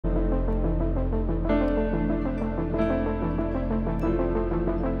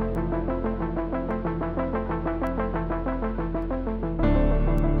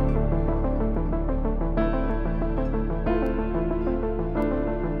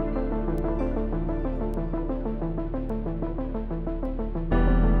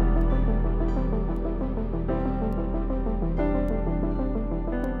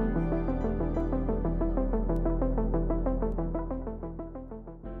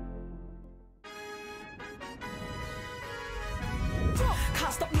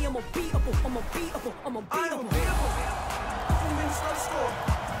unbeatable, I'm unbeatable, I'm unbeatable. I am unbeatable. 4 minutes not a score.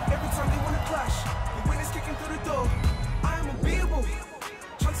 Every time they want to clash, the winners kicking through the door. I am unbeatable.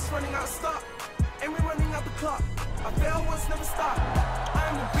 Chances running out of stop, and we're running out the clock. I fail once, never stop. I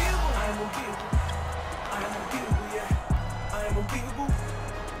am unbeatable. I am unbeatable. I am unbeatable, yeah. I am unbeatable.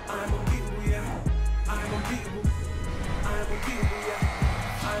 I am unbeatable, yeah. I am unbeatable. I am unbeatable, yeah.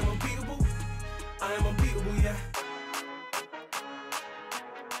 I am unbeatable. I am unbeatable, yeah.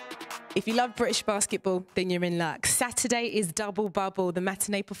 If you love British basketball, then you're in luck. Saturday is double bubble. The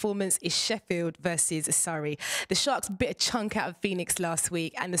matinee performance is Sheffield versus Surrey. The Sharks bit a chunk out of Phoenix last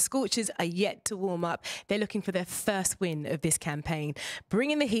week, and the Scorchers are yet to warm up. They're looking for their first win of this campaign.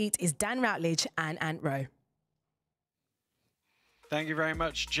 Bringing the heat is Dan Routledge and Ant Rowe. Thank you very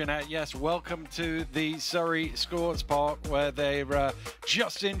much, Jeanette. Yes, welcome to the Surrey Sports Park, where they're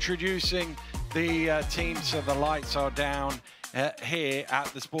just introducing the team, so the lights are down here at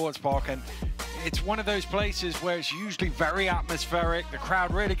the sports park, and it's one of those places where it's usually very atmospheric. The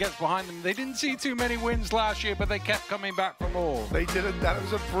crowd really gets behind them. They didn't see too many wins last year, but they kept coming back for more. They didn't. That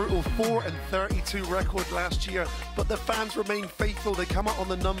was a brutal 4-32 record last year, but the fans remain faithful. They come out on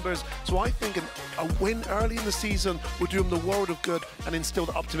the numbers. So I think a win early in the season would do them the world of good and instill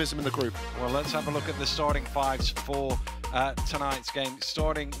the optimism in the group. Well, let's have a look at the starting fives for tonight's game,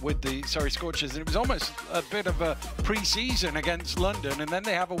 starting with the Surrey Scorchers. And it was almost a bit of a pre-season against London, and then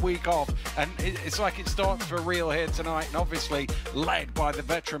they have a week off, and it's like it starts for real here tonight, and obviously led by the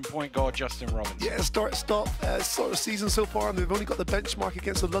veteran point guard Justin Robinson. Yeah, start sort of season so far, and they've only got the benchmark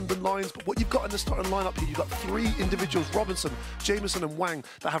against the London Lions, but what you've got in the starting lineup here, you've got 3 individuals, Robinson, Jameson and Wang,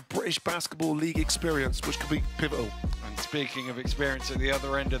 that have British Basketball League experience, which could be pivotal. And speaking of experience at the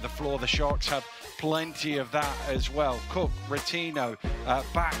other end of the floor, the Sharks have plenty of that as well. Cook, Ratino,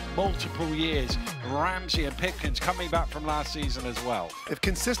 back multiple years. Ramsey and Pipkins coming back from last season as well. If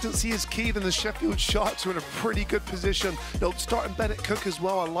consistency is key, then the Sheffield Sharks are in a pretty good position. They'll start in Bennett Cook as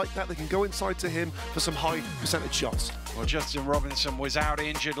well. I like that. They can go inside to him for some high percentage shots. Well, Justin Robinson was out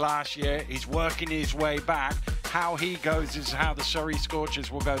injured last year. He's working his way back. How he goes is how the Surrey Scorchers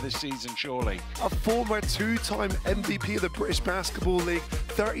will go this season, surely. A former 2-time MVP of the British Basketball League,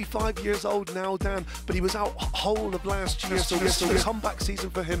 35 years old now, Dan, but he was out whole of last year, so it's a comeback season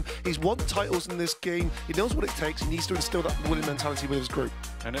for him. He's won titles in this game. He knows what it takes. He needs to instill that winning mentality with his group.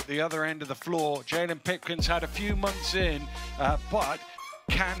 And at the other end of the floor, Jalen Pipkins had a few months in, but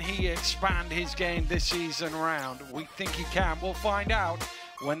can he expand his game this season round? We think he can. We'll find out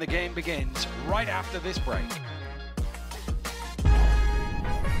when the game begins right after this break.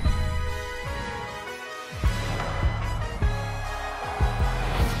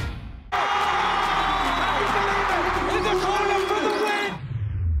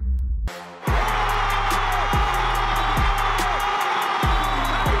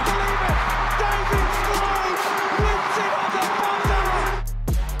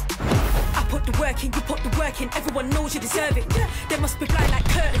 You put the work in, everyone knows you deserve it. There must be blind like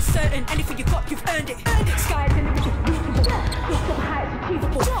curtains, certain. Anything you got, you've earned it. Sky's the limit, just reachable. Your still heights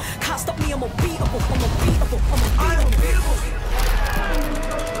achievable. Can't stop me, I'm unbeatable. I'm unbeatable. I am unbeatable.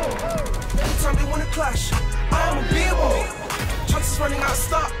 Every time they want to clash, I am unbeatable. Chances running out of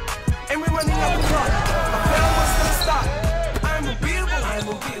stop, and we're running out the clock. I fail once, never stop. I am unbeatable. I am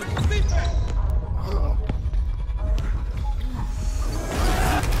unbeatable.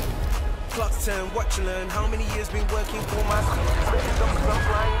 Clock's turn, watch and learn. How many years been working for my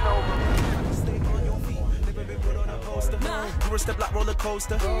stay on your feet, never been put on a poster. You're a step like roller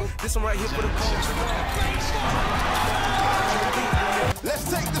coaster. This one right here for the coach. Let's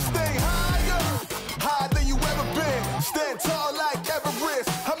take this thing higher, higher than you ever been. Stand tall like Everest.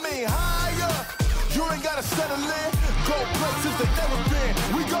 I mean higher. You ain't gotta settle in. Go places they never been.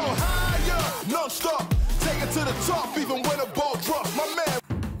 We go higher, non-stop. Take it to the top, even when the ball drops. My man.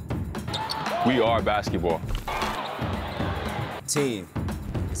 We are basketball. Team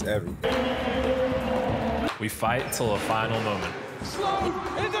is everything. We fight till the final moment. Slow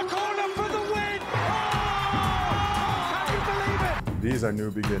in the corner for the win! Can you believe it? These are new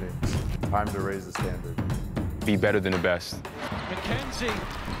beginnings. Time to raise the standard. Be better than the best. McKenzie.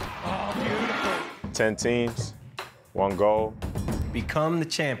 Oh, beautiful. 10 teams, 1 goal. Become the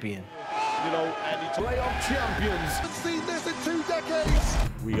champion. You know, and it's playoff champions. Let's see this in 2 decades.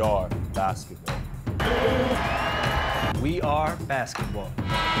 We are basketball. We are basketball.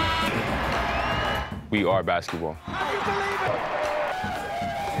 We are basketball.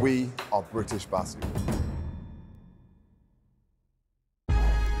 We are British basketball.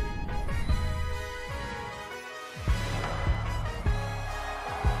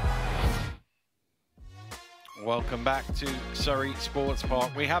 Welcome back to Surrey Sports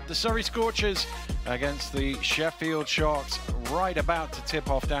Park. We have the Surrey Scorchers against the Sheffield Sharks right about to tip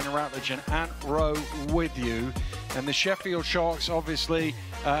off. Down in Routledge and Ant Row with you. And the Sheffield Sharks obviously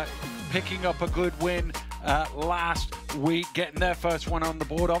picking up a good win last week, getting their first one on the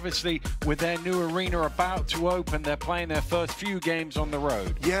board. Obviously, with their new arena about to open, they're playing their first few games on the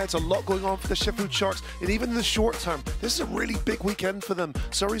road. Yeah, it's a lot going on for the Sheffield Sharks, and even in the short term, this is a really big weekend for them.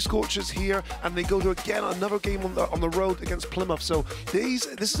 Surrey Scorchers here, and they go to again another game on the road against Plymouth. So this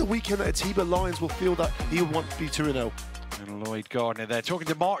is a weekend that Atiba Lions will feel that he'll want to be 2-0. And Lloyd Gardner there talking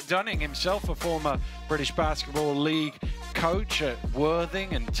to Mark Dunning himself, a former British Basketball League coach at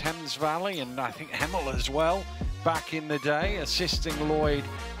Worthing and Thames Valley, and I think Hemel as well back in the day, assisting Lloyd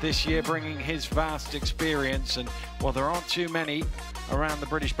this year, bringing his vast experience. And well, there aren't too many around the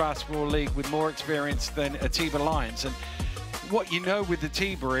British Basketball League with more experience than Atiba Lions. And what you know with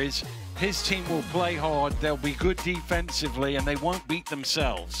Atiba is his team will play hard, they'll be good defensively, and they won't beat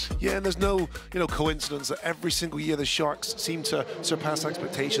themselves. Yeah, and there's no coincidence that every single year the Sharks seem to surpass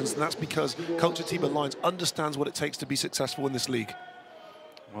expectations, and that's because Coach Atiba Lions understands what it takes to be successful in this league.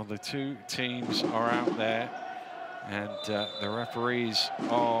 Well, the two teams are out there, and the referees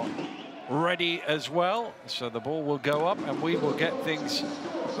are ready as well, so the ball will go up and we will get things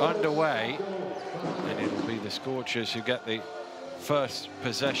underway, and it'll be the Scorchers who get the first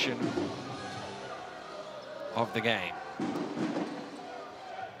possession of the game.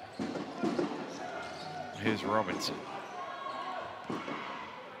 Here's Robinson.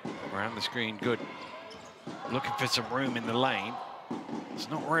 Around the screen, good. Looking for some room in the lane. It's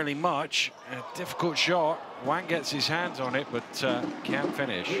not really much. A difficult shot. Wang gets his hands on it, but can't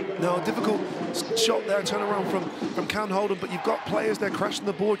finish. No, difficult shot there, turn around from Cam Holden, but you've got players there crashing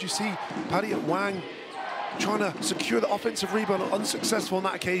the board. You see Paddy at Wang trying to secure the offensive rebound, unsuccessful on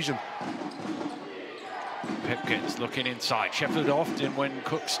that occasion. Pipkins looking inside. Sheffield often, when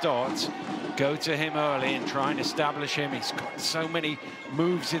Cook starts, go to him early and try and establish him. He's got so many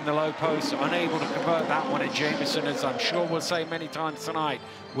moves in the low post, unable to convert that one. And Jameson, as I'm sure we'll say many times tonight,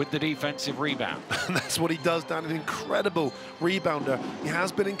 with the defensive rebound. And that's what he does, Dan, an incredible rebounder. He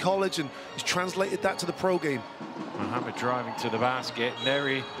has been in college and he's translated that to the pro game. Mohammed driving to the basket, and there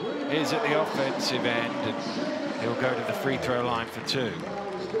he is at the offensive end, and he'll go to the free throw line for two.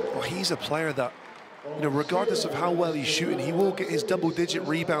 Well, he's a player that, regardless of how well he's shooting, he will get his double-digit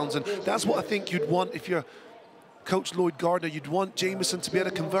rebounds, and that's what I think you'd want if you're Coach Lloyd Gardner. You'd want Jameson to be able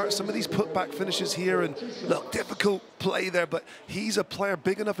to convert some of these putback finishes here, and look, difficult play there, but he's a player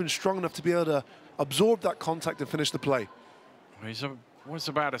big enough and strong enough to be able to absorb that contact and finish the play. He's was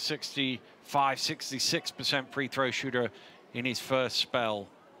about a 65, 66% free throw shooter in his first spell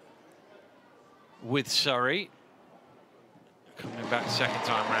with Surrey. Coming back second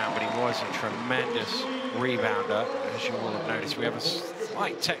time round, but he was a tremendous rebounder. As you will have noticed, we have a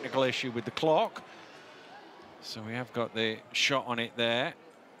slight technical issue with the clock. So we have got the shot on it there.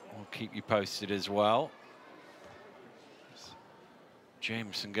 We'll keep you posted as well.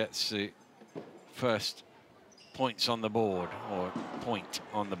 Jameson gets the first points on the board, or point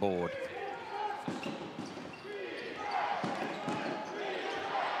on the board.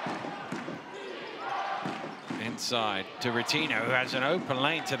 Inside to Retino, who has an open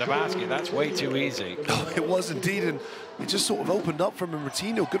lane to the basket. That's way too easy. Oh, it was indeed, and it just sort of opened up from him.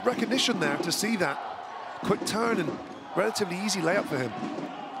 Retino, good recognition there to see that. Quick turn and relatively easy layup for him.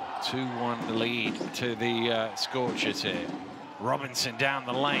 2-1 lead to the Scorchers here. Robinson down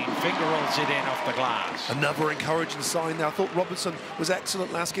the lane, finger rolls it in off the glass. Another encouraging sign there. I thought Robinson was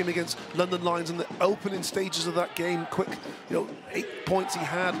excellent last game against London Lions in the opening stages of that game. Quick, 8 points he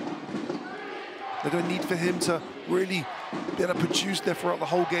had. They're going to need for him to really be able to produce there throughout the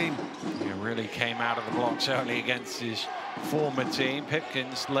whole game. He really came out of the blocks early against his former team.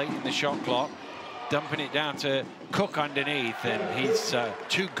 Pipkins late in the shot clock, dumping it down to Cook underneath, and he's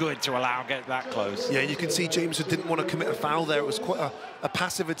too good to allow get that close. Yeah, you can see Jameson didn't want to commit a foul there. It was quite a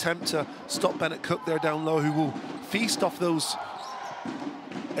passive attempt to stop Bennett Cook there down low, who will feast off those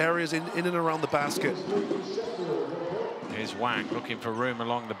areas in and around the basket. Here's Wang looking for room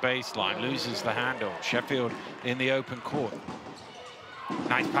along the baseline, loses the handle. Sheffield in the open court.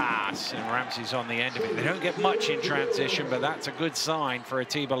 Nice pass, and Ramsey's on the end of it. They don't get much in transition, but that's a good sign for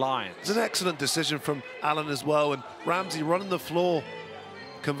Atiba Lions. It's an excellent decision from Allen as well, and Ramsey running the floor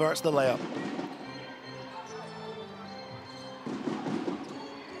converts the layup.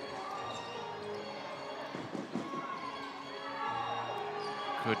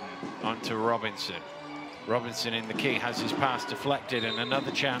 Gooden onto Robinson. Robinson in the key, has his pass deflected, and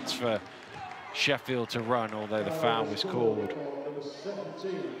another chance for Sheffield to run, although the foul was called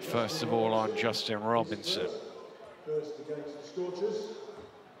first of all on Justin Robinson. First against the Scorchers.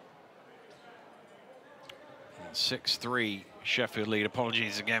 6-3 Sheffield lead.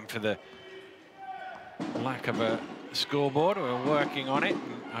 Apologies again for the lack of a scoreboard. We're working on it,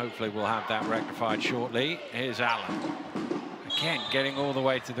 and hopefully we'll have that rectified shortly. Here's Allen. Again, getting all the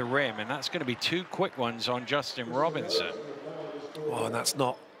way to the rim, and that's going to be 2 quick ones on Justin Robinson. Oh, and that's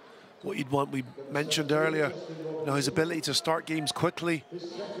not what you'd want. We mentioned earlier, you know, his ability to start games quickly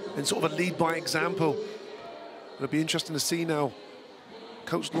and sort of a lead by example. It'll be interesting to see now,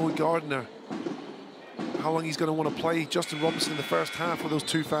 Coach Lloyd Gardner, how long he's going to want to play Justin Robinson in the first half with those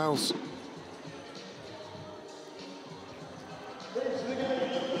 2 fouls.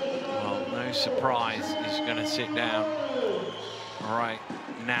 Well, no surprise he's going to sit down right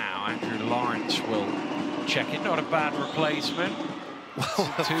now. Andrew Lawrence will check in. Not a bad replacement.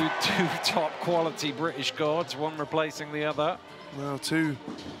 two top quality British guards, one replacing the other. Well, 2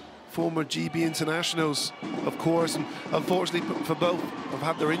 former GB internationals, of course, and unfortunately for both have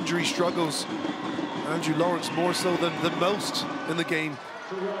had their injury struggles. Andrew Lawrence more so than most in the game.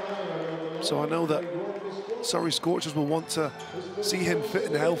 So I know that Surrey Scorchers will want to see him fit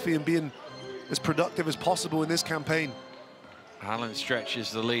and healthy and being as productive as possible in this campaign. Allen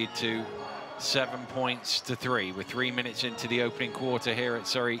stretches the lead to 7 points to 3 with 3 minutes into the opening quarter here at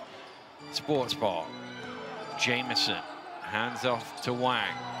Surrey Sports Park. Jameson hands off to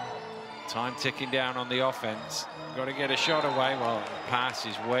Wang. Time ticking down on the offense. Got to get a shot away. Well, the pass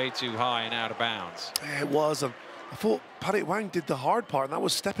is way too high and out of bounds. Yeah, it was. I thought Paddy Wang did the hard part, and that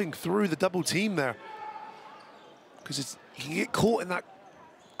was stepping through the double team there. Because he can get caught in that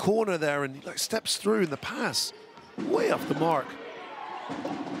corner there, and he like steps through in the pass. Way off the mark.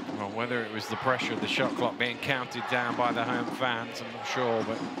 Well, whether it was the pressure of the shot clock being counted down by the home fans, I'm not sure,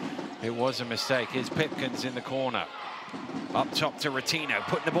 but it was a mistake. Here's Pipkins in the corner. Up top to Ratino,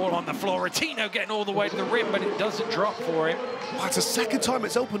 putting the ball on the floor. Ratino getting all the way to the rim, but it doesn't drop for him. Wow, it's the second time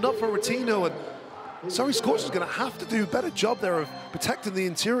it's opened up for Ratino, and Surrey Scorchers is going to have to do a better job there of protecting the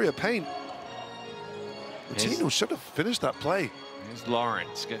interior paint. Ratino should have finished that play. Here's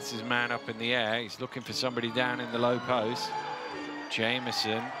Lawrence, gets his man up in the air. He's looking for somebody down in the low post.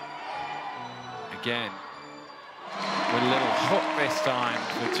 Jameson, again, with a little hook this time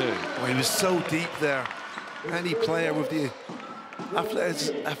for 2. Well, he was so deep there. Any player with the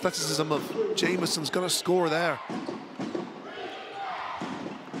athleticism of Jameson's going to score there.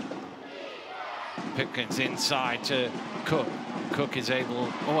 Pipkins inside to Cook. Cook is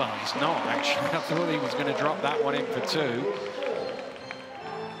able, oh, well, he's not actually. I thought he was going to drop that one in for 2.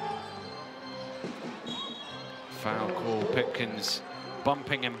 Foul call, Pipkins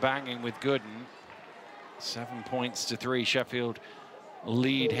bumping and banging with Gooden. 7 points to 3, Sheffield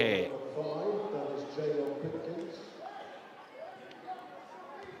lead here.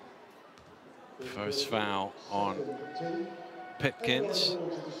 First foul on Pipkins.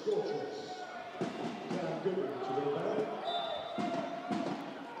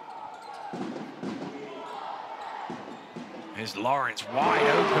 Here's Lawrence wide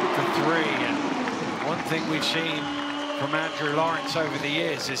open for 3. And one thing we've seen from Andrew Lawrence over the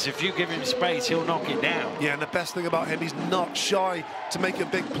years is if you give him space, he'll knock it down. Yeah, and the best thing about him, he's not shy to make a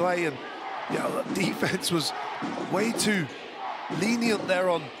big play. And yeah, the defense was way too lenient there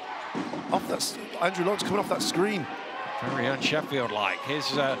on Andrew Lawrence coming off that screen. Very un-Sheffield-like.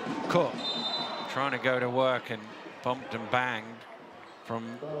 Here's Cook trying to go to work and bumped and banged from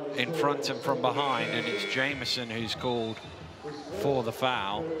in front and from behind, and it's Jameson who's called for the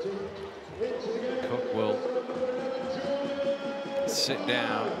foul. Cook will sit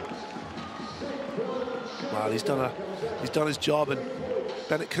down. Well, he's done his job, and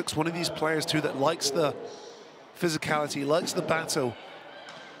Bennett Cook's one of these players too that likes the physicality, likes the battle.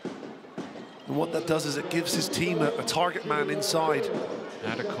 And what that does is it gives his team a target man inside.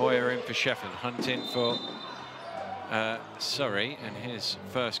 Adekoya in for Sheffield, Hunt in for Surrey, and his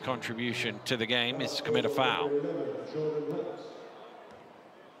first contribution to the game is to commit a foul.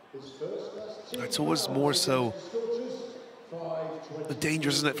 It's always more so the danger,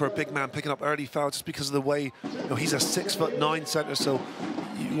 isn't it, for a big man picking up early foul just because of the way, you know, he's a 6'9" center, so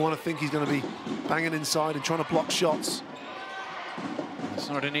you want to think he's going to be banging inside and trying to block shots. It's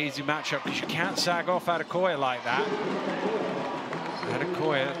not an easy matchup because you can't sag off Adekoya like that.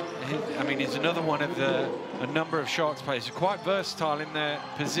 Adekoya, I mean, he's another one of a number of Sharks players who are quite versatile in their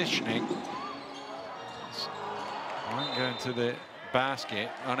positioning. I'm going to the basket,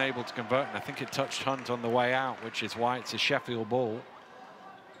 unable to convert, and I think it touched Hunt on the way out, which is why it's a Sheffield ball.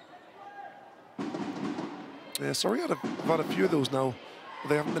 Yeah, Surrey have had a few of those now.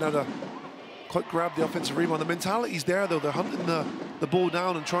 They haven't been able to quite grab the offensive rebound. The mentality's there, though. They're hunting the ball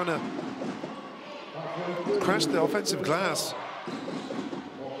down and trying to crashed the offensive glass.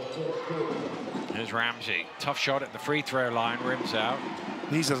 Here's Ramsey. Tough shot at the free throw line, rims out.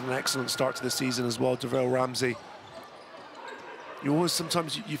 He's had an excellent start to the season as well, Darrell Ramsey. You always,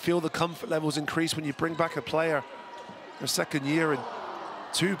 sometimes you feel the comfort levels increase when you bring back a player their second year, and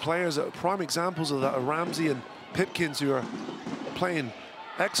two players that are prime examples of that are Ramsey and Pipkins, who are playing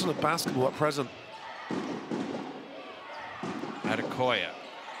excellent basketball at present. Adekoya,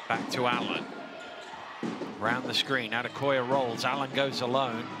 back to Allen. Round the screen, Adekoya rolls, Allen goes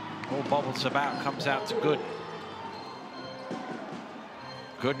alone. All bobbles about, comes out to Gooden.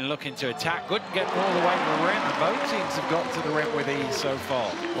 Gooden looking to attack. Gooden getting all the way to the rim, and both teams have got to the rim with ease so far.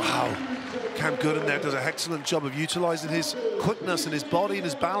 Wow, Cam Gooden there does an excellent job of utilising his quickness and his body and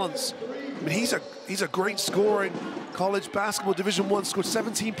his balance. I mean, he's a great scorer in college basketball. Division I, scored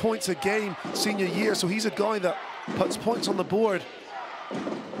 17 points a game senior year, so he's a guy that puts points on the board.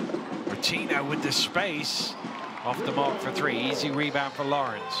 Rotino with the space, off the mark for three. Easy rebound for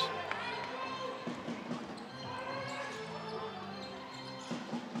Lawrence.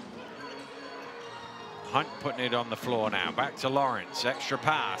 Hunt putting it on the floor now. Back to Lawrence. Extra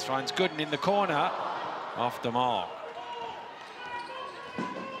pass. Finds Gooden in the corner. Off the mark.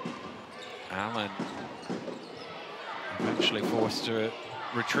 Allen eventually forced to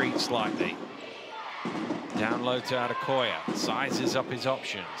retreat slightly. Down low to Adekoya. Sizes up his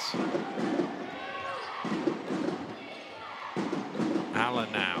options. Allen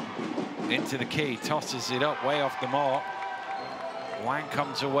now into the key. Tosses it up way off the mark. Wang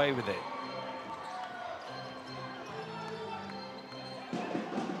comes away with it.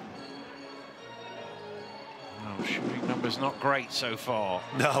 Shooting numbers not great so far.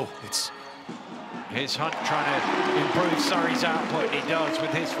 No, it's... Here's Hunt trying to improve Surrey's output. He does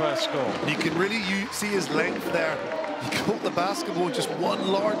with his first score. You can really see his length there. He caught the basketball in just one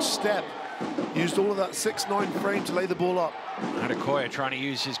large step. Used all of that 6'9" frame to lay the ball up. Adekoya trying to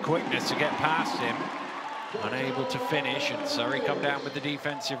use his quickness to get past him. Unable to finish, and Surrey come down with the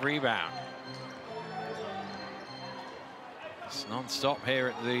defensive rebound. It's non-stop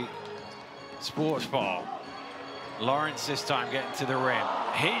here at the sports bar. Lawrence this time getting to the rim.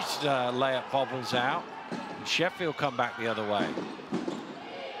 His layup bobbles out. And Sheffield come back the other way.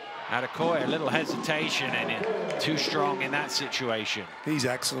 Adekoya, a little hesitation, and too strong in that situation. He's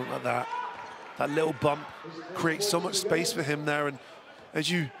excellent at that. That little bump creates so much space for him there. And as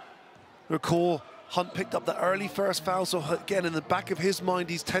you recall, Hunt picked up the early first foul. So again, in the back of his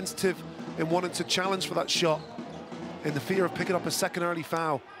mind, he's tentative in wanting to challenge for that shot, in the fear of picking up a second early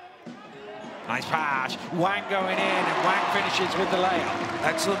foul. Nice pass. Wang going in, and Wang finishes with the layup.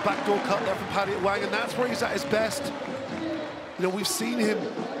 Excellent backdoor cut there from Paddy Wang, and that's where he's at his best. You know, we've seen him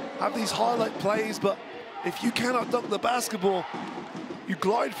have these highlight plays, but if you cannot dunk the basketball, you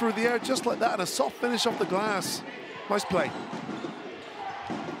glide through the air just like that, and a soft finish off the glass. Nice play.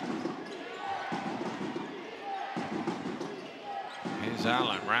 Here's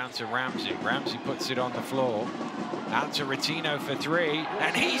Allen, round to Ramsey. Ramsey puts it on the floor. Out to Rotino for three,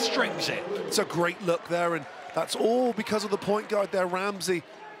 and he strings it. It's a great look there, and that's all because of the point guard there, Ramsey.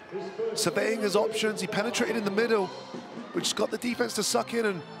 Surveying his options, he penetrated in the middle, which got the defense to suck in,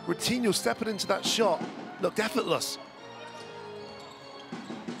 and Rotino stepping into that shot looked effortless.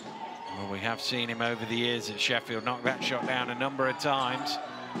 Well, we have seen him over the years at Sheffield knock that shot down a number of times.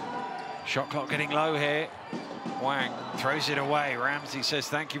 Shot clock getting low here. Wang throws it away. Ramsey says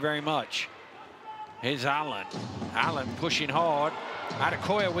thank you very much. Here's Allen. Allen pushing hard.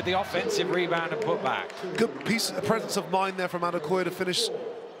 Adekoya with the offensive rebound and put back. Good piece of presence of mind there from Adekoya to finish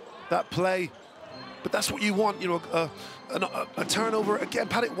that play. But that's what you want, you know, a turnover. Again,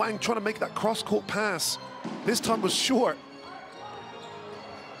 Paddy Wang trying to make that cross-court pass. This time was short.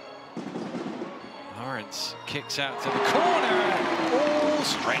 Lawrence kicks out to the corner. All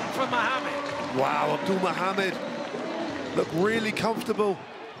straight from Mohammed. Wow, Abdul Mohammed looked really comfortable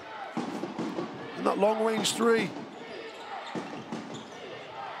in that long-range three.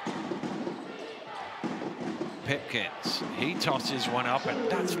 Pipkins, he tosses one up, and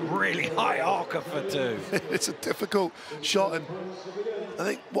that's really high arcer for two. It's a difficult shot, and I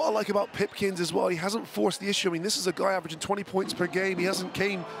think what I like about Pipkins as well, he hasn't forced the issue. I mean, this is a guy averaging 20 points per game. He hasn't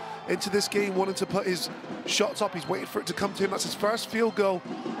came into this game wanting to put his shots up. He's waited for it to come to him. That's his first field goal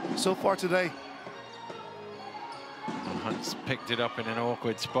so far today. Hunt's picked it up in an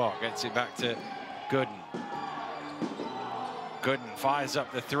awkward spot, gets it back to Gooden. Gooden fires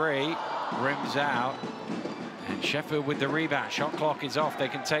up the three, rims out, and Sheffield with the rebound. Shot clock is off. They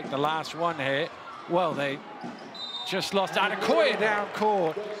can take the last one here. Well, they just lost Adekoya down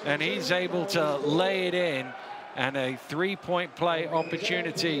court, and he's able to lay it in, and a three-point play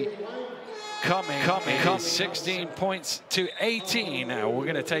opportunity coming 16 points to 18. Now we're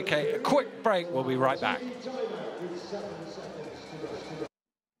going to take a quick break. We'll be right back.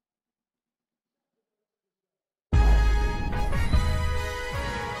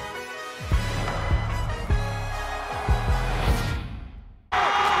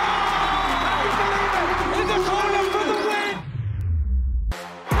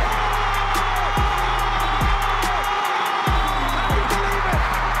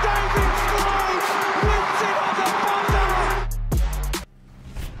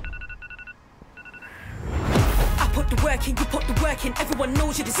 You put the work in, everyone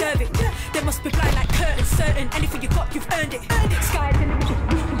knows you deserve it. There must be blind like curtains, certain. Anything you got, you've earned it. Sky's the limit, just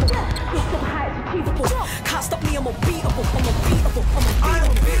reachable. Lost the heights, achievable. Can't stop me, I'm unbeatable. I'm unbeatable. I'm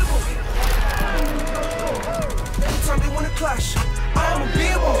unbeatable. Every time they wanna clash, I am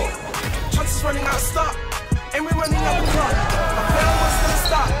unbeatable. Chances running out of start, and we're running out of clock. I fell once to the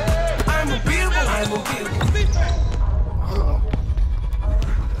start. I am unbeatable. I am unbeatable.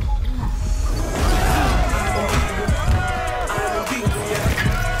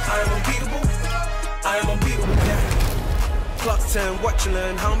 Clock's turn, watch and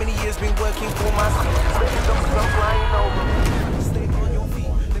learn. How many years been working for my flying over. Stay on your feet,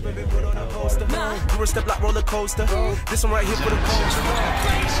 never been put on a poster. You're a step like roller coaster. This one right here for the culture.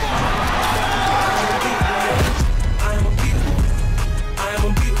 I am unbeatable. I am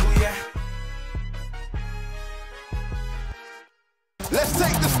unbeatable, yeah. Let's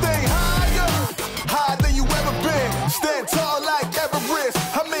take this thing higher, higher than you ever been. Stand tall like Everest.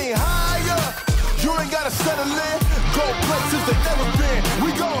 I mean higher. You ain't gotta settle in. Go places they never been.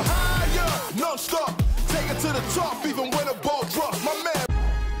 We go higher, non-stop. Take it to the top, even when the ball drops. My man.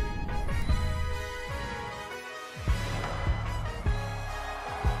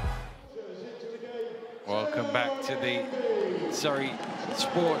 Welcome back to the Surrey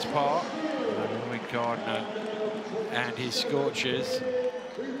Sports Park. With Gardner and his Scorchers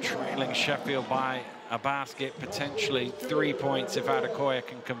trailing Sheffield by a basket, potentially 3 points if Adekoya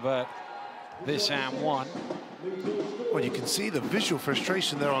can convert this and one. Well, you can see the visual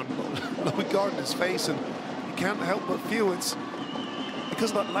frustration there on Louis Gardner's face, and you can't help but feel it's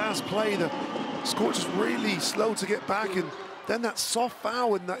because of that last play. The Scorchers really slow to get back, and then that soft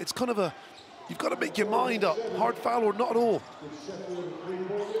foul, and that it's kind of a, you've got to make your mind up, hard foul or not at all.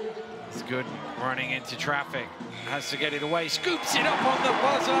 It's good running into traffic, has to get it away, scoops it up on the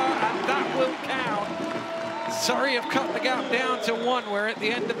buzzer, and that will count. Surrey have cut the gap down to one. We're at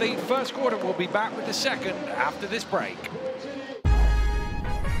the end of the first quarter. We'll be back with the second after this break.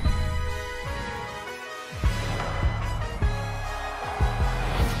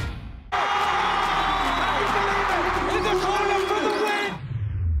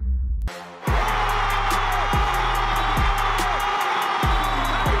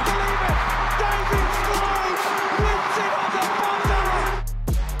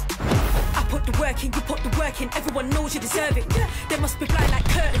 You put the work in, everyone knows you deserve it. There must be blind like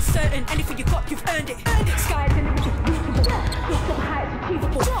curtains, certain. Anything you got, you've earned it. Sky's the limit, just reachable. Lost the heights,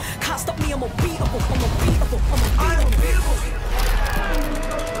 achievable. Can't stop me, I'm unbeatable. I'm unbeatable. I am unbeatable.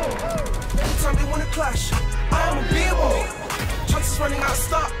 Every time they wanna clash, I am unbeatable. Chances running out of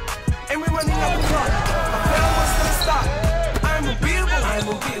start, and we're running out of clock. I fell once to the start. I am unbeatable. I am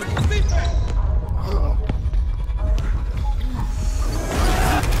unbeatable.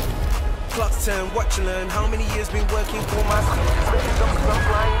 Clock's turn, watch and learn. How many years been working for my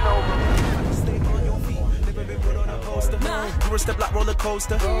flying over. Stay on your feet, never been put on a poster. You're a step like roller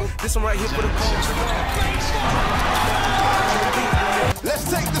coaster. This one right here for the culture. Let's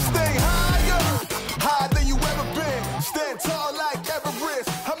take this thing higher, higher than you ever been. Stand tall like Everest.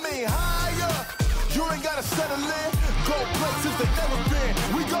 I mean higher. You ain't gotta settle in. Go places they never been.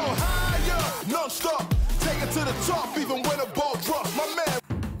 We go higher, non-stop. Take it to the top, even when the ball drops. My man.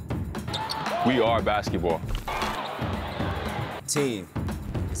 We are basketball. Team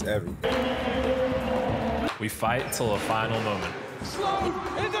is everything. We fight till the final moment. Slow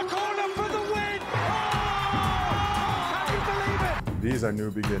in the corner for the win! Can you believe it? These are new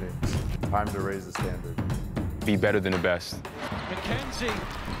beginnings. Time to raise the standard. Be better than the best. McKenzie.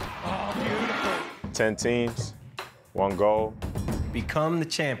 Oh, beautiful. 10 teams, 1 goal. Become the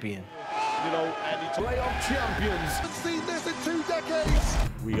champion. You know, and it's playoff champions. I've seen this in 2 decades.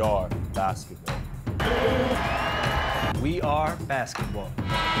 We are basketball. We are basketball.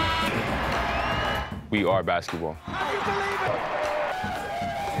 We are basketball.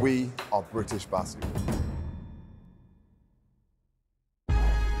 We are British basketball.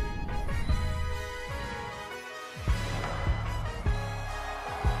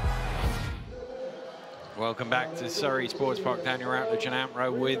 Welcome back to Surrey Sports Park. Daniel Routledge and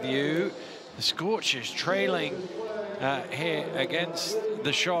Amro with you. The Scorchers trailing here against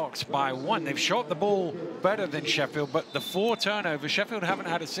the Sharks by 1. They've shot the ball better than Sheffield, but the 4 turnovers, Sheffield haven't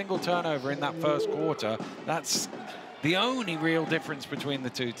had a single turnover in that first quarter. That's the only real difference between the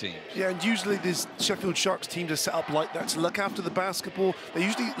two teams. Yeah, and usually these Sheffield Sharks teams are set up like that to look after the basketball. They're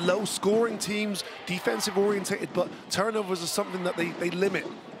usually low-scoring teams, defensive-orientated, but turnovers are something that they limit.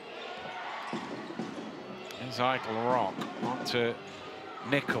 Here's Eichel Rock onto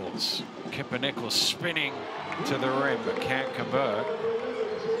Nichols. Kipper Nichols spinning to the rim, but can't convert.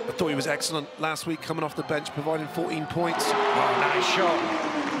 I thought he was excellent last week, coming off the bench, providing 14 points. Oh, nice shot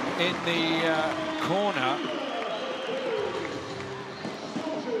in the corner.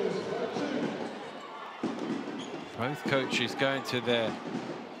 Both coaches going to their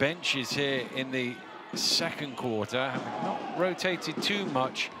benches here in the second quarter, having not rotated too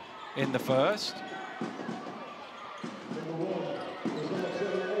much in the first.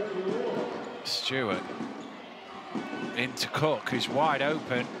 Stewart into Cook, who's wide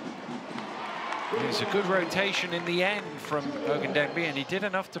open. There's a good rotation in the end from Ogundenbi, and he did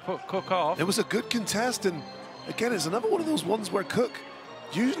enough to put Cook off. It was a good contest, and again, it's another one of those ones where Cook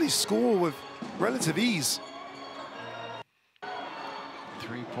usually score with relative ease.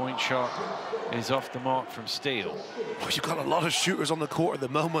 Three-point shot is off the mark from Steele. Oh, you've got a lot of shooters on the court at the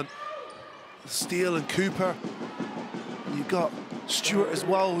moment. Steele and Cooper. You've got Stewart as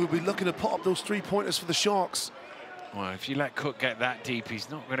well, who'll be looking to put up those 3-pointers for the Sharks. Well, if you let Cook get that deep, he's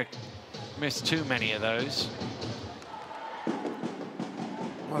not going to miss too many of those.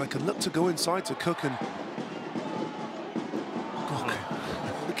 Well, they can look to go inside to Cook and...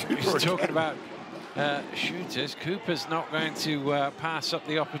 He's talking about shooters. Cooper's not going to pass up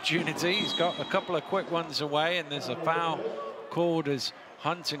the opportunity. He's got a couple of quick ones away, and there's a foul called as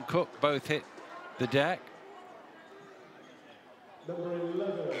Hunt and Cook both hit the deck.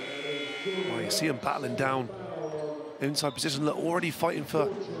 Well, you see him battling down inside position. Look, already fighting for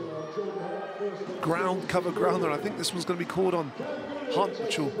ground, cover ground there. I think this one's going to be called on Hunt,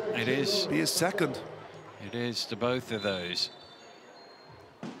 which will be his second. It is to both of those.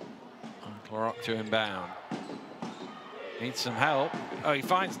 Rock to inbound. Needs some help. Oh, he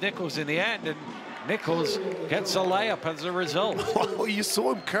finds Nichols in the end, and Nichols gets a layup as a result. Oh, you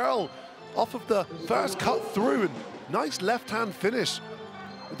saw him curl off of the first cut through, and nice left-hand finish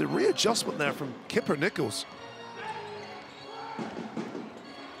with the readjustment there from Kipper Nichols.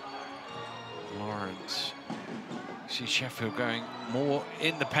 Lawrence. See Sheffield going more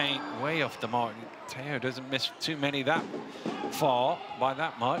in the paint, way off the mark. Teo doesn't miss too many that far by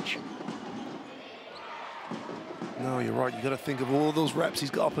that much. No, you're right. You got to think of all those reps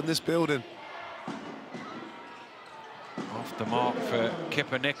he's got up in this building. Off the mark for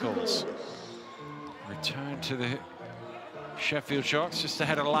Kipper Nichols. Return to the Sheffield Sharks just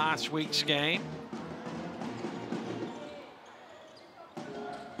ahead of last week's game.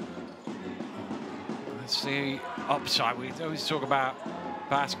 Let's see upside. We always talk about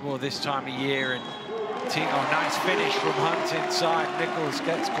basketball this time of year, and nice finish from Hunt inside. Nichols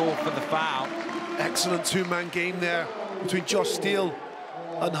gets called for the foul. Excellent two-man game there between Josh Steele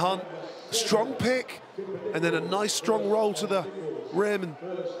and Hunt. Strong pick, and then a nice strong roll to the rim. And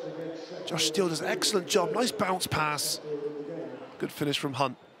Josh Steele does an excellent job. Nice bounce pass. Good finish from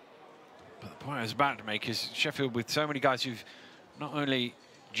Hunt. But the point I was about to make is Sheffield, with so many guys who've not only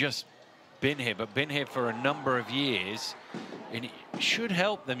just been here, but been here for a number of years, and it should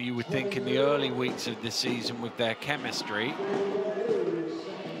help them, you would think, in the early weeks of the season with their chemistry.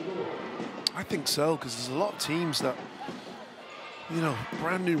 I think so, because there's a lot of teams that, you know,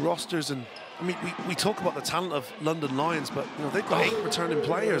 brand new rosters, and I mean, we talk about the talent of London Lions, but you know, they've got 8 returning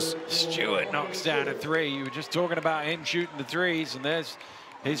players. Stewart knocks down a 3. You were just talking about him shooting the 3s, and there's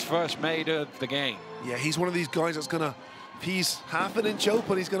his first made of the game. Yeah, he's one of these guys that's gonna, if he's half an inch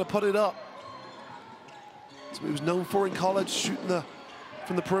open, he's gonna put it up. That's what he was known for in college, shooting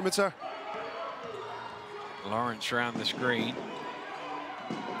from the perimeter. Lawrence around the screen.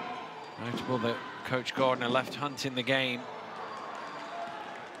 Notable that Coach Gardner left Hunt in the game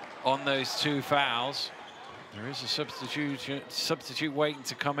on those 2 fouls. There is a substitute waiting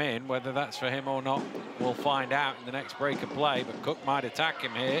to come in. Whether that's for him or not, we'll find out in the next break of play. But Cook might attack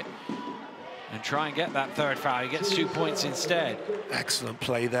him here and try and get that 3rd foul. He gets 2 points instead. Excellent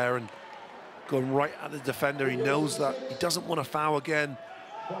play there, and going right at the defender. He knows that he doesn't want to foul again.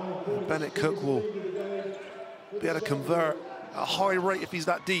 And Bennett Cook will be able to convert at a high rate if he's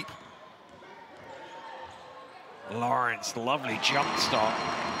that deep. Lawrence, lovely jump stop,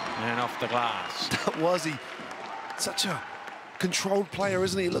 and off the glass. That was he. Such a controlled player,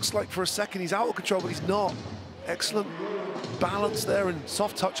 isn't he? It looks like for a second he's out of control, but he's not. Excellent balance there and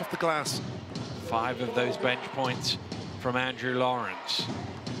soft touch off the glass. 5 of those bench points from Andrew Lawrence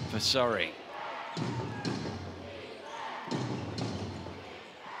for Surrey.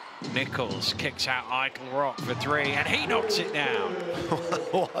 Nichols kicks out Eitel Rock for 3, and he knocks it down.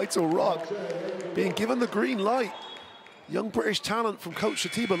 Oh, Eitel Rock being given the green light. Young British talent from coach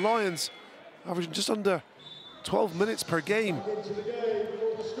Shatiba Lyons, averaging just under 12 minutes per game.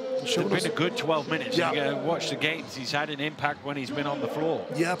 It's been a good 12 minutes. Yeah. You watch the games, he's had an impact when he's been on the floor.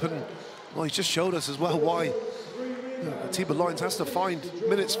 Yep, and well, he's just showed us as well why Shatiba Lyons has to find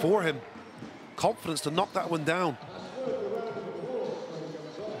minutes for him. Confidence to knock that one down.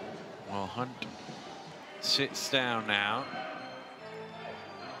 Well, Hunt sits down now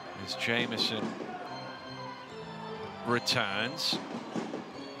as Jamieson returns.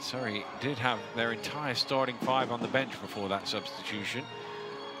 Surrey did have their entire starting 5 on the bench before that substitution.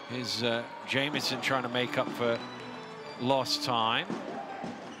 Here's Jamieson trying to make up for lost time.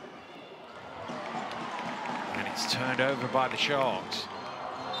 And it's turned over by the Sharks.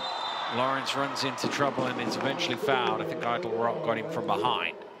 Lawrence runs into trouble and is eventually fouled. I think Eitel Rock got him from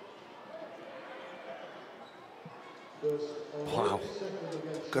behind. Wow.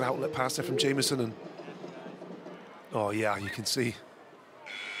 Good outlet pass there from Jamieson. And oh, yeah, you can see.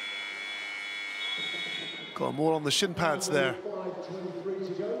 Got more on the shin pads there.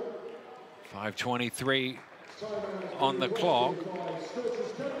 5:23 on the clock.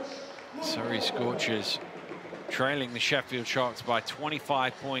 Surrey Scorchers trailing the Sheffield Sharks by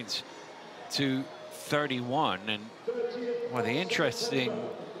 25 points to 31. And well, the interesting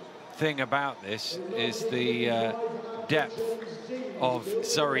thing about this is the depth of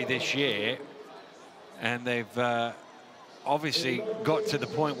Surrey this year, and they've obviously got to the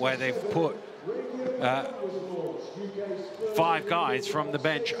point where they've put 5 guys from the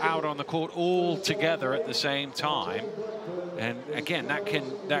bench out on the court all together at the same time. And again, that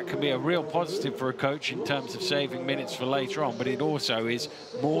can be a real positive for a coach in terms of saving minutes for later on, but it also is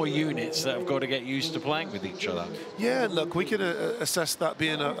more units that have got to get used to playing with each other. Yeah, look, we can assess that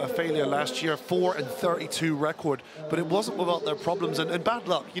being a failure last year, 4-32 record, but it wasn't without their problems and bad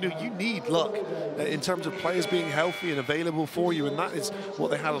luck. You know, you need luck in terms of players being healthy and available for you, and that is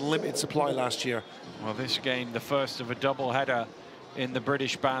what they had a limited supply last year. Well, this game, the first of a doubleheader in the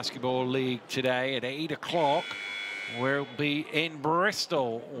British Basketball League today at 8 o'clock. We'll be in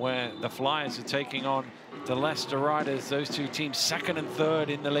Bristol, where the Flyers are taking on the Leicester Riders. Those two teams 2nd and 3rd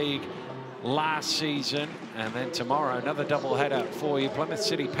in the league last season. And then tomorrow, another doubleheader for you. Plymouth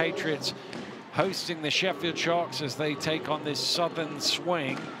City Patriots hosting the Sheffield Sharks as they take on this southern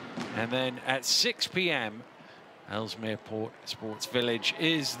swing. And then at 6 p.m, Ellesmere Port Sports Village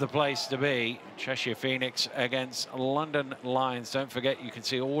is the place to be. Cheshire Phoenix against London Lions. Don't forget, you can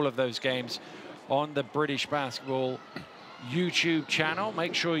see all of those games on the British Basketball YouTube channel.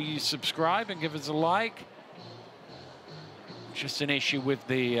 Make sure you subscribe and give us a like. Just an issue with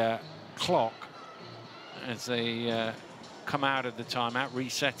the clock as they come out of the timeout,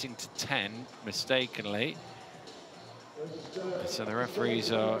 resetting to 10 mistakenly. So the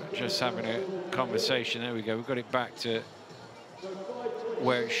referees are just having a conversation. There we go. We've got it back to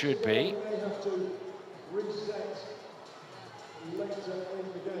where it should be.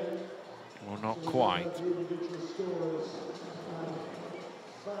 Well, not quite.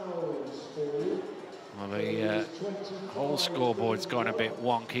 Well, the whole scoreboard's gone a bit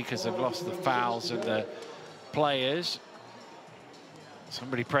wonky because they've lost the fouls and the players.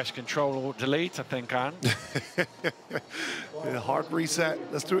 Somebody press Control or Delete, I think, Anne. Yeah, hard reset.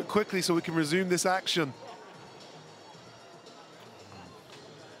 Let's do it quickly so we can resume this action.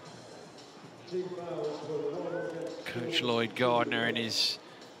 Coach Lloyd Gardner and his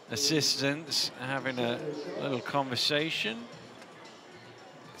assistants having a little conversation.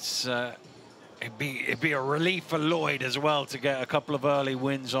 It's it'd be a relief for Lloyd as well to get a couple of early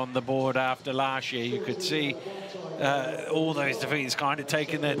wins on the board after last year. You could see all those defeats kind of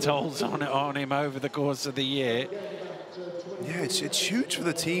taking their tolls on him over the course of the year. Yeah, it's huge for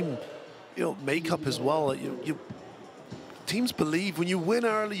the team, you know, makeup as well. Teams believe when you win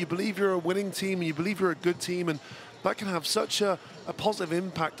early, you believe you're a winning team and you believe you're a good team, and that can have such a positive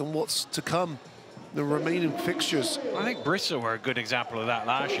impact on what's to come, the remaining fixtures. I think Bristol were a good example of that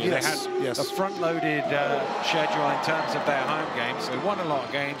last year. Yes, they had a front-loaded schedule in terms of their home games. They won a lot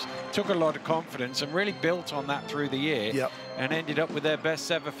of games, took a lot of confidence, and really built on that through the year, and ended up with their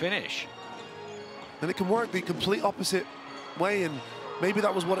best ever finish. And it can work the complete opposite way, and maybe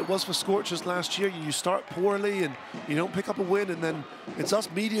that was what it was for Scorchers last year. You start poorly and you don't pick up a win, and then it's us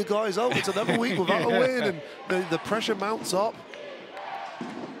media guys, oh, it's another week without a win, and the pressure mounts up.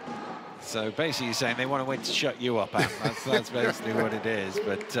 So basically you're saying they want to win to shut you up, Al. That's basically what it is.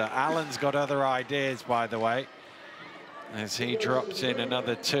 But Alan's got other ideas, by the way, as he drops in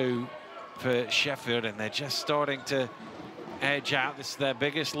another 2 for Sheffield, and they're just starting to edge out. This is their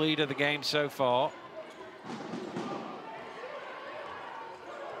biggest lead of the game so far.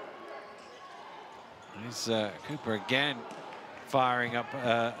 Here's Cooper again firing up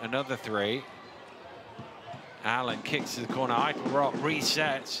another 3. Allen kicks to the corner. Eichelroth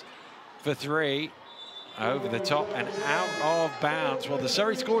resets for 3. Over the top and out of bounds. Well, the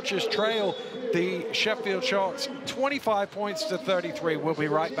Surrey Scorchers trail the Sheffield Sharks 25 points to 33. We'll be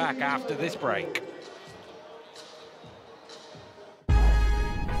right back after this break.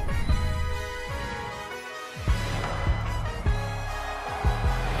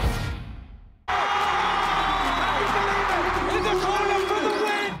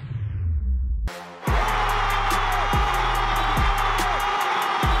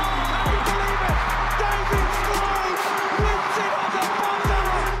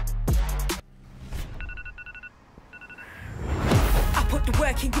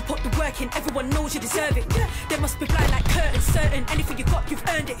 Everyone knows you deserve it. They must be blind like curtains, certain. Anything you got, you've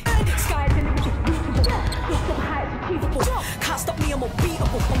earned it. Sky is the limit, just reachable. Lost of heights, achievable. Can't stop me, I'm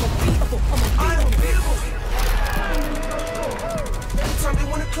unbeatable. I'm unbeatable. I am unbeatable. Every time they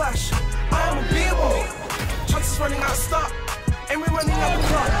wanna clash, I am unbeatable. Chances running out of start, and we're running out the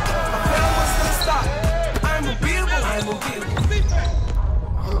clock. I fail once to start. I am unbeatable. I am unbeatable.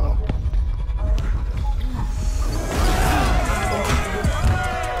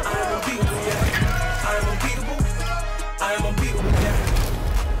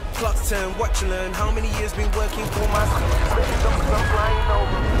 Clock's turn, watch and learn. How many years been working for my flying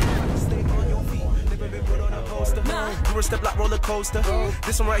over. Stay on your feet, never been put on a poster. You're a step like roller coaster.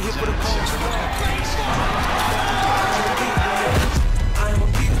 This one right here for the culture. I am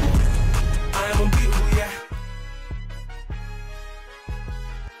unbeatable. I am unbeatable, yeah.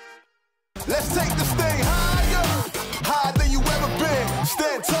 Let's take this thing higher, higher than you ever been.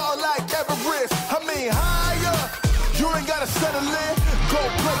 Stand tall like Everest. I mean higher. You ain't gotta settle in. Go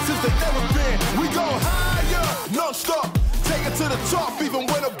places they never been. We go higher, non-stop. Take it to the top, even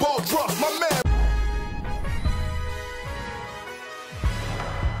when the ball drops. My man.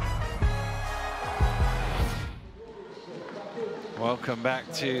 Welcome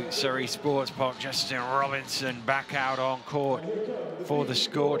back to Surrey Sports Park. Justin Robinson back out on court for the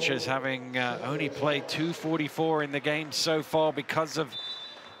Scorchers, having only played 2:44 in the game so far because of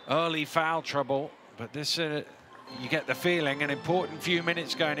early foul trouble. But this, you get the feeling, an important few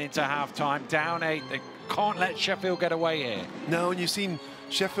minutes going into half-time. Down 8, they can't let Sheffield get away here. No, and you've seen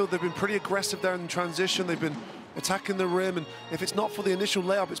Sheffield, they've been pretty aggressive there in transition. They've been attacking the rim, and if it's not for the initial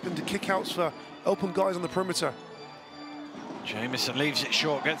layup, it's been to kick-outs for open guys on the perimeter. Jamison leaves it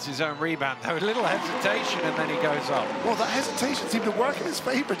short, gets his own rebound. There was a little hesitation, and then he goes up. Well, that hesitation seemed to work in his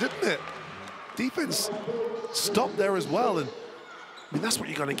favor, didn't it? Defense stopped there as well, and I mean, that's what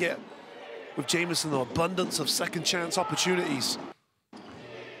you're going to get with Jamison, an abundance of second chance opportunities.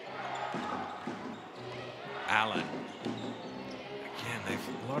 Allen. Again, they've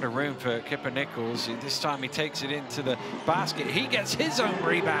a lot of room for Kipper Nichols. This time he takes it into the basket. He gets his own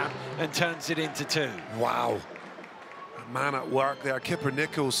rebound and turns it into 2. Wow. A man at work there. Kipper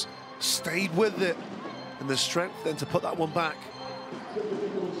Nichols stayed with it, and the strength then to put that one back.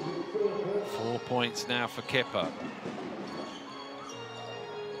 4 points now for Kipper.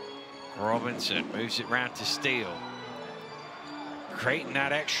 Robinson moves it round to Steele. Creating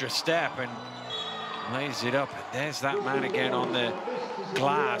that extra step and lays it up. And there's that man again on the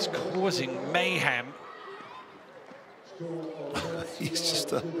glass, causing mayhem. He's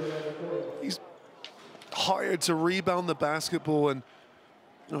hired to rebound the basketball, and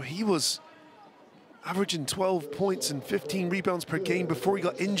you know, he was averaging 12 points and 15 rebounds per game before he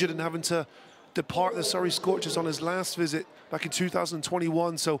got injured and having to depart the Surrey Scorchers on his last visit back in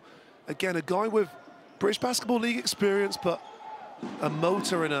 2021. So again, a guy with British Basketball League experience, but a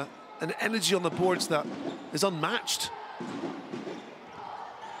motor and an energy on the boards that is unmatched.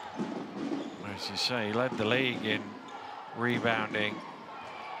 As you say, he led the league in rebounding,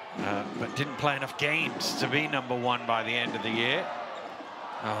 but didn't play enough games to be #1 by the end of the year.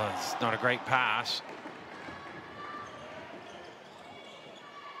 Oh, it's not a great pass.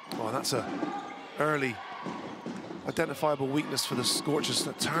 Oh, that's a early identifiable weakness for the Scorchers.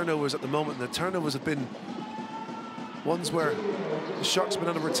 The turnovers at the moment, the turnovers have been ones where the Sharks have been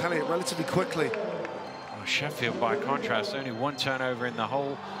able to retaliate relatively quickly. Well, Sheffield, by contrast, only 1 turnover in the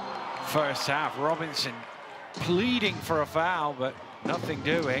whole first half. Robinson pleading for a foul, but nothing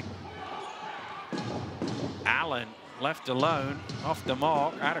doing. Allen left alone, off the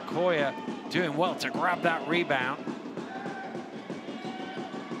mark. Adekoya doing well to grab that rebound.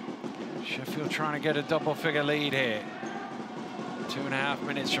 Sheffield trying to get a double-figure lead here. 2.5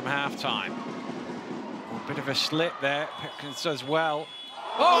 minutes from halftime. A bit of a slip there. Pipkins does well.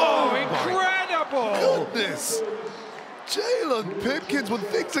 Oh, incredible! Goodness! Jalen Pipkins, when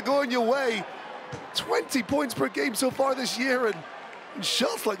things are going your way, 20 points per game so far this year, and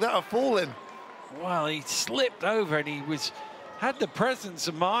shots like that are falling. Well, he slipped over and he had the presence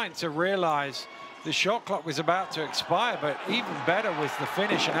of mind to realize the shot clock was about to expire, but even better was the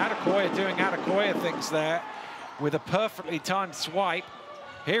finish, and Adekoya doing Adekoya things there with a perfectly timed swipe.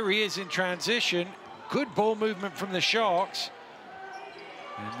 Here he is in transition. Good ball movement from the Sharks.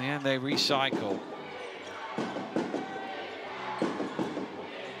 In the end, they recycle.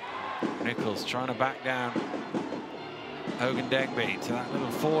 Nichols trying to back down Hogan Degby to that little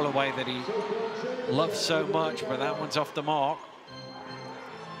fall away that he loves so much, but that one's off the mark.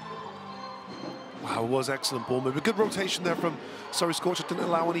 Wow, it was excellent ball move. A good rotation there from Surrey Scorchers, didn't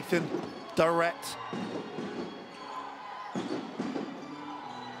allow anything direct.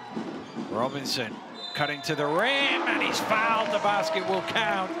 Robinson cutting to the rim, and he's fouled. The basket will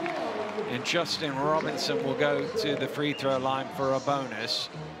count. And Justin Robinson will go to the free throw line for a bonus.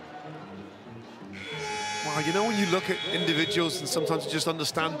 Wow, you know when you look at individuals and sometimes you just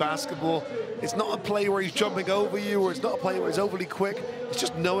understand basketball, it's not a play where he's jumping over you, or it's not a play where he's overly quick. It's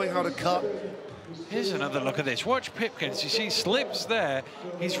just knowing how to cut. Here's another look at this. Watch Pipkins. You see slips there.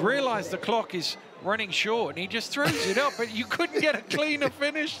 He's realized the clock is running short, and he just throws it up. But you couldn't get a cleaner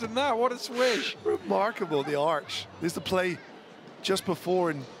finish than that. What a swish. Remarkable, the arch. There's the play just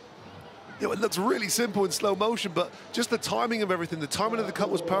before, and you know, it looks really simple in slow motion, but just the timing of everything, the timing of the cut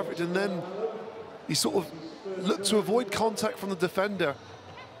was perfect, and then he sort of looked to avoid contact from the defender.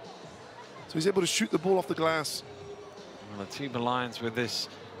 So he's able to shoot the ball off the glass. Well, the Atiba Lions with this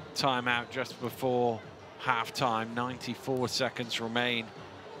timeout just before halftime. 94 seconds remain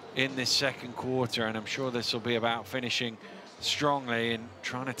in this second quarter, and I'm sure this will be about finishing strongly and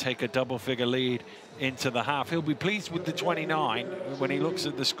trying to take a double-figure lead into the half. He'll be pleased with the 29 when he looks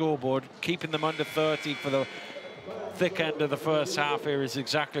at the scoreboard. Keeping them under 30 for the thick end of the first half here is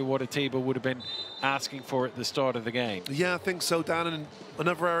exactly what Atiba would have been asking for at the start of the game. Yeah, I think so, Dan. And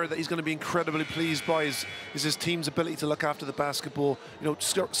another area that he's going to be incredibly pleased by is his team's ability to look after the basketball. You know,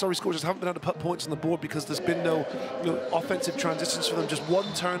 Surrey Scorchers haven't been able to put points on the board because there's been no offensive transitions for them. Just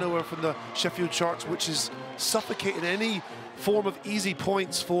one turnover from the Sheffield Sharks, which is suffocating any form of easy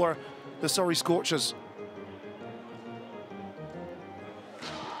points for the Surrey Scorchers.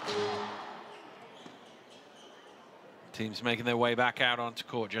 Teams making their way back out onto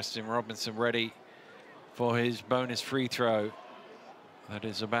court. Justin Robinson ready for his bonus free throw that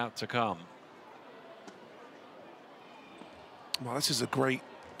is about to come. Well, this is a great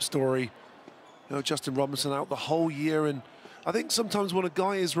story. You know, Justin Robinson out the whole year, and I think sometimes when a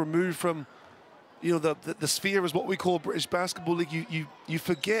guy is removed from, you know, the sphere is what we call British Basketball League, you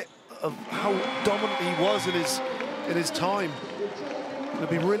forget of how dominant he was in his time. It'll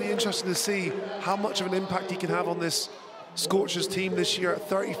be really interesting to see how much of an impact he can have on this Scorchers team this year at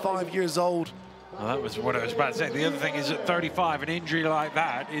 35 years old. Well, that was what I was about to say. The other thing is at 35, an injury like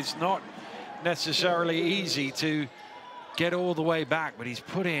that is not necessarily easy to get all the way back, but he's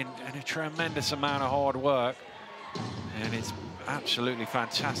put in a tremendous amount of hard work, and it's absolutely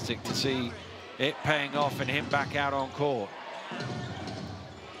fantastic to see it paying off and him back out on court.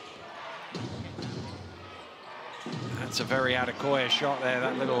 That's a very Adekoya shot there,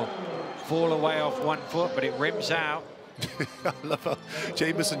 that little fall away off 1 foot, but it rims out. I love how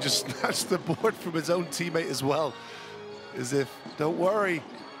Jameson just snatched the board from his own teammate as well. As if, don't worry.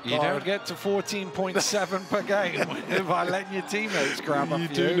 You don't get to 14.7 per game by letting your teammates grab up you.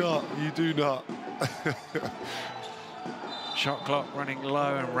 You do not, you do not. Shot clock running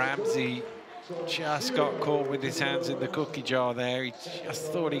low, and Ramsey just got caught with his hands in the cookie jar there. He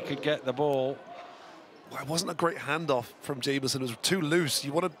just thought he could get the ball. Well, it wasn't a great handoff from Jameson. It was too loose.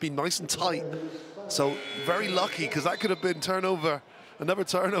 You want to be nice and tight. So very lucky, because that could have been turnover, another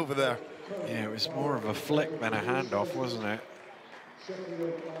turnover there. Yeah, it was more of a flick than a handoff, wasn't it?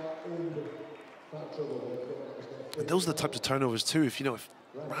 And those are the types of turnovers too. If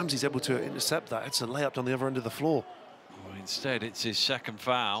Ramsey's able to intercept that, it's a layup down the other end of the floor. Well, instead, it's his second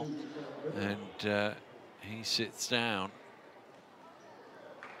foul, and he sits down.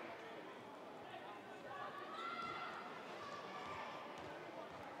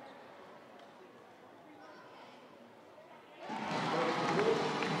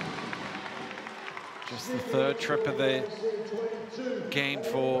 Just the third trip of the game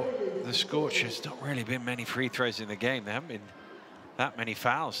for the Scorchers. Not really been many free throws in the game. There haven't been that many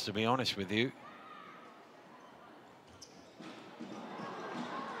fouls, to be honest with you.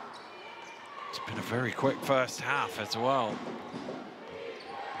 It's been a very quick first half as well.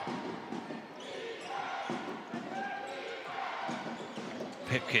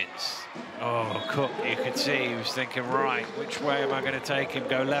 Pipkins. Oh, Cook, you could see he was thinking, right, which way am I going to take him?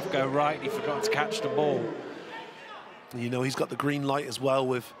 Go left, go right. He forgot to catch the ball. You know, he's got the green light as well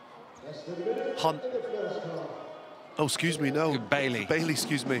with Hunt. Oh, excuse me, no. Bailey. Bailey,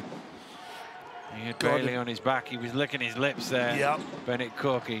 excuse me. He had Bailey on his back. He was licking his lips there. Yep. Bennett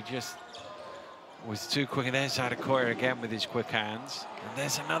Cook, he just was too quick. And there's Adekoya again with his quick hands. And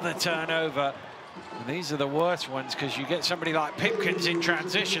there's another turnover. And these are the worst ones because you get somebody like Pipkins in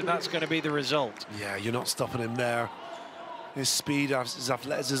transition, that's going to be the result. Yeah, you're not stopping him there. His speed, his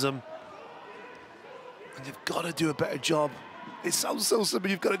athleticism. And you've got to do a better job. It sounds so simple,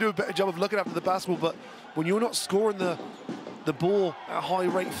 you've got to do a better job of looking after the basketball, but when you're not scoring the ball at a high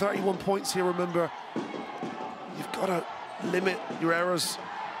rate, 31 points here, remember, you've got to limit your errors.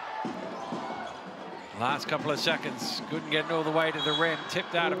 Last couple of seconds, couldn't get all the way to the rim,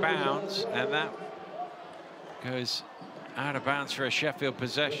 tipped out of bounds, and that goes out of bounds for a Sheffield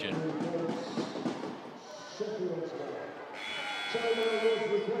possession.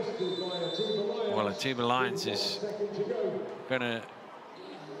 Well, Atiba Lyons is going to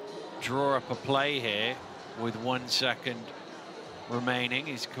draw up a play here with 1 second remaining.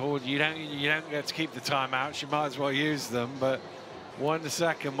 He's called, you don't get to keep the timeouts, you might as well use them, but 1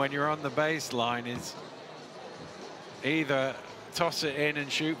 second when you're on the baseline is either toss it in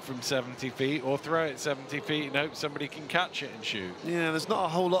and shoot from 70 feet or throw it 70 feet and hope somebody can catch it and shoot. Yeah, there's not a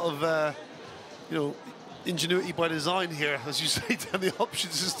whole lot of, you know, ingenuity by design here, as you say, down the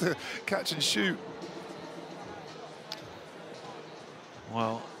options just to catch and shoot.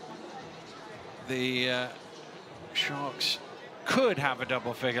 Well, the Sharks could have a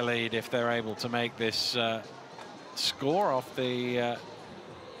double-figure lead if they're able to make this score off the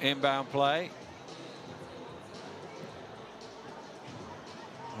inbound play.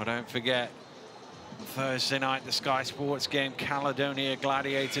 Well, don't forget, Thursday night, the Sky Sports game, Caledonia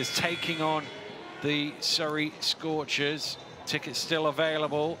Gladiators taking on the Surrey Scorchers. Tickets still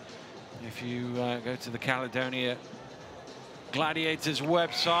available. If you go to the Caledonia Gladiators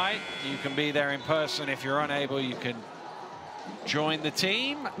website, you can be there in person. If you're unable, you can join the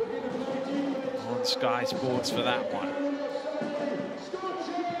team on Sky Sports for that one.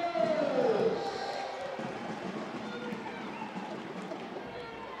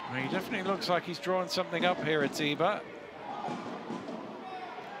 Well, he definitely looks like he's drawing something up here at Atiba.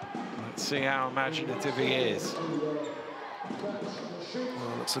 Let's see how imaginative he is.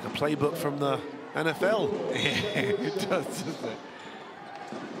 Well, looks like a playbook from the NFL. Yeah, it does, doesn't it?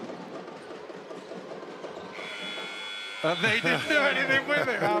 And they didn't do anything with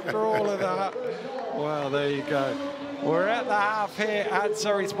it after all of that. Well, there you go. We're at the half here at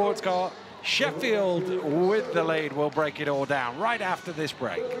Surrey Sports Car. Sheffield with the lead. We'll break it all down right after this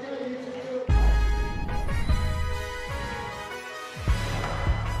break.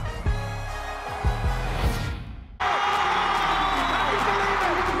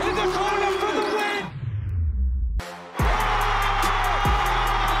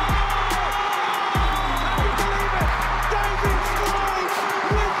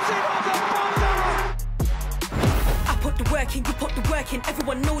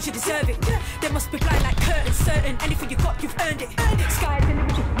 Everyone knows you deserve it. They must be blind like curtains, certain. Anything you got, you've earned it. Sky's the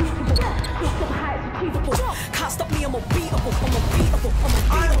limit, reachable. Lost never heights achievable. Can't stop me, I'm unbeatable. I'm unbeatable.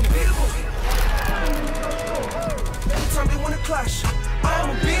 I'm unbeatable. Every time they wanna clash, I am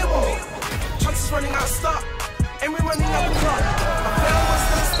unbeatable. Chances running out of start, and we're running out of clock. I fail once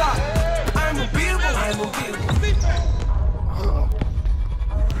they start. I am unbeatable. I am unbeatable.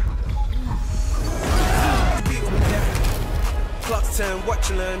 Clock's turn, watch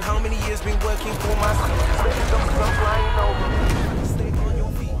and learn. How many years been working for my stay on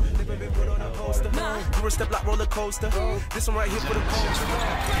your feet, never been put on a poster. You're a step like roller coaster. This one right here for the culture.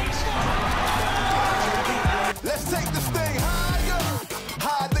 Let's take this thing higher,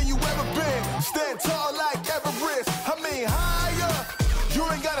 higher than you ever been. Stand tall like Everest. I mean higher. You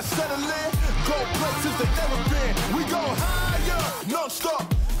ain't gotta settle in. Go places they never been. We go higher, non-stop.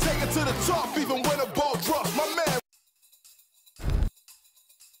 Take it to the top, even when the ball drops. My man.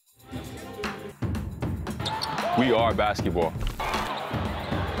 We are basketball.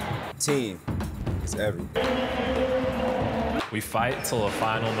 Team is everything. We fight till the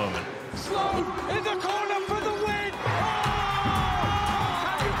final moment. Slow in the corner for the win! Oh!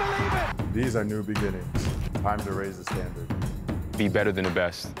 Can you believe it? These are new beginnings. Time to raise the standard. Be better than the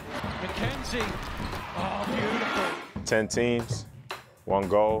best. McKenzie. Oh, beautiful. 10 teams, 1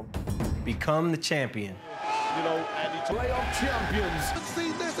 goal. Become the champion. You know, and it's playoff champions. I've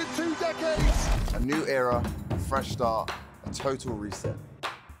seen this in 2 decades. A new era, a fresh start, a total reset.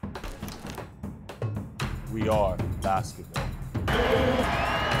 We are basketball.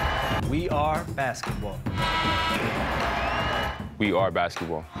 We are basketball. We are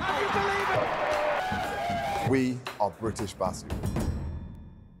basketball. We are British basketball.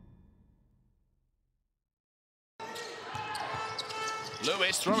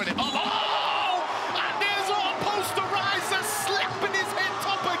 Lewis throwing it. Oh! And there's our posterizer slapping his head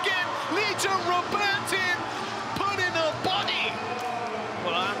top again. Legion Robertin putting a body.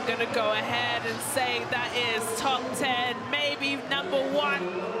 Well, I'm going to go ahead and say that is top 10, maybe number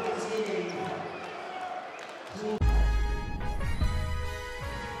 1.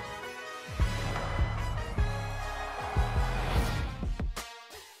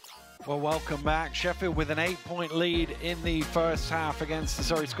 Well, welcome back. Sheffield with an 8-point lead in the first half against the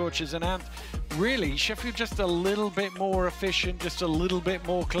Surrey Scorchers. And really, Sheffield just a little bit more efficient, just a little bit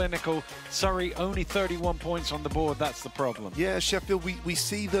more clinical. Surrey only 31 points on the board. That's the problem. Yeah, Sheffield, we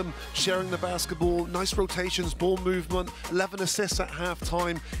see them sharing the basketball, nice rotations, ball movement, 11 assists at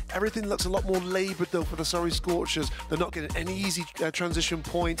half-time. Everything looks a lot more laboured, though, for the Surrey Scorchers. They're not getting any easy transition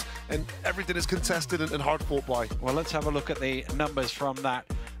points, and everything is contested and hard fought by. Well, let's have a look at the numbers from that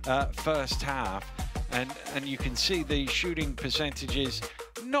first half, and you can see the shooting percentages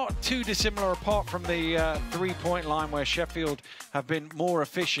not too dissimilar, apart from the three-point line where Sheffield have been more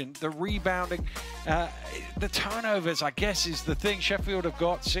efficient. The rebounding, the turnovers, I guess, is the thing. Sheffield have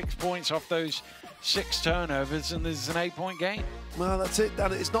got 6 points off those 6 turnovers, and there's an 8-point game. Well, that's it,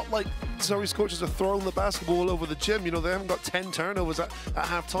 and it's not like Surrey Scorchers are throwing the basketball all over the gym. You know, they haven't got 10 turnovers at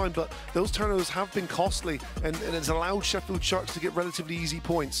half-time, but those turnovers have been costly, and it's allowed Sheffield Sharks to get relatively easy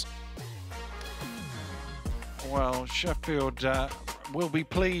points. Well, Sheffield will be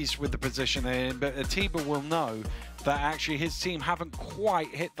pleased with the position they're in, but Atiba will know that actually his team haven't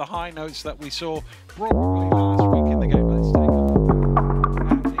quite hit the high notes that we saw probably last week in the game. Let's take a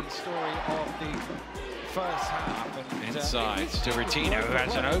look at the story of the first half. And inside to Retino, who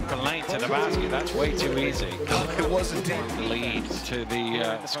has an open lane to the basket. That's way too easy. It was indeed. The lead to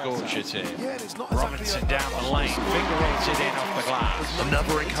the Scorchers here. Yeah, it's not Robinson down the lane, finger rolls it in off the glass.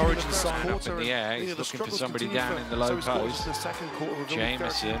 Another encouraging sign Up in the air, he's looking for somebody down in the low post.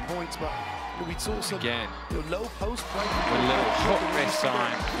 Jameson. We saw some again. Low post play. A little hook this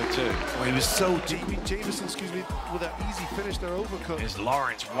time for 2. Oh, he was so deep. Jameson, excuse me, with that easy finish there, overcut. Is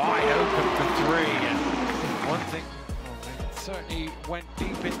Lawrence wide open for 3. And one thing, they certainly went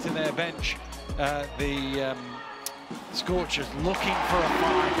deep into their bench. The Scorchers looking for a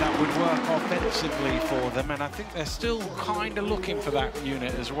 5 that would work offensively for them, and I think they're still kind of looking for that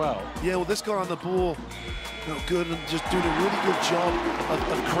unit as well. Yeah, well, this guy on the ball, good, and just doing a really good job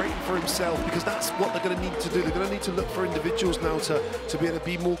of creating for himself, because that's what they're going to need to do. They're going to need to look for individuals now to be able to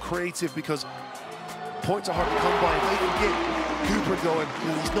be more creative, because points are hard to come by. If they can get Cooper going,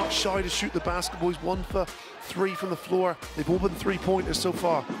 he's not shy to shoot the basketball. He's 1 for 3 from the floor. They've all been 3-pointers so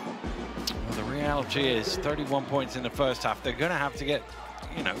far. Well, the reality is 31 points in the first half. They're going to have to get,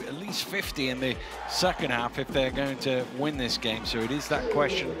 you know, at least 50 in the second half if they're going to win this game. So it is that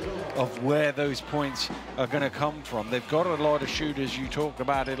question of where those points are going to come from. They've got a lot of shooters. You talked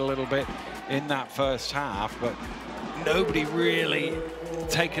about it a little bit in that first half, but nobody really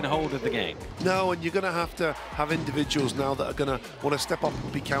taken hold of the game. No, and you're going to have individuals now that are going to want to step up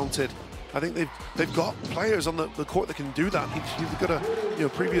and be counted. I think they've got players on the court that can do that. You've got a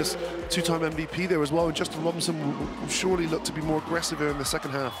previous 2-time MVP there as well, and Justin Robinson will surely look to be more aggressive here in the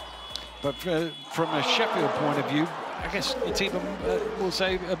second half. But from a Sheffield point of view, I guess the team will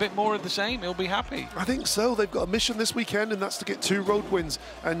say a bit more of the same. He'll be happy. I think so. They've got a mission this weekend, and that's to get 2 road wins.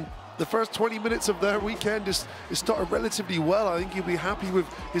 And the first 20 minutes of their weekend is started relatively well. I think he'll be happy with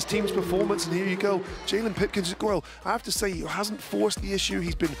his team's performance. And here you go, Jalen Pipkins. Well, I have to say, he hasn't forced the issue.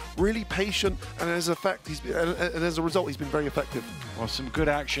 He's been really patient, and as a result, he's been very effective. Well, some good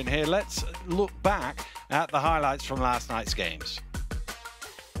action here. Let's look back at the highlights from last night's games.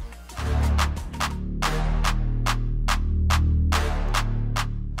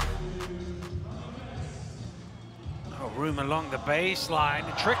 Room along the baseline,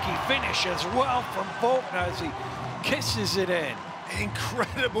 a tricky finish as well from Faulkner as he kisses it in.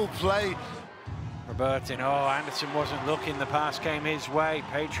 Incredible play. Robertin, Anderson wasn't looking, the pass came his way.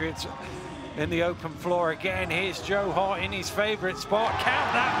 Patriots in the open floor again. Here's Joe Hart in his favorite spot.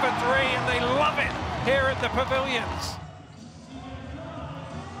 Count that for 3, and they love it here at the Pavilions.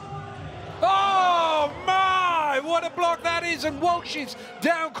 shot block that is, and Walsh is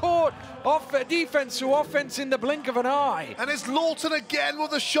down court. Off defense to offense in the blink of an eye. And it's Lawton again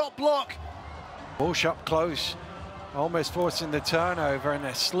with a shot block. Walsh up close, almost forcing the turnover, and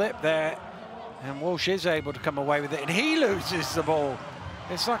a slip there. And Walsh is able to come away with it, and he loses the ball.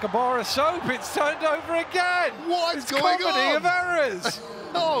 It's like a bar of soap. It's turned over again. What's going on? Comedy of errors.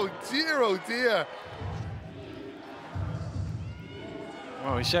 Oh dear, oh dear.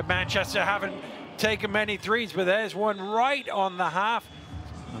 Well, we said Manchester haven't taken many threes, but there's one right on the half.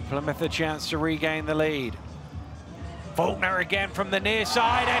 And Plymouth a chance to regain the lead. Faulkner again from the near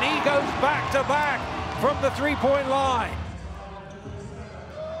side, and he goes back to back from the three-point line.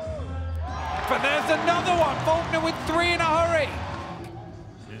 But there's another one. Faulkner with three in a hurry.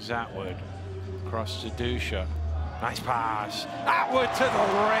 Here's Atwood across to Dusha. Nice pass. Atwood to the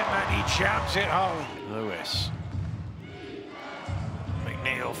rim, and he jams it home. Lewis.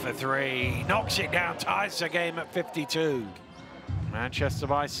 McNeil for three. Knocks it down, ties the game at 52. Manchester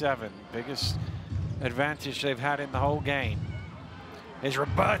by 7. Biggest advantage they've had in the whole game. Here's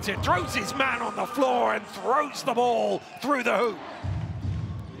Roberto, throws his man on the floor and throws the ball through the hoop.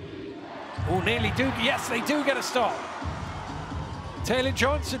 Oh, nearly do. Yes, they do get a stop. Taylor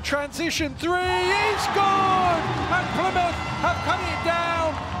Johnson transition three is good, and Plymouth have cut it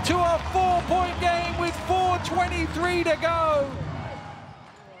down to a 4-point game with 4:23 to go.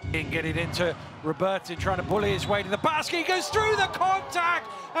 He can get it into Roberto, trying to bully his way to the basket. He goes through the contact,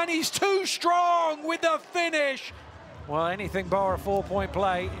 and he's too strong with the finish. Well, anything bar a 4-point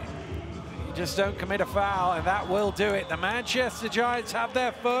play, you just don't commit a foul, and that will do it. The Manchester Giants have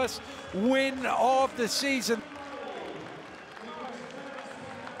their first win of the season.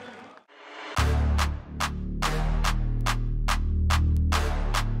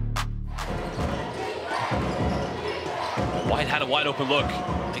 White had a wide open look.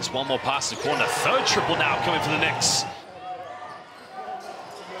 Makes one more pass to the corner. Third triple now coming for the Knicks.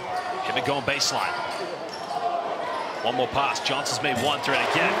 Get it going baseline. One more pass. Johnson's made one threat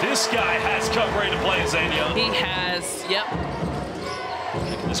again. This guy has come ready to play, Zania. He has, yep.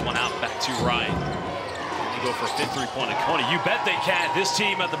 Kicking this one out back to Ryan. They go for a fifth three-pointer. Coney, you bet they can. This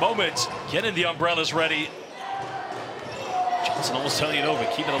team at the moment getting the umbrellas ready. Johnson almost turning it over,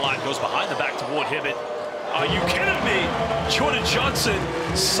 keeping it alive. Goes behind the back toward Hibbett. Are you kidding me? Jordan Johnson,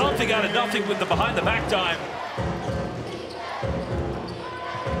 something out of nothing with the behind-the-back dime.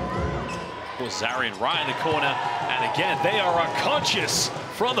 Zari and Ryan in the corner, and again, they are unconscious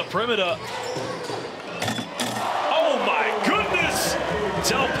from the perimeter. Oh my goodness!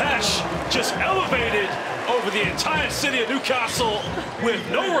 Del Pesh just elevated over the entire city of Newcastle with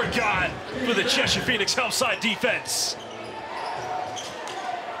no regard for the Cheshire Phoenix help side defense.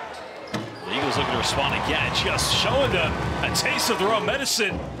 The Eagles looking to respond again, just showing them a taste of their own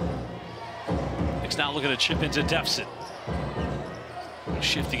medicine. Knicks now looking to chip into deficit.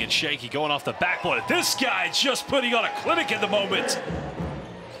 Shifting and shaky, going off the backboard. This guy just putting on a clinic at the moment.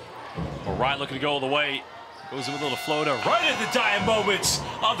 Well, Ryan looking to go all the way. Goes in with a little floater right at the dying moments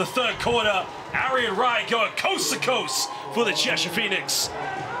of the third quarter. Arian Ryan going coast to coast for the Cheshire Phoenix.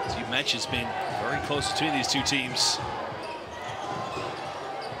 As you mentioned, it's been very close between these two teams.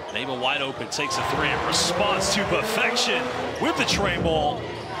 Neighbor wide open, takes a three and responds to perfection with the tray ball.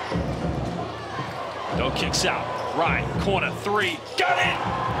 No kicks out. Right, corner three, got it!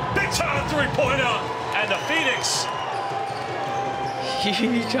 Big time three-pointer, and the Phoenix.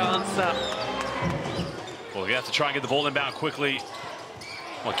 Huge answer. Well, we have to try and get the ball inbound quickly.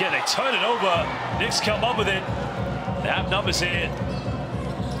 Well, again, they turn it over. Knicks come up with it. They have numbers here.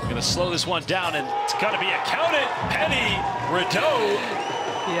 We're gonna slow this one down, and it's gotta be a count it. Penny, Rideau.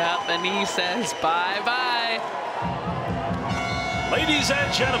 Yep, and he says bye-bye. Ladies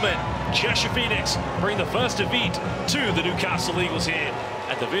and gentlemen, Cheshire Phoenix bring the first defeat to the Newcastle Eagles here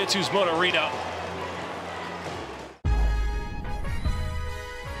at the Virtus Motor Arena.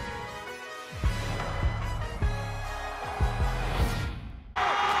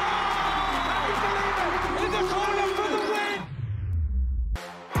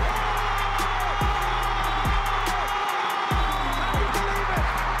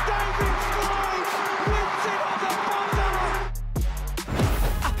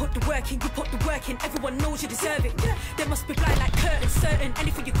 You put the work in, everyone knows you deserve it. There must be blind like curtains, certain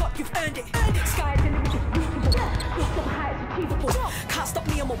anything you got, you've earned it. Sky's the limit, just reachable. Your step high is achievable. Can't stop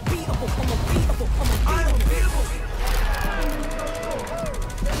me, I'm unbeatable, I'm unbeatable, I'm unbeatable.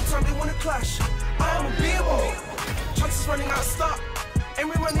 Every time they wanna clash, I am unbeatable. Chances running out of stock, and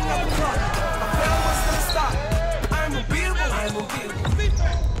we're running out the clock. I fail once to stop. I am unbeatable, I am unbeatable.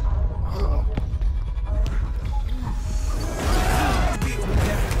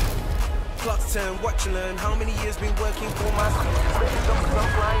 Clock's turn, watch and learn. How many years been working for my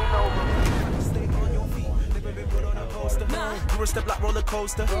flying over. Stay on your feet, never been put on a poster. You're a step like roller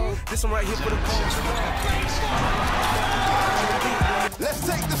coaster. This one right here for the culture. Let's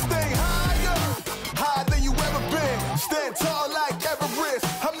take this thing higher, higher than you ever been. Stand tall like Everest.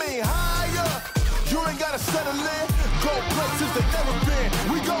 I mean higher. You ain't gotta settle in. Go places they never been.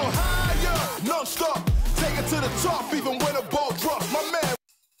 We go higher, non-stop. Take it to the top, even when a ball drops. My man.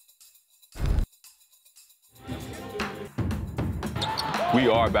 We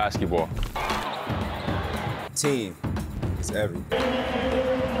are basketball. Team is everything.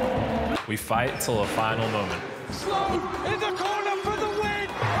 We fight till the final moment. Slow in the corner for the win!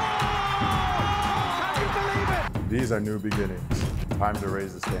 Oh! Can you believe it? These are new beginnings. Time to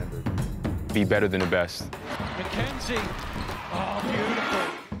raise the standard. Be better than the best. McKenzie. Oh,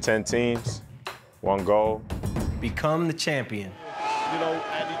 beautiful. 10 teams, 1 goal. Become the champion. You know,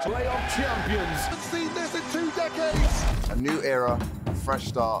 and it's playoff champions. Let's see this in 2 decades. A new era, a fresh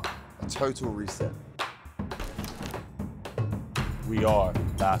start, a total reset. We are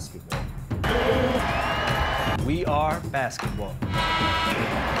basketball. We are basketball.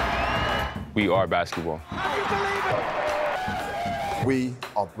 We are basketball. Can you believe it? We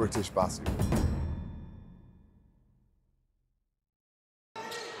are British basketball.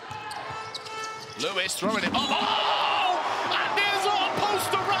 Lewis throwing it. Oh! And there's our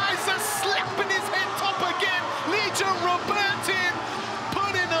posterizer slapping his head top again. Legion Robertin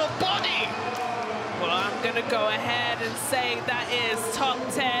putting a body. Well, I'm going to go ahead and say that is top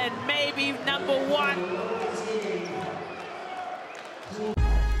 10, maybe number 1.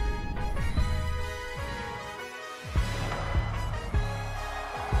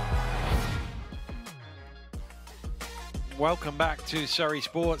 Welcome back to Surrey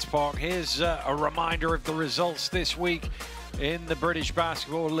Sports Park. Here's a reminder of the results this week in the British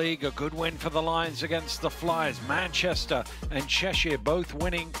Basketball League. A good win for the Lions against the Flyers. Manchester and Cheshire both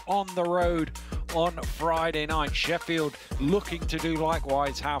winning on the road on Friday night. Sheffield looking to do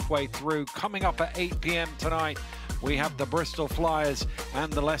likewise halfway through. Coming up at 8 p.m. tonight, we have the Bristol Flyers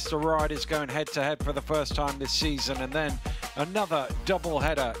and the Leicester Riders going head-to-head for the first time this season. And then another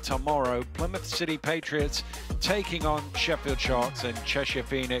double-header tomorrow. Plymouth City Patriots taking on Sheffield Sharks and Cheshire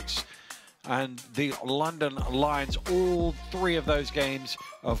Phoenix and the London Lions. All 3 of those games,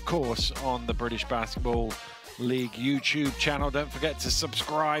 of course, on the British Basketball League YouTube channel. Don't forget to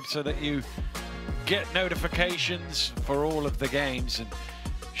subscribe so that you get notifications for all of the games. And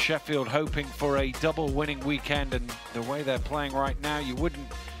Sheffield hoping for a double winning weekend, and the way they're playing right now, you wouldn't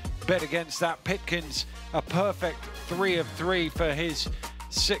bet against that. Pitkins, a perfect 3 of 3 for his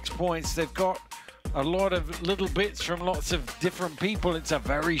 6 points. They've got a lot of little bits from lots of different people. It's a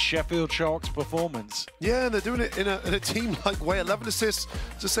very Sheffield Sharks performance. Yeah, and they're doing it in a team-like way. 11 assists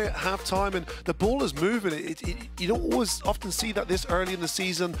to say at halftime, and the ball is moving. You don't always often see that this early in the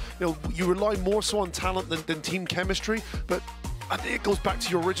season. You know, you rely more so on talent than team chemistry, but I think it goes back to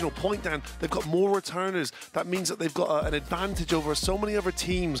your original point, Dan. They've got more returners. That means that they've got an advantage over so many other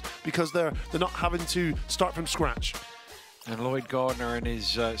teams because they're not having to start from scratch. And Lloyd Gardner and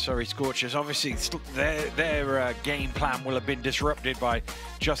his Surrey Scorchers, obviously their game plan will have been disrupted by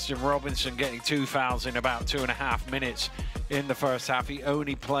Justin Robinson getting 2 fouls in about 2.5 minutes in the first half. He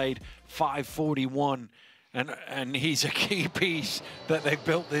only played 5:41, and he's a key piece that they've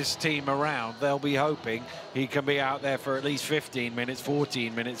built this team around. They'll be hoping he can be out there for at least 15 minutes,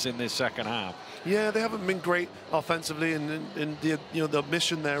 14 minutes in this second half. Yeah, they haven't been great offensively, and the the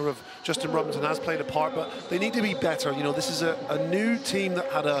mission there of Justin Robinson has played a part, but they need to be better. You know, this is a new team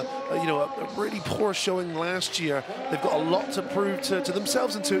that had a really poor showing last year. They've got a lot to prove to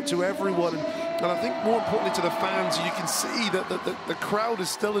themselves and to everyone, and I think more importantly to the fans. You can see that the crowd is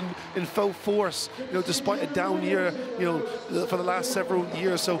still in full force, you know, despite a down year, you know, for the last several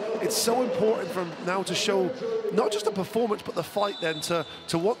years. So it's so important from now to show not just the performance but the fight, then to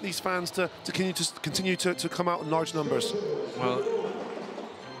want these fans to continue to come out in large numbers. Well,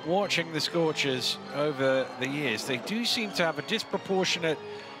 watching the Scorchers over the years, they do seem to have a disproportionate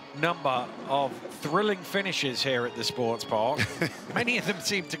number of thrilling finishes here at the sports park. Many of them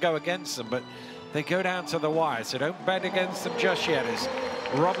seem to go against them, but they go down to the wire, so don't bet against them just yet, as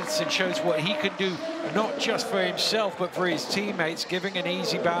Robinson shows what he can do, not just for himself but for his teammates, giving an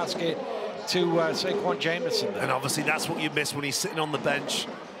easy basket to Saquon Jameson there. And obviously that's what you miss when he's sitting on the bench.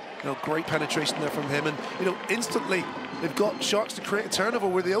 You know, great penetration there from him, and you know, instantly they've got Sharks to create a turnover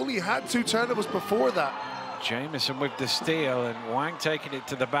where they only had 2 turnovers before that. Jameson with the steal, and Wang taking it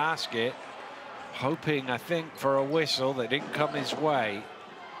to the basket, hoping, I think, for a whistle that didn't come his way.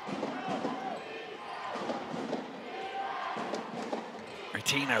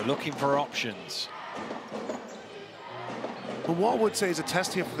 Retino looking for options. And what I would say is a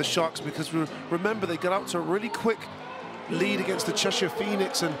test here for the Sharks, because remember they got out to a really quick lead against the Cheshire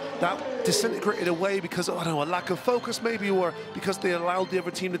Phoenix, and that disintegrated away because of, I don't know, a lack of focus maybe, or because they allowed the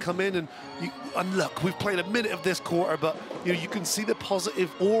other team to come in. And look, we've played a minute of this quarter, but you know, you can see the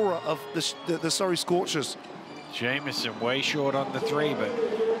positive aura of the Surrey Scorchers. Jamieson way short on the 3, but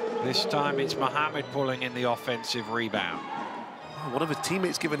this time it's Mohammed pulling in the offensive rebound. One of his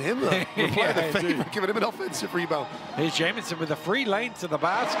teammates giving him the favour, giving him an offensive rebound. Here's Jamieson with a free lane to the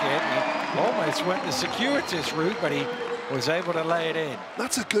basket. He almost went the circuitous route, but he was able to lay it in.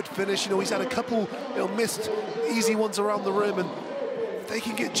 That's a good finish. You know, he's had a couple, you know, missed easy ones around the rim, and if they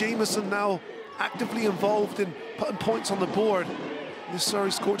can get Jamieson now actively involved in putting points on the board, this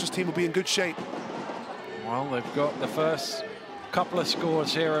Surrey Scorchers team will be in good shape. Well, they've got the first couple of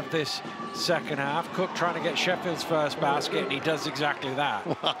scores here of this second half. Cook trying to get Sheffield's first basket, and he does exactly that.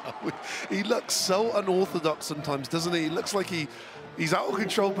 Wow. He looks so unorthodox sometimes, doesn't he? He looks like he's out of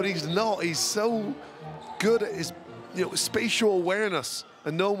control, but he's not. He's so good at his, you know, spatial awareness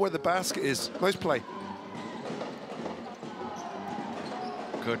and knowing where the basket is. Nice play.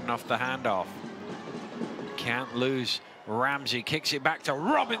 Good enough the handoff. Can't lose. Ramsey kicks it back to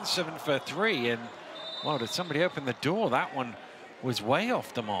Robinson for 3, and well, did somebody open the door? That one was way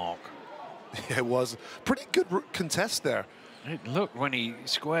off the mark. Yeah, it was. Pretty good contest there. It looked, when he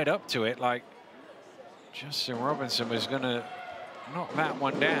squared up to it, like Justin Robinson was going to knock that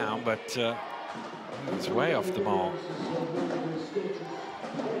one down, but it's way off the mark.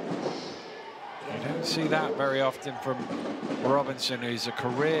 You don't see that very often from Robinson, who's a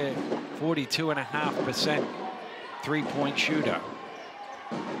career 42.5% three-point shooter.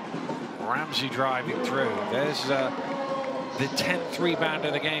 Ramsey driving through. There's the 10th rebound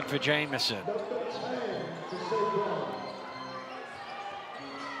of the game for Jamieson.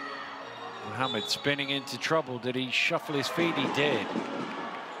 Mohammed spinning into trouble. Did he shuffle his feet? He did.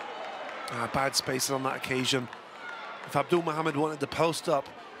 Bad spacing on that occasion. If Abdul Mohammed wanted to post up,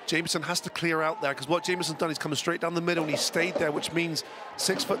 Jamieson has to clear out there, because what Jamieson's done, he's coming straight down the middle and he stayed there, which means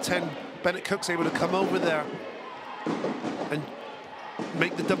 6'10" Bennett Cook's able to come over there and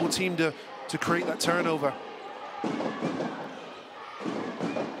make the double team to create that turnover.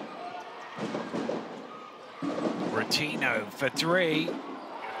 Retino for 3.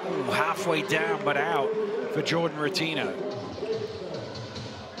 Ooh, halfway down but out for Jordan Retino.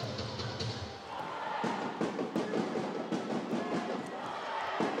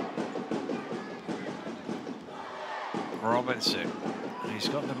 Robinson, he's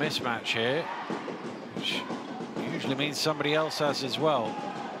got the mismatch here, which usually means somebody else has as well.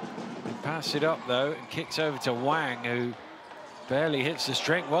 He passes it up though and kicks over to Wang, who barely hits the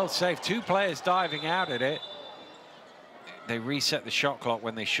string. Well saved. 2 players diving out at it. They reset the shot clock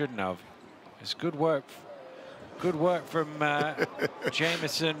when they shouldn't have. It's good work from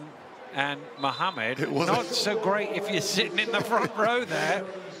Jamieson and Mohammed. Not so great if you're sitting in the front row there.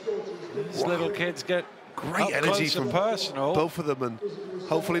 These little kids get great energy from personal. Both of them, and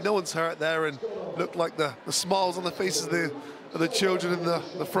hopefully no one's hurt there, and look like the smiles on the faces of the children in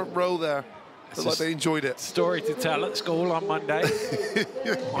the front row there. Look like they enjoyed it. Story to tell at school on Monday.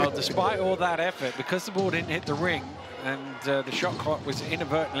 Well, despite all that effort, because the ball didn't hit the ring and the shot clock was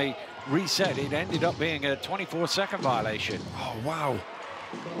inadvertently reset, it ended up being a 24-second violation. Oh, wow.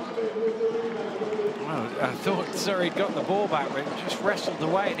 Well, I thought Surrey got the ball back, but it just wrestled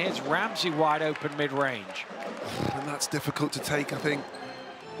away, and here's Ramsey wide open mid-range. And that's difficult to take, I think.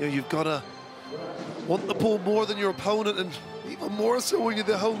 You know, you've got to want the ball more than your opponent, and even more so when you're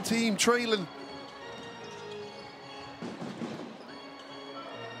the home team trailing.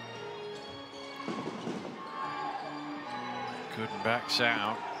 Gooden backs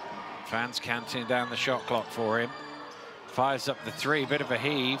out. Fans counting down the shot clock for him. Fires up the 3, bit of a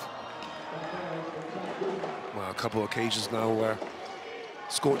heave. Well, a couple of occasions now where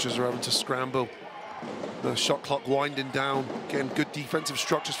Scorchers are having to scramble. The shot clock winding down. Again, good defensive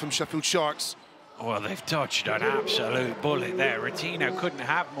structures from Sheffield Sharks. Well, they've touched an absolute bullet there. Retino couldn't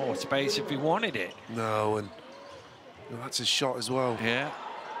have more space if he wanted it. No, and you know, that's his shot as well. Yeah,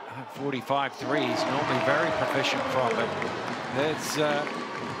 45 threes, normally very proficient from it. There's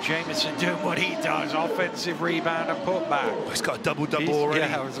Jamieson doing what he does, offensive rebound and putback. Oh, he's got a double-double already.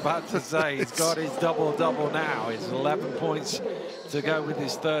 Yeah, I was about to say, he's got his double-double now. It's 11 points to go with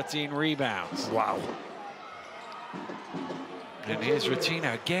his 13 rebounds. Wow. And here's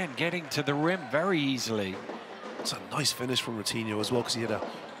Retino again, getting to the rim very easily. It's a nice finish from Retino as well, because he had a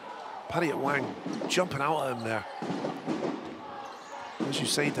Paddy at Wang jumping out at him there. As you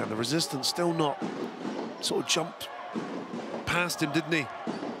say, Dan, the resistance still not sort of jumped past him, didn't he?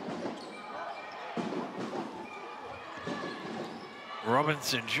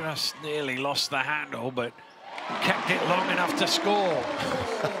 Robinson just nearly lost the handle, but kept it long enough to score.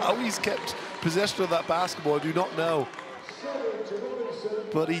 How he's kept possession of that basketball, I do not know.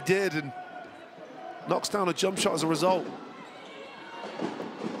 But he did, and knocks down a jump shot as a result.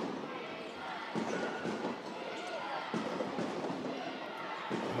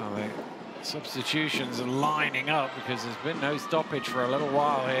 Well, the substitutions are lining up because there's been no stoppage for a little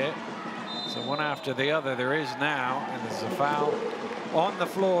while here. So one after the other there is now, and there's a foul on the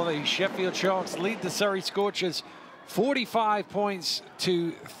floor. The Sheffield Sharks lead the Surrey Scorchers 45 points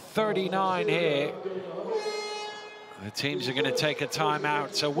to 39 here. The teams are going to take a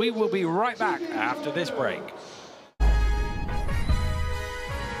timeout, so we will be right back after this break.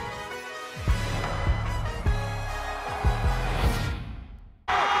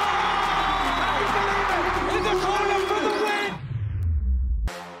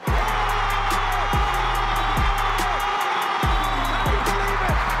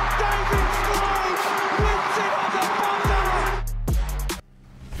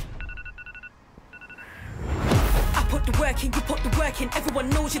 Everyone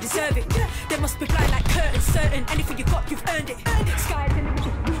knows you deserve it. They must be blind like curtains, certain. Anything you got, you've earned it. Sky's the limit,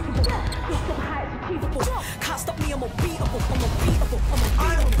 reachable. Lost of heights, achievable. Can't stop me, I'm unbeatable. I'm unbeatable.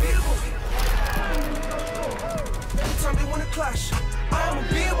 I am unbeatable. Every time they wanna clash, I am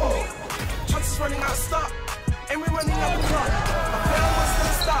unbeatable. Chances running out of stop, and we're running out the clock. I fail once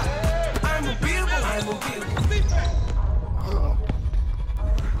to stop. I am unbeatable. I am unbeatable.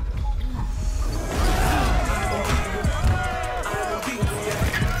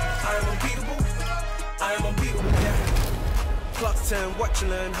 Clock's turn, watch and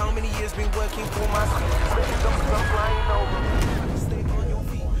learn. How many years been working for my flying over. Stay on your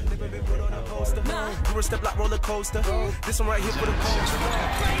feet, never been put on a poster. You're a step like roller coaster. This one right here for the culture.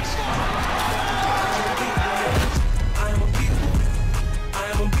 I am unbeatable. I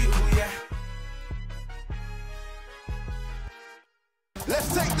am unbeatable, yeah. Let's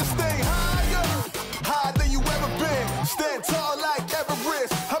take this thing higher, higher than you ever been. Stand tall like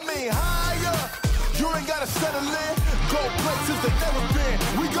Everest. I mean higher. You ain't gotta settle in. Go places they never been.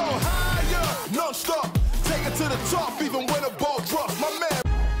 We go higher, non-stop. Take it to the top, even when the ball drops. My man.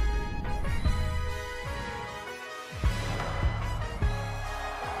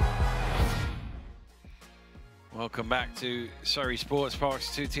 Welcome back to Surrey Sports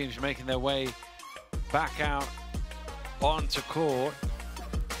Parks. Two teams making their way back out onto court.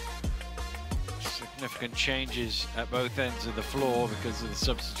 Significant changes at both ends of the floor because of the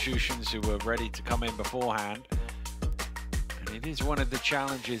substitutions who were ready to come in beforehand. And it is one of the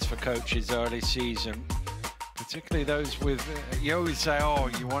challenges for coaches early season, particularly those with, you always say, oh,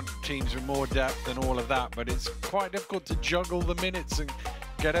 you want teams with more depth and all of that, but it's quite difficult to juggle the minutes and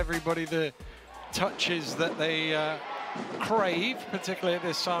get everybody the touches that they crave, particularly at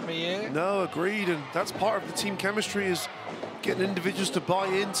this time of year. No, agreed, and that's part of the team chemistry, is getting individuals to buy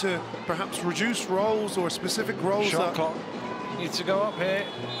into perhaps reduced roles or specific roles. Shot clock needs to go up here.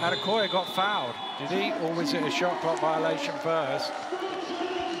 Adekoya got fouled. Did he, or was it a shot clock violation first?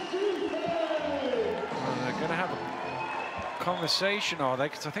 Well, they're going to have a conversation, are they?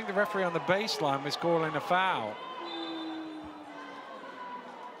 Because I think the referee on the baseline was calling a foul.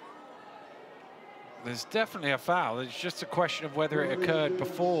 There's definitely a foul. It's just a question of whether it occurred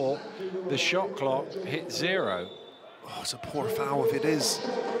before the shot clock hit zero. Oh, it's a poor foul if it is.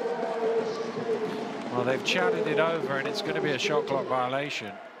 Well, they've chatted it over, and it's going to be a shot clock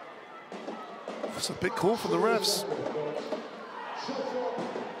violation. It's a big call from the refs.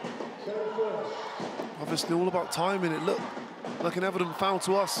 Obviously all about timing. It looked like an evident foul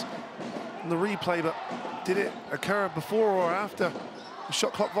to us in the replay, but did it occur before or after? The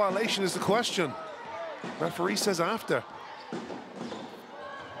shot clock violation is the question. Referee says after.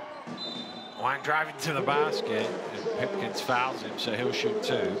 Wang driving to the basket, and Pipkins fouls him, so he'll shoot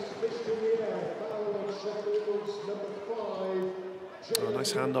two. Oh,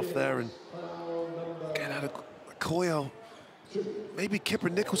 nice handoff there, and again, Adekoya. Maybe Kipper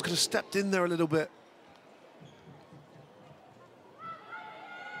Nichols could have stepped in there a little bit.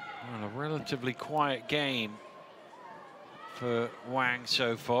 Well, a relatively quiet game for Wang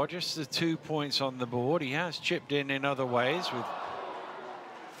so far. Just the 2 points on the board. He has chipped in other ways with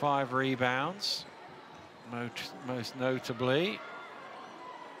 5 rebounds, most notably.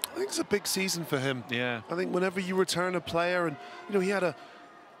 I think it's a big season for him. Yeah. I think whenever you return a player, and you know, he had a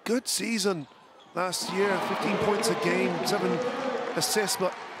good season last year, 15 points a game, 7 assists,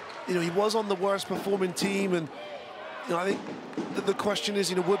 but you know, he was on the worst performing team, and you know, I think the question is,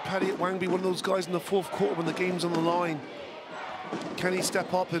 you know, would Paddy Wang be one of those guys in the fourth quarter when the game's on the line Can he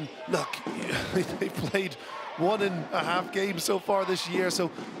step up? And look, they've played 1.5 games so far this year,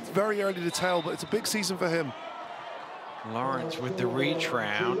 so it's very early to tell, but it's a big season for him. Lawrence with the reach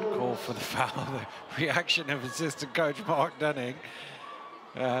round, call for the foul. The reaction of assistant coach Mark Dunning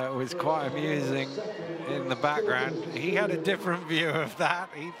was quite amusing in the background. He had a different view of that.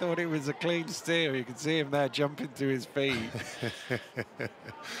 He thought it was a clean steal. You could see him there jumping to his feet.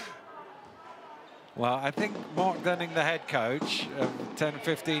 Well, I think Mark Dunning, the head coach of 10,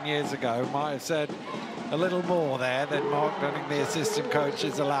 15 years ago, might have said a little more there than Mark Dunning, the assistant coach,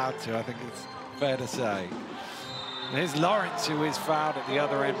 is allowed to. I think it's fair to say. And here's Lawrence, who is fouled at the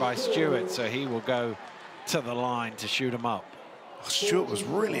other end by Stewart, so he will go to the line to shoot him up. Stewart was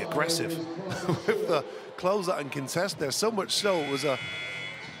really aggressive with the closeout and contest there, so much so it was a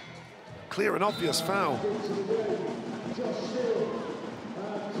clear and obvious foul.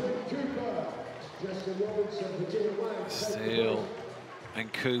 Steele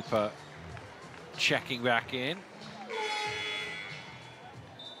and Cooper checking back in.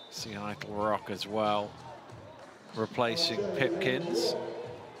 Seattle Rock as well, replacing Pipkins.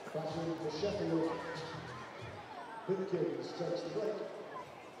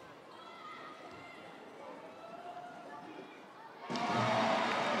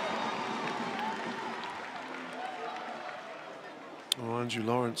 Well, Andrew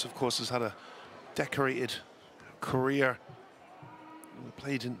Lawrence, of course, has had a decorated career. He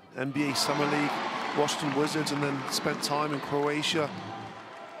played in NBA Summer League, Washington Wizards, and then spent time in Croatia,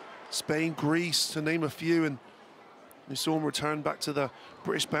 Spain, Greece, to name a few. And we saw him return back to the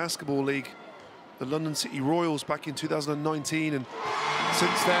British Basketball League, the London City Royals, back in 2019. And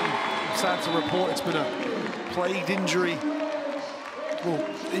since then, I'm sad to report, it's been a plagued injury. Well,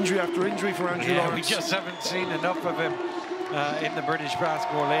 injury after injury for Andrew Lawrence. We just haven't seen enough of him in the British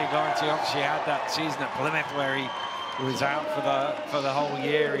Basketball League. Lawrence, he obviously had that season at Plymouth where he was out for the whole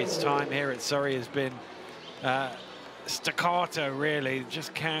year. His time here at Surrey has been staccato, really.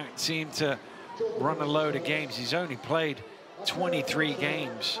 Just can't seem to run a load of games. He's only played 23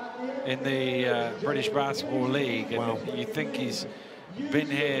 games in the British Basketball League. Wow. And you think he's been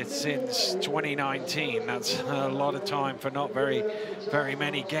here since 2019. That's a lot of time for not very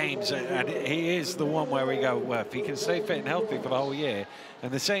many games. And he is the one where we go, well, if he can stay fit and healthy for the whole year.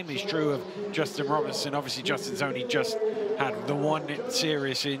 And the same is true of Justin Robinson. Obviously, Justin's only just had the one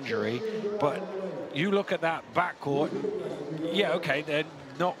serious injury. But you look at that backcourt, yeah, okay, they're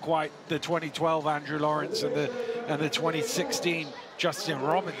not quite the 2012 Andrew Lawrence and the 2016 Justin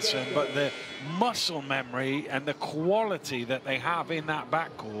Robinson, but the muscle memory and the quality that they have in that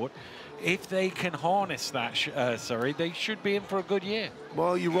backcourt, if they can harness that, Surrey, they should be in for a good year.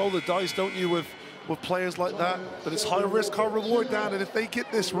 Well, you roll the dice, don't you, with players like that, but it's high risk, high reward, Dan, and if they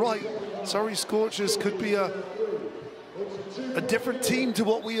get this right, Surrey Scorchers could be a different team to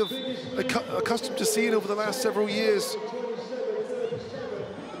what we have accustomed to seeing over the last several years.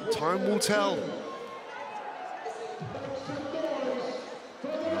 Time will tell.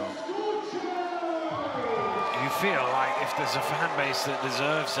 You feel like if there's a fan base that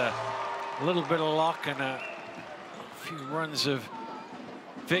deserves a little bit of luck and a few runs of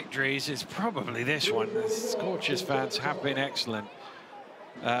victories, it's probably this one. The Scorchers fans have been excellent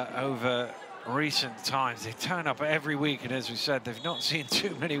over recent times. They turn up every week, and as we said, they've not seen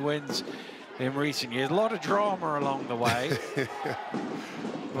too many wins in recent years. A lot of drama along the way.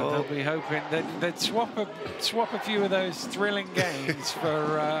 But they'll be hoping that they'd swap a few of those thrilling games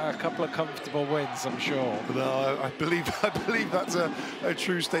for a couple of comfortable wins, I'm sure. No, I believe that's a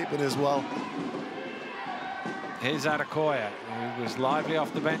true statement as well. Here's Adekoya, who was lively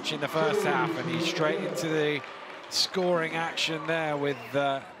off the bench in the first half, and he's straight into the scoring action there with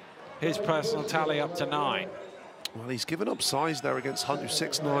his personal tally up to 9. Well, he's given up size there against Hunt, who's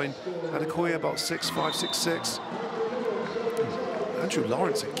 6'9". Adekoya about 6'5", 6'6". Andrew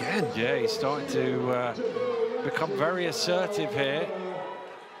Lawrence again. Yeah, he's starting to become very assertive here.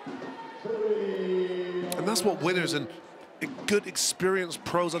 And that's what winners and good experienced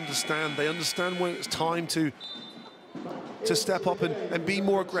pros understand. They understand when it's time to step up and be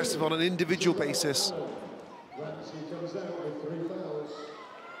more aggressive on an individual basis.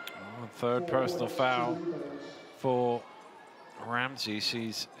 Third personal foul for Ramsey,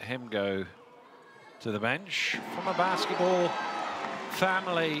 sees him go to the bench. From a basketball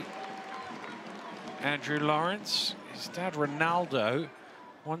family, Andrew Lawrence, his dad Ronaldo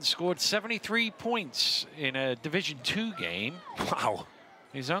once scored 73 points in a Division II game. Wow.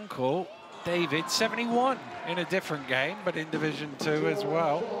 His uncle David, 71 in a different game, but in Division II as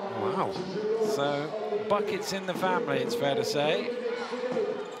well. Wow. So buckets in the family, it's fair to say.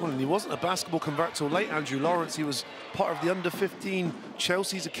 Well, and he wasn't a basketball convert till late, Andrew Lawrence. He was part of the under-15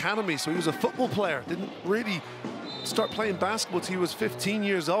 Chelsea's academy, so he was a football player. Didn't really start playing basketball till he was 15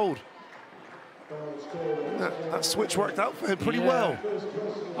 years old. That switch worked out for him pretty well.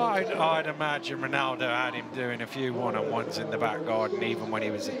 I'd imagine Ronaldo had him doing a few one-on-ones in the back garden, even when he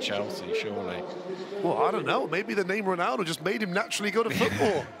was at Chelsea, surely. Well, I don't know. Maybe the name Ronaldo just made him naturally go to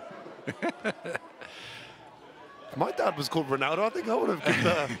football. If my dad was called Ronaldo, I think I would have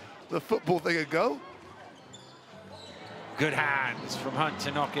given the football thing a go. Good hands from Hunt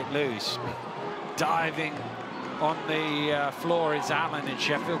to knock it loose. Diving on the floor is Allen, and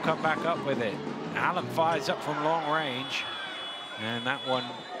Sheffield come back up with it. Allen fires up from long range, and that one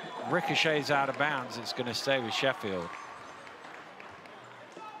ricochets out of bounds. It's going to stay with Sheffield.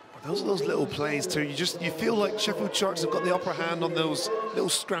 Those are those little plays too. You feel like Sheffield Sharks have got the upper hand on those little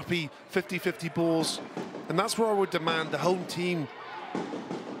scrappy 50-50 balls, and that's where I would demand the home team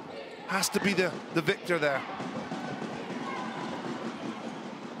has to be the victor there.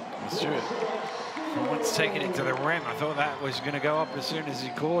 Let's do it. Once taking it to the rim, I thought that was going to go up as soon as he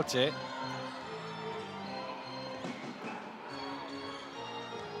caught it.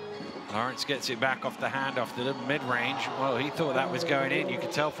 Lawrence gets it back off the hand, off the mid-range. Well, he thought that was going in. You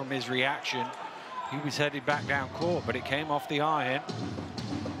could tell from his reaction. He was headed back down court, but it came off the iron.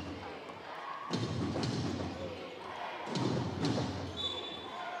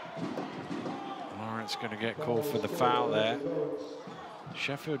 Lawrence going to get called for the foul there.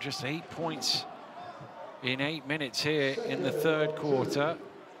 Sheffield just 8 points in 8 minutes here in the third quarter,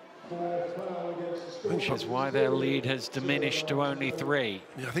 which is why their lead has diminished to only 3.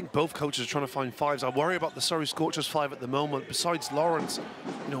 Yeah, I think both coaches are trying to find fives. I worry about the Surrey Scorchers 5 at the moment. Besides Lawrence,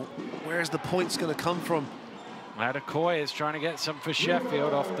 you know, where's the points going to come from? Adekoya is trying to get some for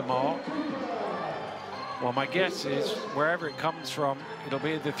Sheffield off the mark. Well, my guess is wherever it comes from, it'll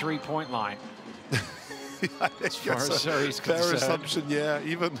be at the 3-point line. As far as Surrey's fair concerned. assumption, yeah.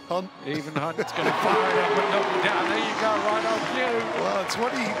 Even Hunt. Even Hunt's going to fire it up and knock it down. There you go, right on cue.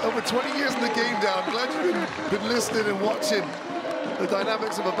 Well, over 20 years in the game now. I'm glad you've been listening and watching the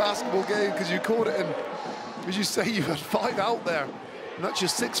dynamics of a basketball game, because you caught it, and as you say, you had 5 out there, and that's your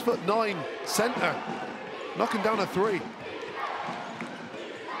 6'9" center knocking down a 3.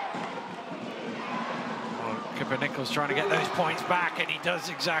 Well, Kipper Nichols trying to get those points back, and he does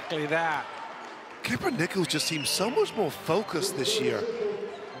exactly that. Kipper Nichols just seems so much more focused this year.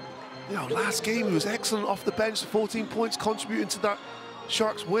 You know, last game he was excellent off the bench, 14 points contributing to that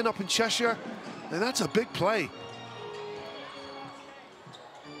Sharks win up in Cheshire, and that's a big play.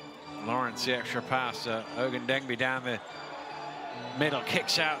 Lawrence, the extra pass. Ogundengi down the middle,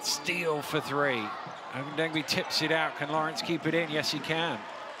 kicks out, steal for 3. Ogundengi tips it out. Can Lawrence keep it in? Yes, he can.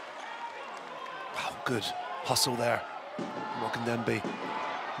 Oh, good hustle there. Ogundengi,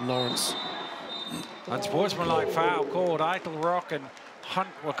 Lawrence. Unsportsmanlike foul called. Eitelrock and Hunt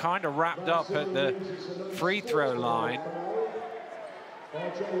were kind of wrapped up at the free throw line.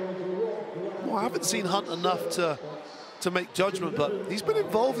 Well, I haven't seen Hunt enough to make judgment, but he's been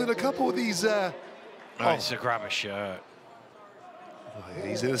involved in a couple of these. It's a grab a shirt. Oh, yeah,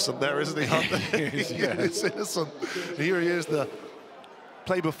 he's innocent there, isn't he, Hunt? He's innocent. Here he is, the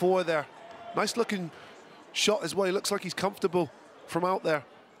play before there. Nice looking shot as well. He looks like he's comfortable from out there.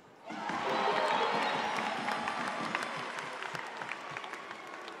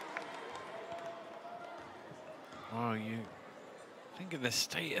 Oh, you think of the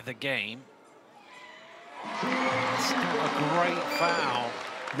state of the game. It's not a great foul.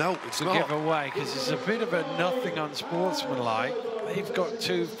 No, it's to not. give away, because it's a bit of a nothing unsportsmanlike. They've got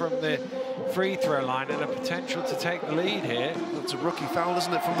 2 from the free throw line and a potential to take the lead here. That's a rookie foul,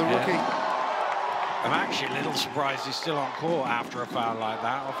 isn't it, from the rookie? I'm actually a little surprised he's still on court after a foul like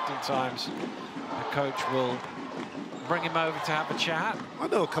that. Oftentimes, the coach will bring him over to have a chat. I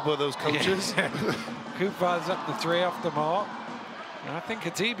know a couple of those coaches. Kupar's up the 3 off the mark. And I think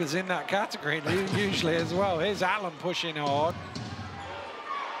Atiba's in that category usually as well. Here's Allen pushing hard.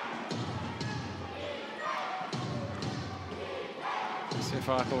 See if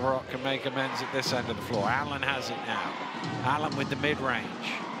Eitelrock can make amends at this end of the floor. Allen has it now. Allen with the mid-range.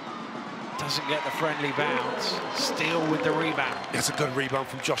 Doesn't get the friendly bounce. Steele with the rebound. It's a good rebound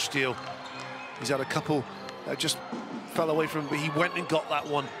from Josh Steele. He's had a couple that just fell away from him, but he went and got that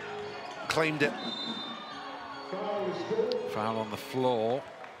one. Claimed it. Foul on the floor.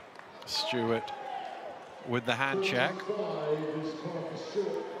 Stewart with the hand check.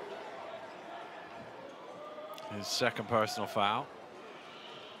 His second personal foul.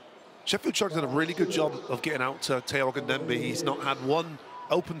 Sheffield Sharks done a really good job of getting out to Teo Ogundengi. He's not had one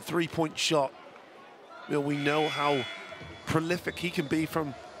open 3-point shot. You know, we know how prolific he can be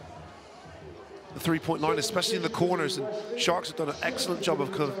from the three-point line, especially in the corners, and Sharks have done an excellent job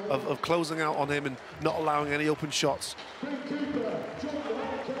of closing out on him and not allowing any open shots.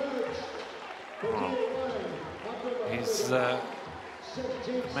 Well, he's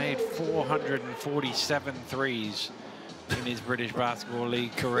made 447 threes in his British Basketball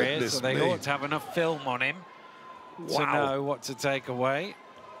League career, so they ought to have enough film on him to know what to take away.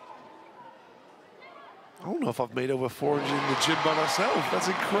 I don't know if I've made over 400 in the gym by myself. That's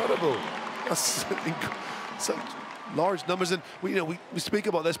incredible. That's such large numbers. And we speak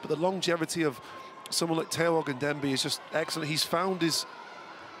about this, but the longevity of someone like Teo Ogundembe is just excellent. He's found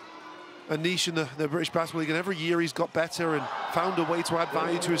a niche in the British Basketball League, and every year he's got better and found a way to add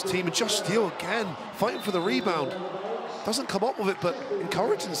value to his team. And Josh Steele again, fighting for the rebound. Doesn't come up with it, but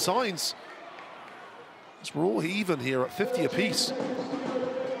encouraging signs. As we're all even here at 50 apiece.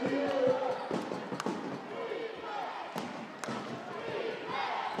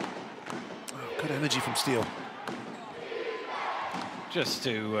 Good energy from Steele. Just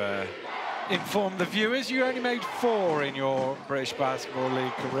to inform the viewers, you only made 4 in your British Basketball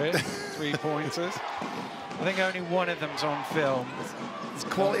League career, 3-pointers. I think only one of them's on film. It's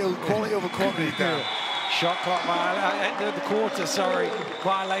quality over quantity down. Shot clock end of the quarter,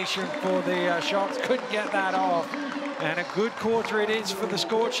 violation for the Sharks. Couldn't get that off. And a good quarter it is for the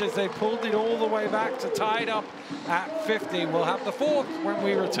Scorchers. They pulled it all the way back to tied up at 50. We'll have the 4th when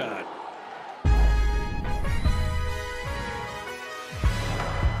we return.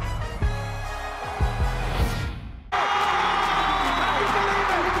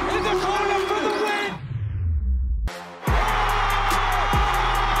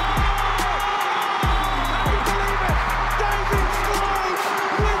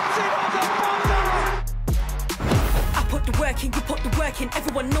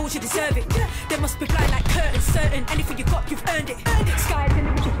 Everyone knows you deserve it. They must be blind like curtains, certain. Anything you got, you've earned it. Sky is the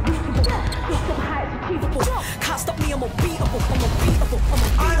limit, you're reachable. Your silver heights achievable. Can't stop me, I'm unbeatable. I'm unbeatable.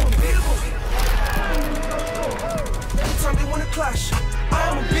 I am unbeatable. Every time they wanna clash, I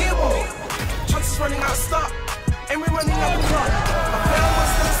am unbeatable. Chances running out of start, and we're running out the clock. I fail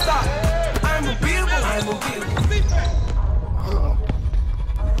once to the start. I am unbeatable. I am unbeatable.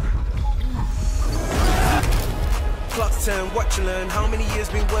 Clock's turn, watch you learn. How many years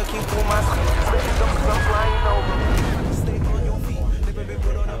been working for my stay on your feet, never been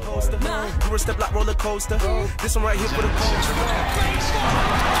put on a poster. You're a step like roller coaster. This one right here for the culture.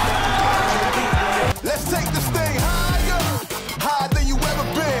 Let's take this thing higher, higher than you ever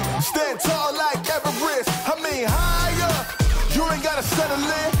been. Stand tall like Everest. I mean higher. You ain't gotta settle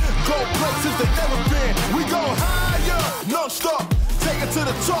in. Go places they never been. We go higher, non-stop. Take it to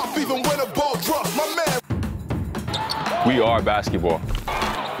the top, even when the ball drops. My man. We are basketball.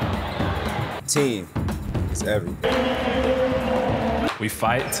 Team is everything. We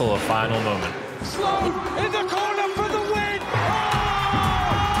fight till the final moment. Slow in the corner for the win! Oh!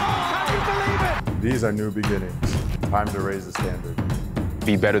 Can you believe it? These are new beginnings. Time to raise the standard.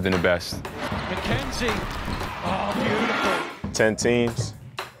 Be better than the best. McKenzie. Oh, beautiful. 10 teams,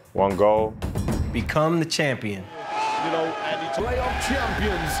 1 goal. Become the champion. Playoff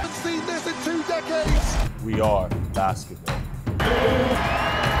champions. I've seen this in 2 decades. We are basketball.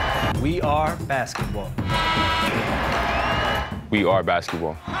 We are basketball. We are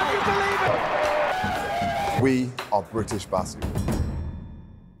basketball. Can you believe it? We are British basketball.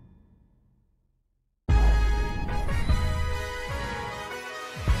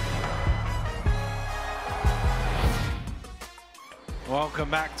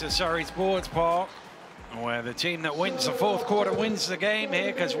 Welcome back to Surrey Sports Park, where the team that wins the 4th quarter wins the game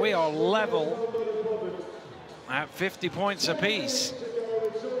here, because we are level at 50 points apiece.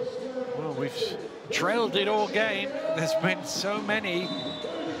 Well, we've trailed it all game. There's been so many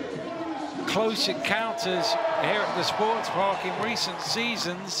close encounters here at the Sports Park in recent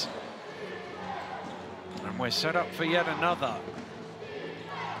seasons. And we're set up for yet another.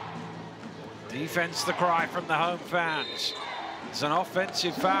 Defense the cry from the home fans. It's an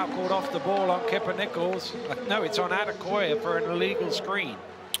offensive foul called off the ball on Kipper Nichols. No, it's on Adekoya for an illegal screen.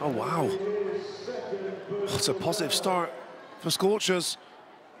 Oh, wow. It's a positive start for Scorchers.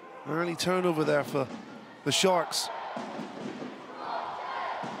 Early turnover there for the Sharks.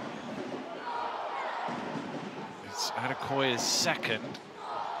 It's Adekoya's 2nd,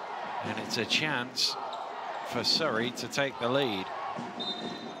 and it's a chance for Surrey to take the lead.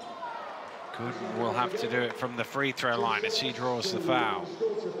 Gooden will have to do it from the free throw line as he draws the foul.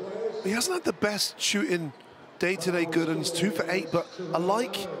 He hasn't had the best shooting day-to-day, Gooden's 2 for 8, but I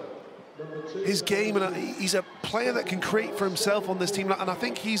like his game, and he's a player that can create for himself on this team, and I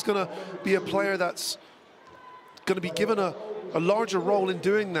think he's going to be a player that's going to be given a larger role in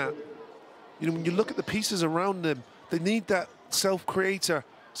doing that. You know, when you look at the pieces around them, they need that self-creator,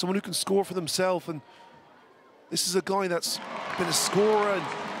 someone who can score for themselves. And this is a guy that's been a scorer in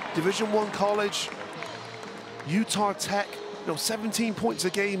Division I college, Utah Tech, 17 points a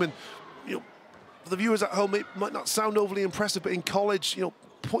game. And, for the viewers at home, it might not sound overly impressive, but in college,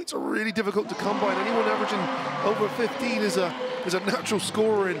 points are really difficult to come by. And anyone averaging over 15 is a natural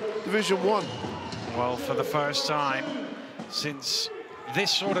scorer in Division I. Well, for the first time since this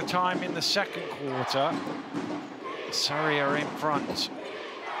sort of time in the second quarter, Surrey are in front.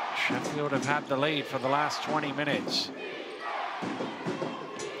 Sheffield have had the lead for the last 20 minutes.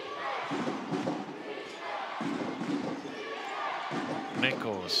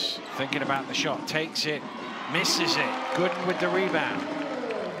 Nichols thinking about the shot, takes it, misses it. Gooden with the rebound.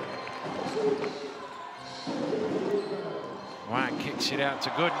 Wang kicks it out to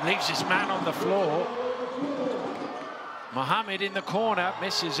Gooden, leaves his man on the floor. Mohammed in the corner,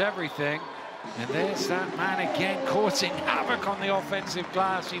 misses everything. And there's that man again, causing havoc on the offensive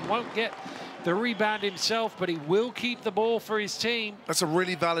glass. He won't get the rebound himself, but he will keep the ball for his team. That's a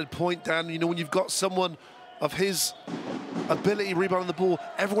really valid point, Dan. When you've got someone of his ability rebounding the ball,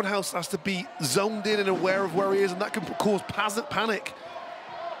 everyone else has to be zoned in and aware of where he is, and that can cause panic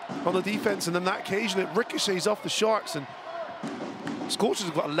on the defense. And on that occasion, it ricochets off the Sharks, and Scorchers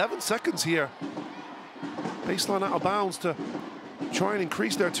have got 11 seconds here. Baseline out of bounds to try and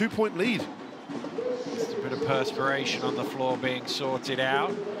increase their 2-point lead. Just a bit of perspiration on the floor being sorted out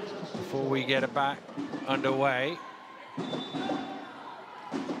before we get it back underway.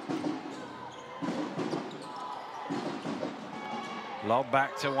 Lob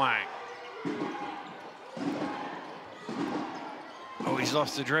back to Wang. Oh, he's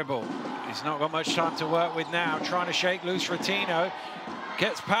lost the dribble. He's not got much time to work with now. Trying to shake loose Rotino.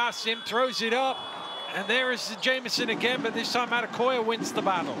 Gets past him, throws it up. And there is Jameson again, but this time Adekoya wins the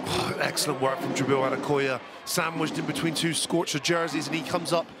battle. Oh, excellent work from Jabril Adekoya. Sandwiched in between two Scorcher jerseys, and he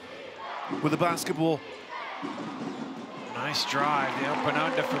comes up with the basketball. Nice drive, the up and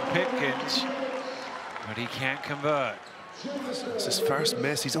under from Pipkins, but he can't convert. It's his first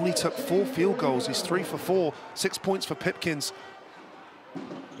miss. He's only took 4 field goals. He's 3 for 4, 6 points for Pipkins.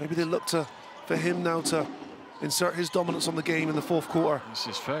 Maybe they look for him now to insert his dominance on the game in the fourth quarter. This is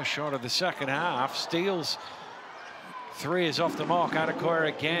his first shot of the second half. Steals. 3 is off the mark. Adekoya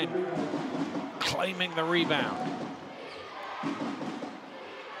again, claiming the rebound.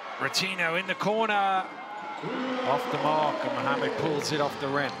 Rotino in the corner. Off the mark, and Mohammed pulls it off the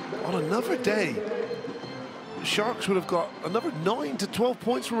rim. On another day, the Sharks would have got another 9 to 12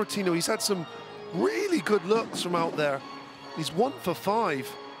 points from Rotino. He's had some really good looks from out there. He's 1 for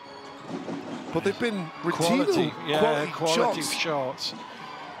 5. But they've been quality quality shots.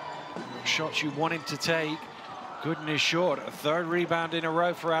 Shots you want him to take. Gooden is short. A 3rd rebound in a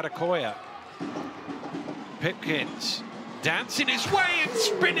row for Adekoya. Pipkins dancing his way and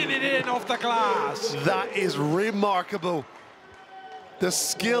spinning it in off the glass. That is remarkable. The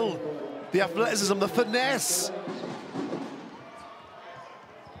skill, the athleticism, the finesse.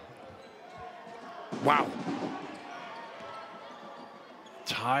 Wow.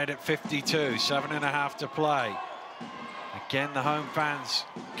 Tied at 52, 7.5 to play. Again, the home fans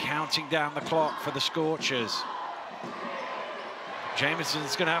counting down the clock for the Scorchers.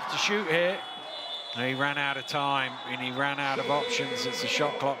 Jameson's going to have to shoot here. He ran out of time and he ran out of options. It's a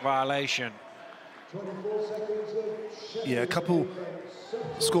shot clock violation. Yeah, a couple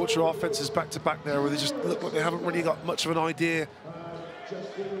Scorcher offenses back-to-back there where they just look like they haven't really got much of an idea.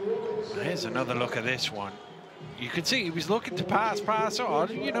 Here's another look at this one. You can see he was looking to pass. Oh,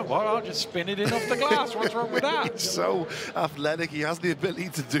 you know what, I'll just spin it in off the glass. What's wrong with that? He's so athletic. He has the ability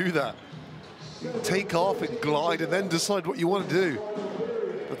to do that. Take off and glide and then decide what you want to do.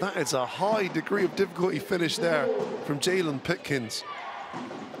 But that is a high degree of difficulty finish there from Jalen Pipkins.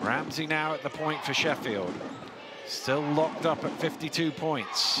 Ramsey now at the point for Sheffield. Still locked up at 52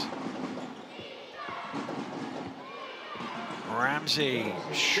 points. Ramsey,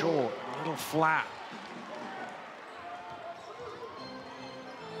 short, a little flat.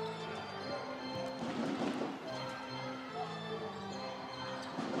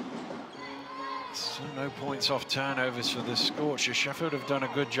 Still no points off turnovers for the Scorchers. Sheffield have done a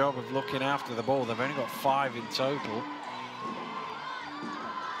good job of looking after the ball. They've only got 5 in total.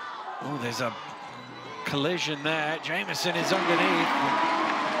 Oh, there's a collision there. Jameson is underneath.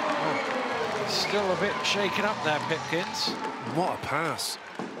 Oh, still a bit shaken up there, Pipkins. What a pass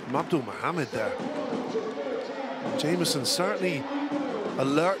from Abdul Mohammed there. Jameson certainly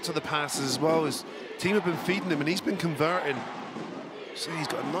alert to the passes as well. His team have been feeding him and he's been converting. So he's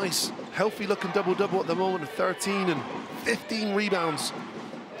got a nice, healthy looking double-double at the moment of 13 and 15 rebounds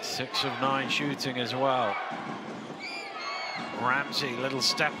 6 of 9 shooting as well. Ramsey, little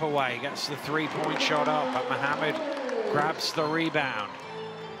step away, gets the three-point shot up, but Mohammed grabs the rebound.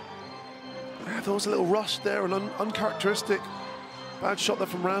 Yeah, there was a little rush there, an uncharacteristic. Bad shot there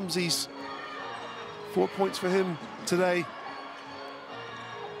from Ramsey's. 4 points for him today.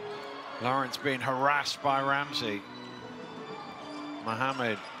 Lawrence being harassed by Ramsey.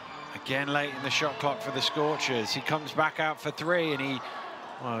 Mohammed again late in the shot clock for the Scorchers. He comes back out for 3 and he,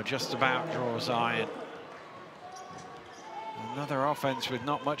 well, just about draws iron. Another offense with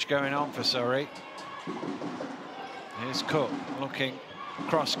not much going on for Surrey. Here's Cook looking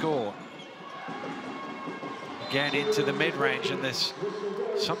cross court. Again into the mid-range, and there's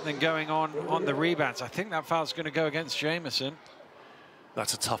something going on the rebounds. I think that foul's going to go against Jamieson.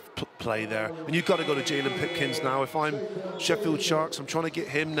 That's a tough play there. And you've got to go to Jalen Pipkins now. If I'm Sheffield Sharks, I'm trying to get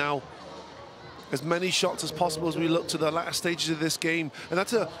him now as many shots as possible as we look to the latter stages of this game. And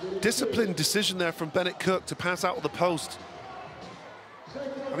that's a disciplined decision there from Bennett Cook to pass out of the post.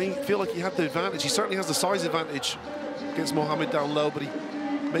 I mean, I feel like he had the advantage. He certainly has the size advantage against Mohammed down low, but he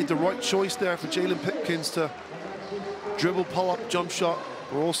made the right choice there for Jalen Pipkins to dribble, pull up, jump shot.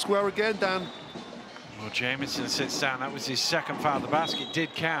 We're all square again, Dan. Well, Jamieson sits down. That was his second foul. The basket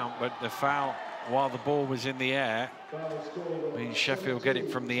did count, but the foul while the ball was in the air means Sheffield get it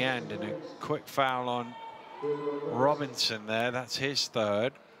from the end, and a quick foul on Robinson there. That's his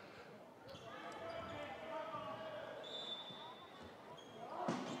third.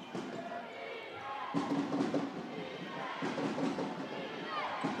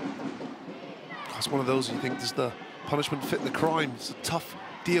 It's one of those you think, does the punishment fit the crime? It's a tough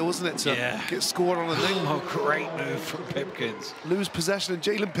deal, isn't it, to get scored on a thing. Oh, great move from Pipkins. Lose possession, and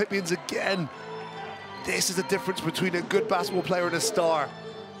Jalen Pipkins again. This is the difference between a good basketball player and a star.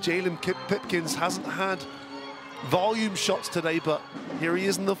 Jalen Pipkins hasn't had volume shots today, but here he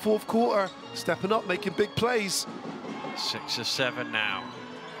is in the fourth quarter, stepping up, making big plays. 6 of 7 now.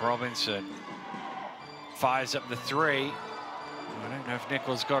 Robinson fires up the 3. I don't know if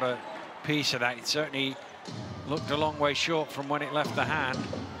Nichols got a piece of that. It certainly looked a long way short from when it left the hand.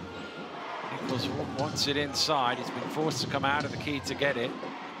 Nichols wants it inside. He's been forced to come out of the key to get it.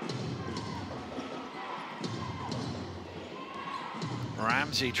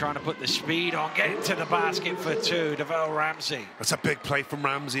 Ramsey trying to put the speed on, getting to the basket for 2. DeVell Ramsey. That's a big play from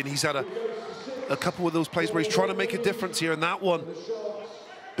Ramsey, and he's had a couple of those plays where he's trying to make a difference here, and that one,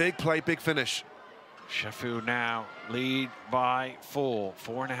 big play, big finish. Sheffield now lead by 4.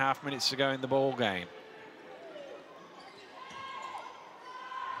 4.5 minutes to go in the ball game.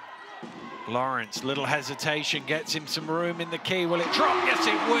 Lawrence, little hesitation, gets him some room in the key. Will it drop? Yes,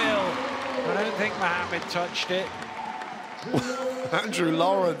 it will. I don't think Mohammed touched it. Andrew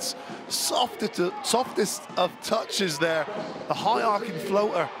Lawrence, softest of touches there. A high arcing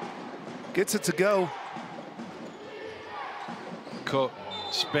floater. Gets it to go. Cook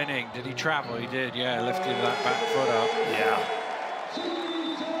spinning. Did he travel? He did, yeah. Lifted that back foot up. Yeah.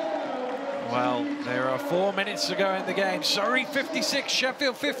 Well, there are 4 minutes to go in the game. Surrey 56,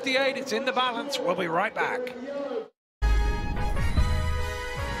 Sheffield 58. It's in the balance. We'll be right back.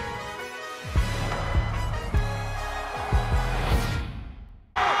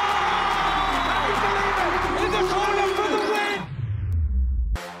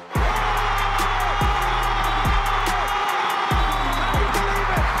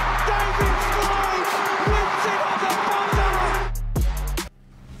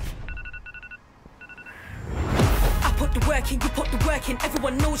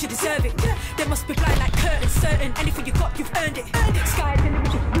 Everyone knows you deserve it. They must be blind like curtains, certain. Anything you got, you've earned it. Sky's the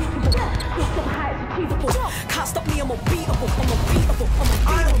limit, you're reachable. Your step high is achievable. Can't stop me, I'm unbeatable. I'm unbeatable.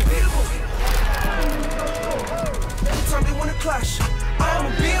 I'm unbeatable. Every time they wanna clash, I am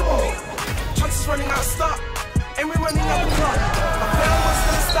unbeatable. Chances running out of stop, and we're running out of clock. My fail wants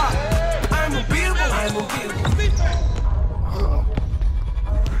to stop. I am unbeatable. I am unbeatable.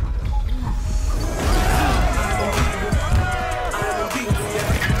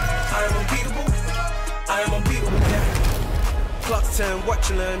 Clock's turn, watch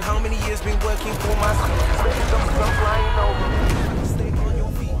and learn. How many years been working for my stay on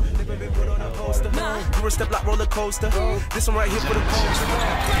your feet, never been put on a poster. You're a step like roller coaster. This one right here for the poster.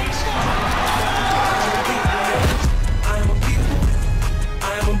 I am unbeatable. I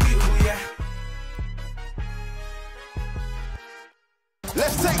am unbeatable, yeah.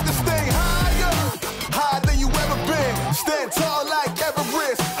 Let's take this thing higher, higher than you ever been. Stand tall like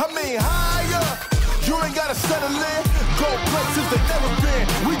Everest. I mean higher. You ain't gotta settle in. Go places they never been.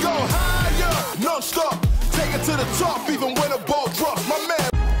 We go higher, non-stop. Take it to the top, even when the ball drops. My man.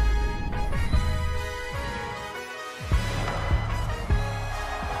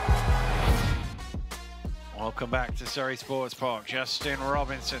 Welcome back to Surrey Sports Park. Justin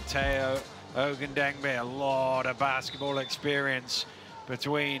Robinson, Teo Ogundengbe, a lot of basketball experience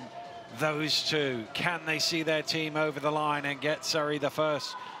between those two. Can they see their team over the line and get Surrey the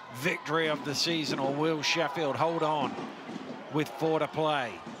first victory of the season, or will Sheffield hold on with 4 to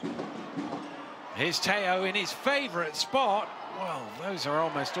play? Here's Teo in his favourite spot. Well, those are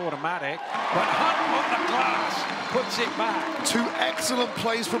almost automatic, but Hunt on the glass puts it back. 2 excellent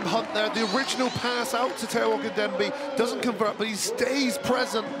plays from Hunt there. The original pass out to Teo Ogundengbe doesn't convert, but he stays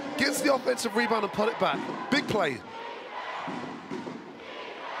present, gets the offensive rebound and put it back. Big play.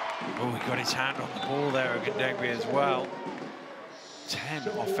 Oh, he got his hand on the ball there, Ogundengbe as well. 10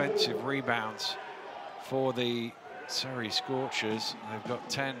 offensive rebounds for the Surrey Scorchers. They've got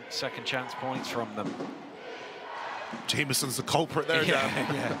 10 second chance points from them. Jameson's the culprit there,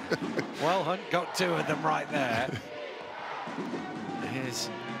 Dan. Yeah. Well, Hunt got 2 of them right there. Here's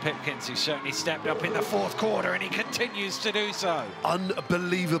Pipkins, who certainly stepped up in the 4th quarter, and he continues to do so.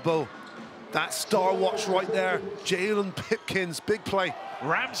 Unbelievable. That star watch right there. Jalen Pipkins, big play.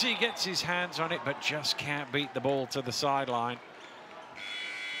 Ramsey gets his hands on it, but just can't beat the ball to the sideline.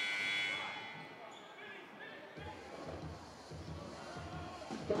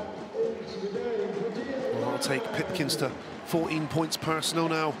 I'll take Pipkins to 14 points personal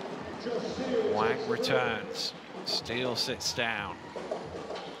now. Wang returns. Steele sits down.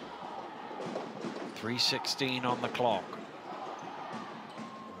 3:16 on the clock.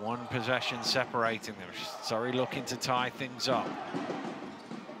 1 possession separating them. Surrey looking to tie things up.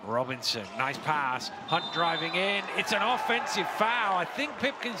 Robinson, nice pass. Hunt driving in. It's an offensive foul. I think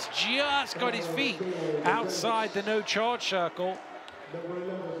Pipkins just got his feet outside the no charge circle.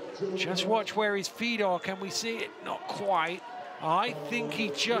 Just watch where his feet are. Can we see it? Not quite. I think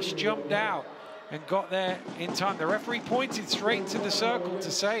he just jumped out and got there in time. The referee pointed straight to the circle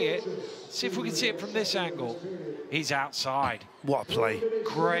to say it. See if we can see it from this angle. He's outside. What a play.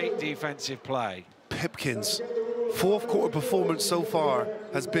 Great defensive play. Pipkins, 4th quarter performance so far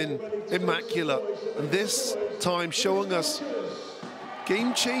has been immaculate. And this time showing us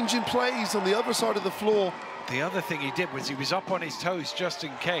game-changing plays on the other side of the floor. The other thing he did was he was up on his toes just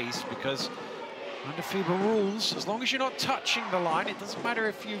in case, because under FIBA rules, as long as you're not touching the line, it doesn't matter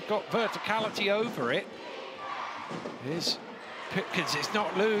if you've got verticality over it. Here's Pipkins, it's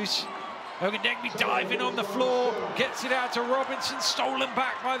not loose. Ogundengbe diving on the floor, gets it out to Robinson, stolen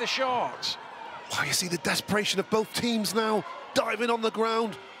back by the Sharks. Wow, you see the desperation of both teams now, diving on the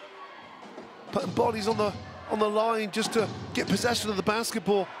ground, putting bodies on the line just to get possession of the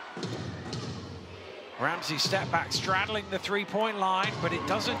basketball. Ramsey step back, straddling the 3-point line, but it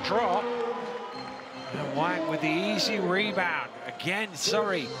doesn't drop. And Wang with the easy rebound. Again,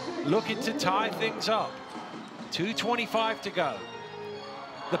 Surrey looking to tie things up. 2:25 to go.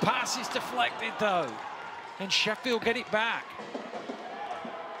 The pass is deflected, though, and Sheffield get it back.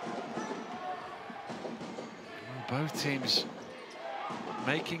 Both teams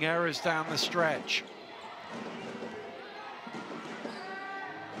making errors down the stretch.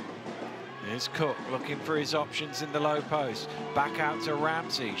 Here's Cook looking for his options in the low post. Back out to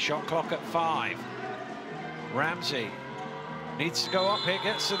Ramsey. Shot clock at 5. Ramsey needs to go up here,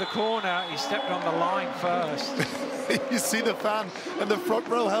 gets to the corner. He stepped on the line first. You see the fan in the front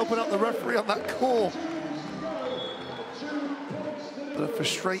row helping out the referee on that call. But a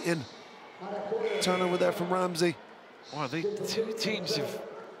frustrating turnover there from Ramsey. Well, the 2 teams have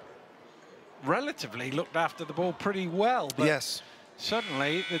relatively looked after the ball pretty well. But yes.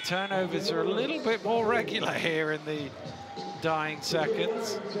 Suddenly, the turnovers are a little bit more regular here in the dying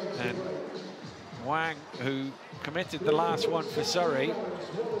seconds. And Wang, who committed the last one for Surrey,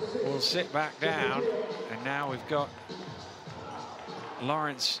 will sit back down. And now we've got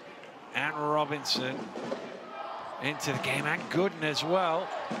Lawrence and Robinson into the game, and Gooden as well.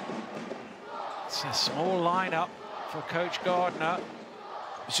 It's a small lineup for Coach Gardner.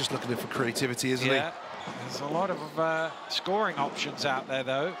 He's just looking for creativity, isn't he? Yeah. There's a lot of scoring options out there,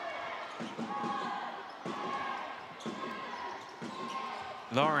 though.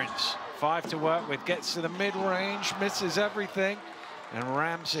 Lawrence, 5 to work with, gets to the mid-range, misses everything, and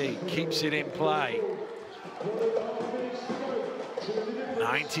Ramsey keeps it in play.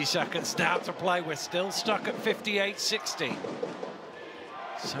 90 seconds now to play. We're still stuck at 58-60.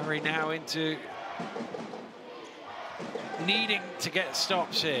 Surrey now into needing to get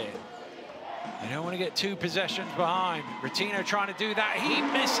stops here. They don't want to get 2 possessions behind. Ratino trying to do that. He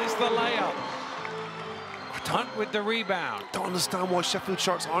misses the layup. Hunt with the rebound. Don't understand why Sheffield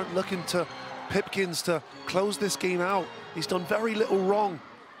Sharks aren't looking to Pipkins to close this game out. He's done very little wrong.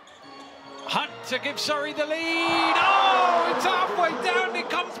 Hunt to give Surrey the lead. Oh, it's halfway down the it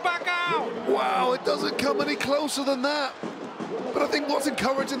comes back out. Wow, it doesn't come any closer than that. But I think what's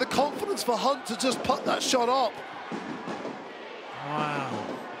encouraging the confidence for Hunt to just put that shot up. Wow.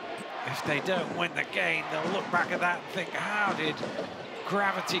 If they don't win the game, they'll look back at that and think, how did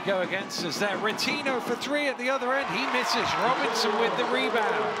gravity go against us there? Retino for 3 at the other end. He misses. Robinson with the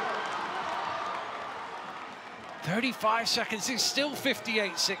rebound. 35 seconds. It's still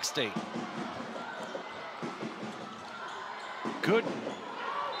 58-60. Good.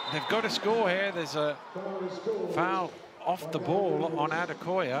 They've got to score here. There's a foul off the ball on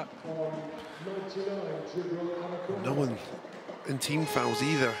Adekoya. No one in team fouls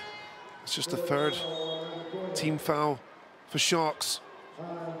either. It's just the 3rd team foul for Sharks.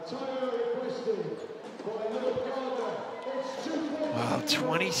 Well,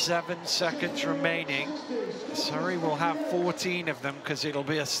 27 seconds remaining. Surrey will have 14 of them because it'll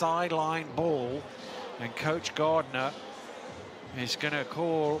be a sideline ball. And Coach Gardner is going to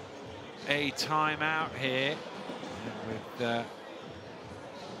call a timeout here with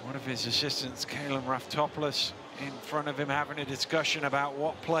one of his assistants, Kalen Raftopoulos, in front of him having a discussion about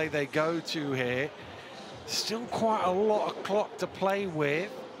what play they go to here. Still quite a lot of clock to play with.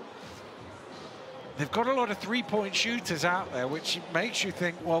 They've got a lot of three-point shooters out there, which makes you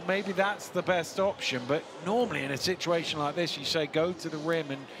think, well, maybe that's the best option. But normally in a situation like this, you say go to the rim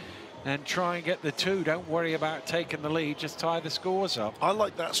and try and get the 2. Don't worry about taking the lead, just tie the scores up. I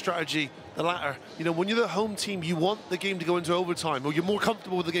like that strategy, the latter. You know, when you're the home team, you want the game to go into overtime, or you're more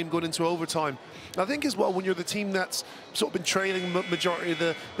comfortable with the game going into overtime. I think as well, when you're the team that's sort of been trailing majority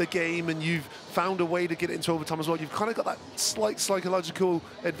of the game and you've found a way to get it into overtime as well, you've kind of got that slight psychological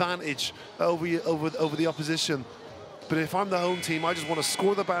advantage over the opposition. But if I'm the home team, I just want to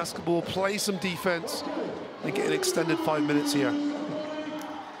score the basketball, play some defense, and get an extended 5 minutes here.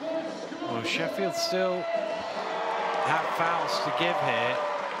 Well, Sheffield still have fouls to give here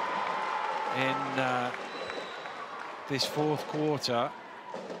in this 4th quarter.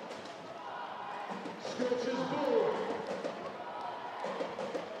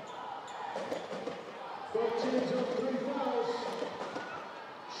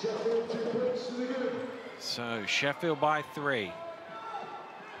 So Sheffield by 3.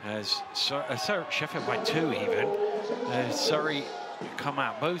 Sheffield by 2 even. As Surrey come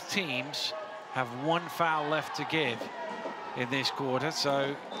out. Both teams have 1 foul left to give in this quarter,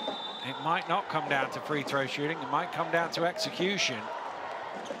 so it might not come down to free throw shooting. It might come down to execution.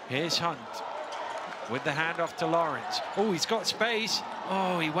 Here's Hunt with the handoff to Lawrence. Oh, he's got space.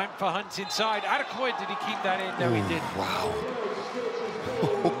 Oh, he went for Hunt inside. Adekoya, did he keep that in? No, he didn't. Wow.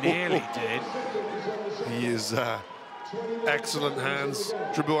 Nearly did. He is excellent hands.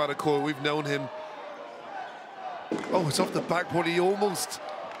 Dribble Adekoya, we've known him. Oh, it's off the backboard. He almost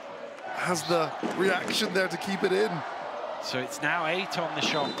has the reaction there to keep it in. So it's now 8 on the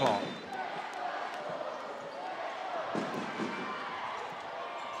shot clock.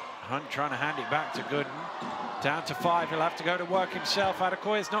 Hunt trying to hand it back to Gooden. Down to 5, he'll have to go to work himself.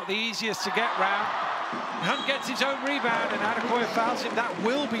 Adekoya's not the easiest to get round. Hunt gets his own rebound and Adekoya fouls him. That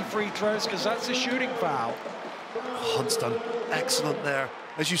will be free throws because that's a shooting foul. Hunt's done excellent there.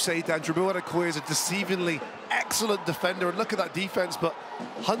 As you say, Dan, Dribble Adekoya is a deceivingly excellent defender. And look at that defense, but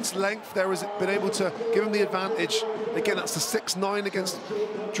Hunt's length there has been able to give him the advantage. Again, that's the 6'9" against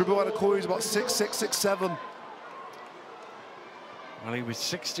Dribble Adekoya, who's about 6'6", 6'7". Well, he was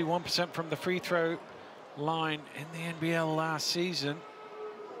 61% from the free throw line in the NBL last season.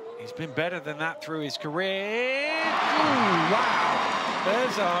 He's been better than that through his career. Ooh, wow.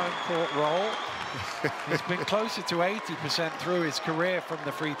 There's a home court roll. He's been closer to 80% through his career from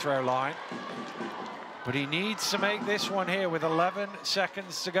the free throw line. But he needs to make this one here with 11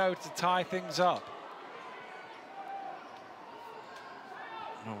 seconds to go to tie things up.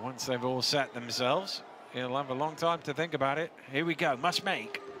 Well, once they've all set themselves, he'll have a long time to think about it. Here we go, must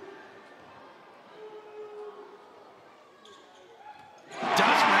make.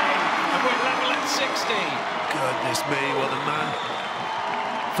 Does make, and we're level at 60. Goodness me, well, the man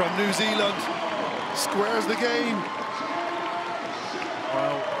from New Zealand squares the game.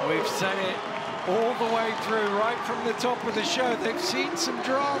 Well, we've said it all the way through, right from the top of the show. They've seen some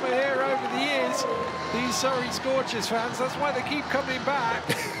drama here over the years, these Surrey Scorchers fans. That's why they keep coming back.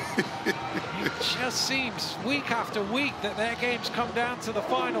 It just seems week after week that their games come down to the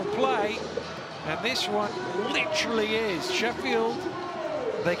final play, and this one literally is. Sheffield,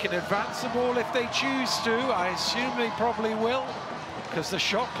 they can advance the ball if they choose to. I assume they probably will, because the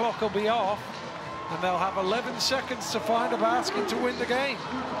shot clock will be off, and they'll have 11 seconds to find a basket to win the game.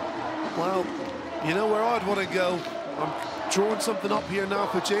 Well, you know where I'd want to go? I'm drawing something up here now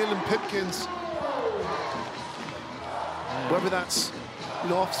for Jalen Pipkins. Whether that's you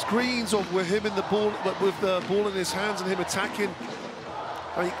know, off screens or with him in the ball, with the ball in his hands and him attacking.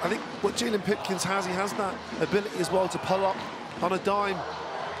 I think what Jalen Pipkins has, he has that ability as well to pull up on a dime.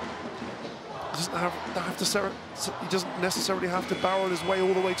 He doesn't necessarily have to barrel his way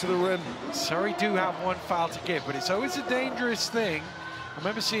all the way to the rim. Surrey do have one foul to give, but it's always a dangerous thing. I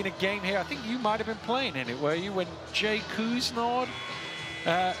remember seeing a game here, I think you might have been playing in it, were you, when Jay Kuznod,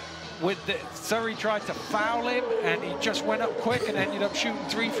 Surrey tried to foul him, and he just went up quick and ended up shooting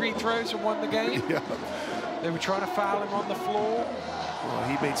 3 free throws and won the game. Yeah. They were trying to foul him on the floor. Well,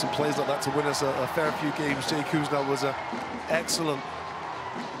 he made some plays like that to win us a fair few games. Jay Kuznod was an excellent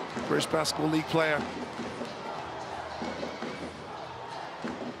British Basketball League player.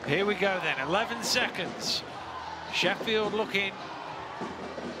 Here we go then, 11 seconds. Sheffield looking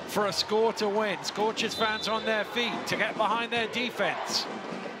for a score to win. Scorchers fans on their feet to get behind their defense.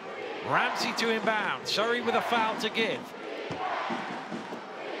 Ramsey to inbound. Surrey with a foul to give.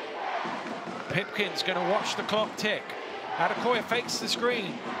 Pipkins going to watch the clock tick. Adekoya fakes the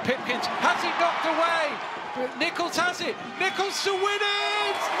screen. Pipkins has it knocked away. But Nichols has it. Nichols to win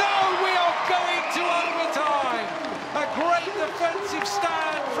it! No, we are going to overtime. A great defensive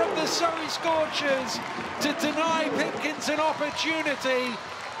stand from the Surrey Scorchers to deny Pipkins an opportunity.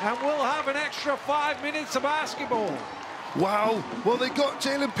 And we'll have an extra 5 minutes of basketball. Wow. Well, they got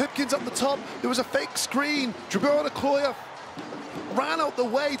Jalen Pipkins up the top. There was a fake screen. Braun Sheffield ran out the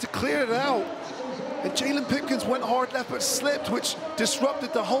way to clear it out. And Jalen Pipkins went hard left but slipped, which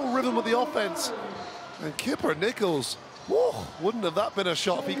disrupted the whole rhythm of the offense. And Kipper Nichols, whoa, wouldn't have that been a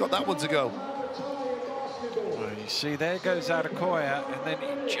shot if he got that one to go. Well, you see, there goes Adekoya, and then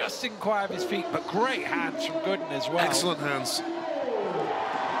he just didn't quite have his feet, but great hands from Gooden as well. Excellent hands. And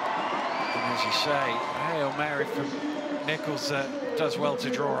as you say, Hail Mary from Nichols does well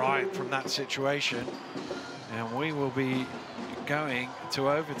to draw iron from that situation. And we will be going to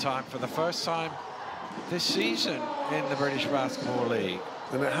overtime for the first time this season in the British Basketball League.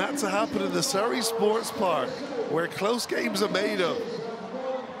 And it had to happen in the Surrey Sports Park, where close games are made of.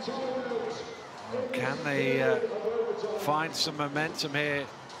 Can they find some momentum here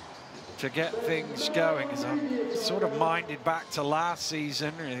to get things going? As I'm sort of minded back to last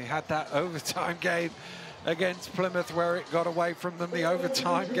season, they had that overtime game against Plymouth where it got away from them, the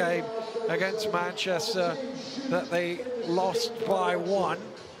overtime game against Manchester that they lost by 1.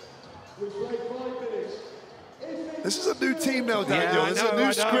 This is a new team now, Daniel. This is a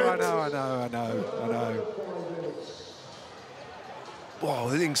new script. I know. Wow,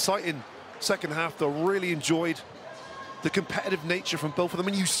 an exciting second half, though. Really enjoyed the competitive nature from both of them.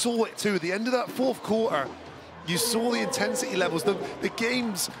 And you saw it, too. At the end of that fourth quarter, you saw the intensity levels. The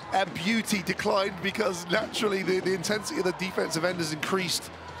game's beauty declined because, naturally, the intensity of the defensive end has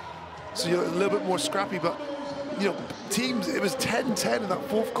increased. So you're a little bit more scrappy. But, you know, teams, it was 10-10 in that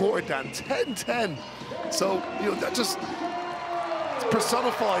fourth quarter, Dan. 10-10. So, you know, that just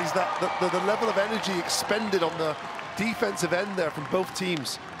personifies that the level of energy expended on the defensive end there from both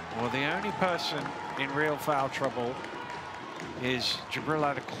teams. Well, the only person in real foul trouble is Jabril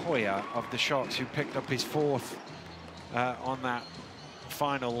Adekoya of the Sharks, who picked up his 4th on that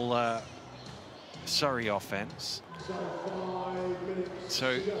final Surrey offense.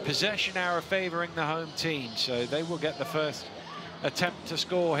 So possession arrow favouring the home team, so they will get the first attempt to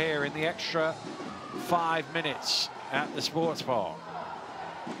score here in the extra 5 minutes at the Sports Park.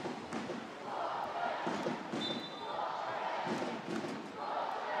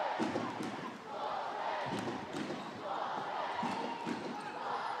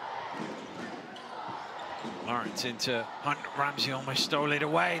 Lawrence into Hunt. Ramsey almost stole it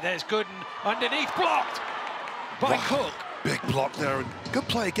away. There's Gooden underneath, blocked by Cook. Big block there, and good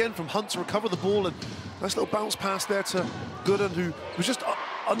play again from Hunt to recover the ball, and nice little bounce pass there to Gooden, who was just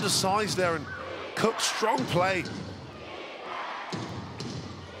undersized there, and Cook, strong play.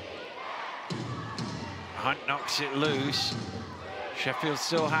 Hunt knocks it loose. Sheffield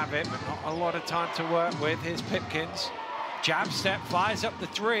still have it, but not a lot of time to work with. Here's Pipkins. Jab step, fires up the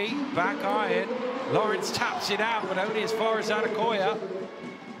 3, back iron. Lawrence taps it out, but only as far as Adekoya.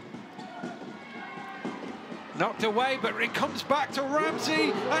 Knocked away, but it comes back to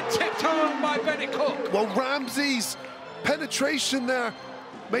Ramsey and tipped home by Bennett Cook. Well, Ramsey's penetration there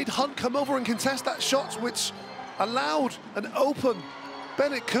made Hunt come over and contest that shot, which allowed an open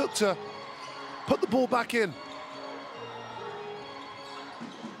Bennett Cook to put the ball back in.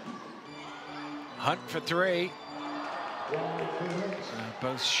 Hunt for 3.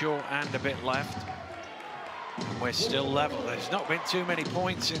 Both short and a bit left. And we're still level. There's not been too many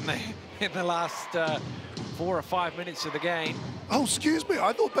points in the last 4 or 5 minutes of the game. Oh, excuse me.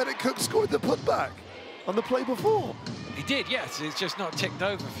 I thought Bennett Cook scored the putback on the play before. He did, yes. It's just not ticked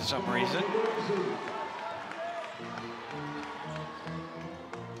over for some reason.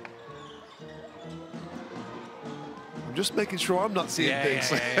 I'm just making sure I'm not seeing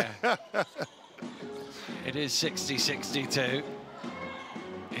things. Yeah. It is 60-62.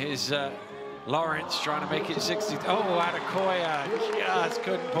 Here's Lawrence trying to make it 60. Oh, Adekoya just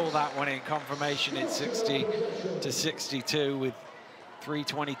couldn't pull that one in. Confirmation, it's 60-62 with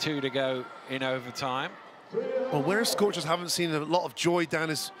 3:22 to go in overtime. Well, where Scorchers haven't seen a lot of joy down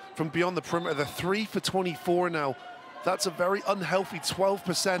is from beyond the perimeter. They're 3 for 24 now. That's a very unhealthy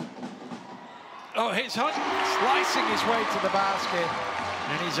 12%. Oh, here's Hunt slicing his way to the basket,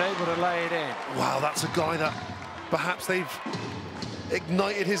 and he's able to lay it in. Wow, that's a guy that perhaps they've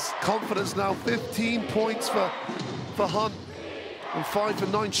ignited his confidence now. 15 points for Hunt and 5 for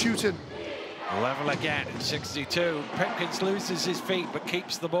 9 shooting. Level again at 62. Pipkins loses his feet but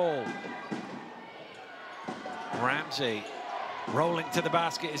keeps the ball. Ramsey rolling to the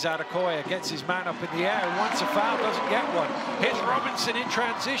basket is Adekoya, gets his man up in the air, and wants a foul, doesn't get one. Here's Robinson in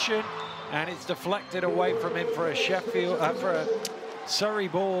transition, and it's deflected away from him for a Surrey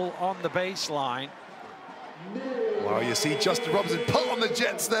ball on the baseline. Wow, you see Justin Robinson put on the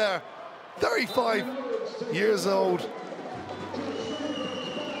Jets there. 35 years old.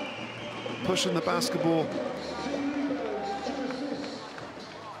 Pushing the basketball.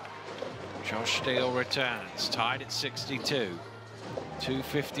 Josh Steele returns, tied at 62.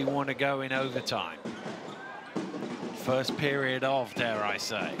 2:51 to go in overtime. First period of, dare I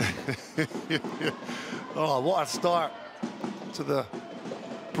say. Oh, what a start to the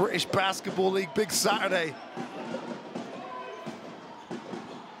British Basketball League Big Saturday.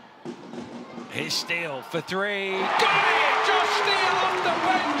 Here's Steele for three. Got it! Josh Steele off the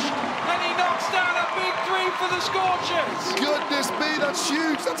bench, and he knocks down a big three for the Scorchers. Goodness me, that's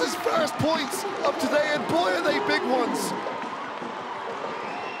huge. That's his first points of today, and boy, are they big ones.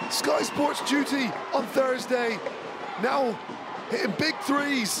 Sky Sports duty on Thursday. Now hitting big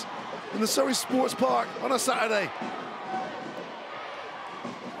threes in the Surrey Sports Park on a Saturday.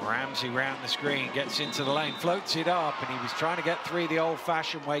 Ramsey round the screen, gets into the lane, floats it up, and he was trying to get three the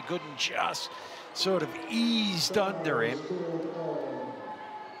old-fashioned way. Gooden just sort of eased under him.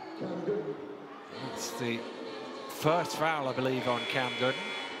 It's the first foul, I believe, on Cam Gooden.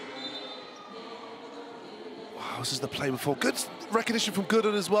 Wow, this is the play before. Good recognition from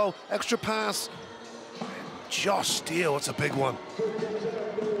Gooden as well. Extra pass. Josh Steele, it's a big one.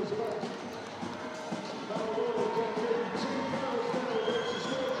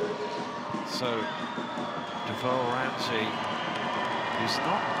 So, DeVoe Ramsey, who's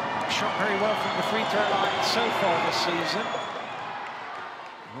not shot very well from the free throw line so far this season.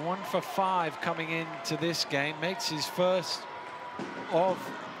 1 for 5 coming into this game, makes his first of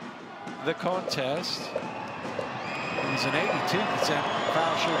the contest. He's an 82%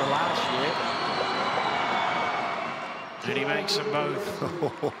 foul shooter last year. And he makes them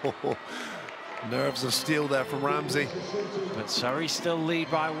both. Nerves of steel there from Ramsey. But Surrey still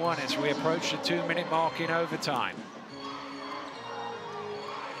lead by 1 as we approach the 2-minute mark in overtime.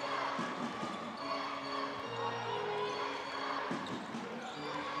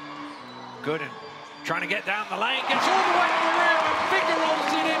 Gooden trying to get down the lane, gets all the way to the rim and finger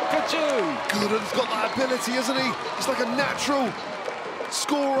rolls it in for 2. Gooden's got that ability, isn't he? He's like a natural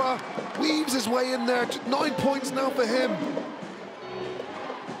scorer, weaves his way in there. 9 points now for him.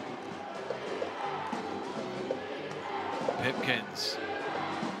 Pipkins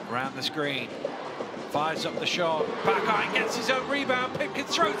around the screen, fires up the shot, back iron, gets his own rebound,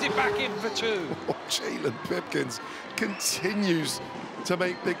 Pipkins throws it back in for 2. Oh, Jalen Pipkins continues to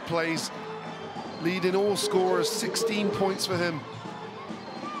make big plays, leading all scorers, 16 points for him.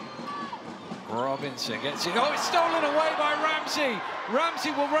 Robinson gets it, oh, it's stolen away by Ramsey. Ramsey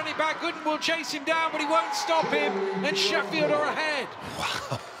will run it back, Gooden will chase him down, but he won't stop him, and Sheffield are ahead.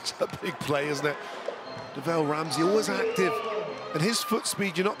 Wow, it's a big play, isn't it? DeVoe Ramsey, always active, and his foot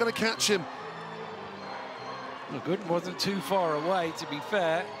speed, you're not going to catch him. Well, Gooden wasn't too far away, to be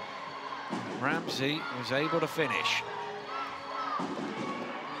fair. Ramsey was able to finish.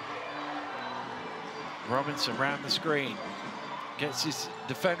 Robinson round the screen, gets his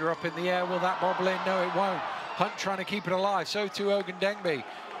defender up in the air. Will that bobble in? No, it won't. Hunt trying to keep it alive, so too Ogundenbe.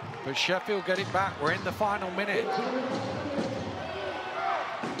 But Sheffield get it back. We're in the final minute.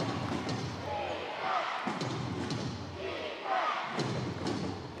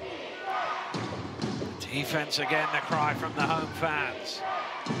 Defense again, the cry from the home fans.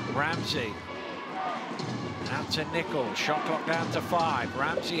 Ramsey out to Nickel, shot clock down to 5.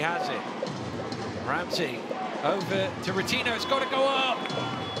 Ramsey has it. Ramsey over to Retino, it's got to go up.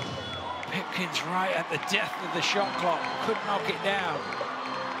 Pipkins right at the death of the shot clock, couldn't knock it down.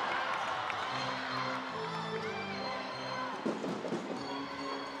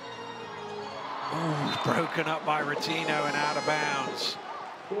 Oh, broken up by Rotino and out of bounds.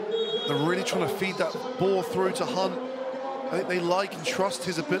 They're really trying to feed that ball through to Hunt. I think they like and trust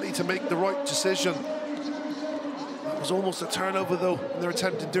his ability to make the right decision. That was almost a turnover, though, in their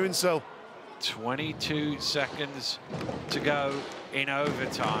attempt in doing so. 22 seconds to go in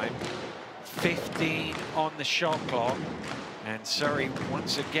overtime. 15 on the shot clock. And Surrey,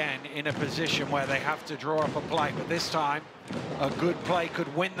 once again, in a position where they have to draw up a play. But this time, a good play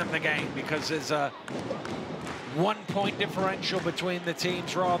could win them the game because there's a 1 point differential between the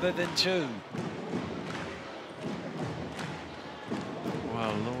teams rather than 2.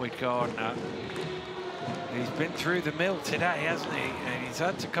 Well, Lloyd Gardner, he's been through the mill today, hasn't he? And he's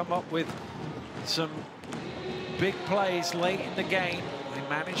had to come up with some big plays late in the game. They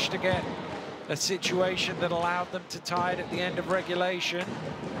managed to get a situation that allowed them to tie it at the end of regulation.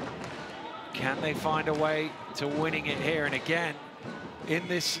 Can they find a way to winning it here? And again, in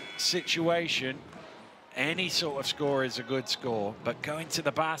this situation, any sort of score is a good score, but going to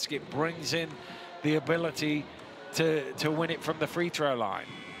the basket brings in the ability to win it from the free throw line.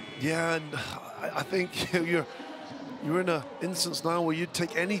 Yeah, and I think you're in an instance now where you'd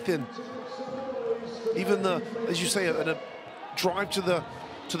take anything, even the, as you say, a drive to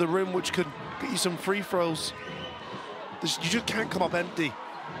the rim, which could get you some free throws. You just can't come up empty.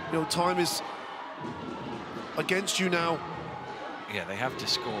 You know, time is against you now. Yeah, they have to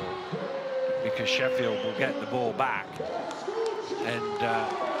score because Sheffield will get the ball back, and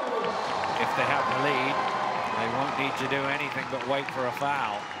if they have the lead, they won't need to do anything but wait for a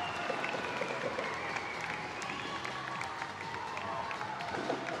foul.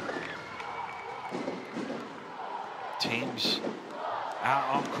 Teams out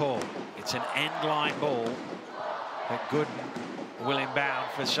on court. It's an end line ball that Gooden will inbound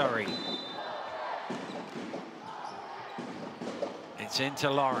for Surrey. It's into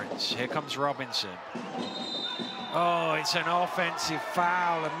Lawrence. Here comes Robinson. Oh, it's an offensive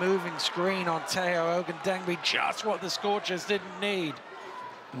foul, a moving screen on Teo Ogundengbe, just what the Scorchers didn't need.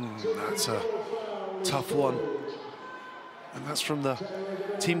 That's a tough one. And that's from the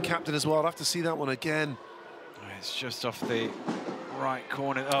team captain as well. I'll have to see that one again. It's just off the right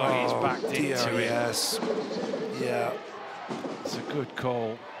corner. Oh, he's backed into it. Yes. Yeah. It's a good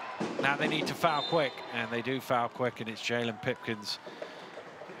call. Now they need to foul quick, and they do foul quick, and it's Jalen Pipkins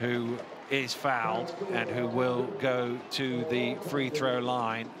who is fouled and who will go to the free throw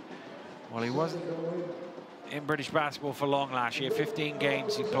line. Well, he wasn't in British basketball for long last year. 15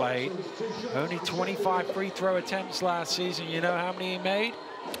 games he played. Only 25 free throw attempts last season. You know how many he made?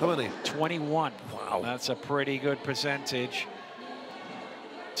 How many? 21. Wow. That's a pretty good percentage.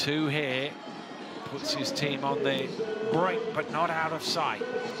 2 here. Puts his team on the brink, but not out of sight.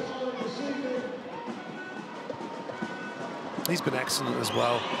 He's been excellent as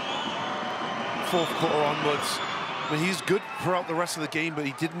well. 4th quarter onwards. I mean, he's good throughout the rest of the game, but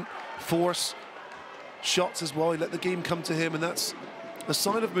he didn't force shots as well. He let the game come to him, and that's a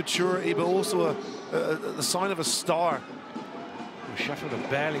sign of maturity, but also a sign of a star. Well, Sheffield have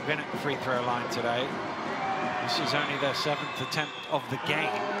barely been at the free throw line today. This is only their 7th attempt of the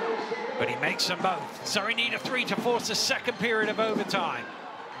game, but he makes them both. Surrey need a 3 to force a second period of overtime.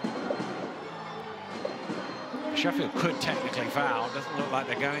 Sheffield could technically foul, doesn't look like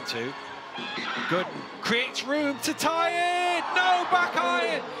they're going to. Gooden creates room to tie it. No, back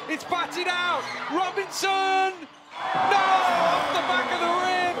iron. It's batted out. Robinson. No, off the back of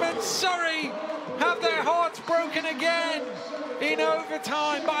the rim, and Surrey have their hearts broken again in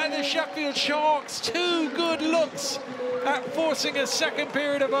overtime by the Sheffield Sharks. 2 good looks at forcing a second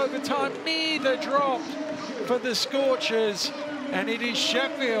period of overtime. Neither dropped for the Scorchers, and it is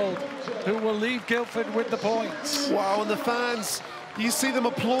Sheffield who will leave Guildford with the points. Wow, and the fans, you see them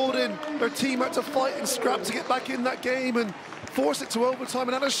applauding. Their team had to fight and scrap to get back in that game and force it to overtime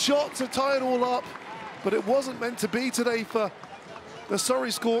and had a shot to tie it all up. But it wasn't meant to be today for the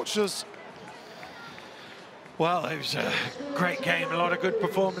Surrey Scorchers. Well, it was a great game, a lot of good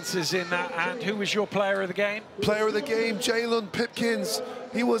performances in that. And who was your player of the game? Player of the game, Jalen Pipkins.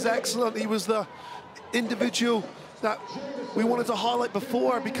 He was excellent. He was the individual that we wanted to highlight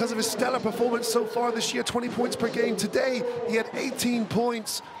before because of his stellar performance so far this year. 20 points per game. Today, he had 18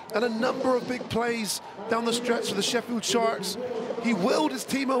 points and a number of big plays down the stretch for the Sheffield Sharks. He willed his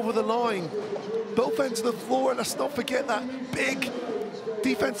team over the line, both ends of the floor. Let's not forget that big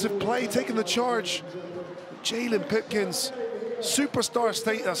defensive play, taking the charge. Jalen Pipkins, superstar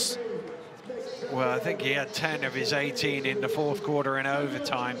status. Well, I think he had 10 of his 18 in the fourth quarter in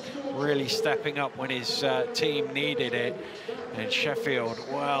overtime, really stepping up when his team needed it. And Sheffield,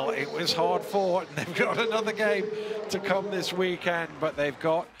 well, it was hard fought, and they've got another game to come this weekend, but they've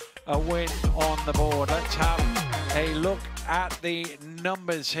got a win on the board. Let's have a look at the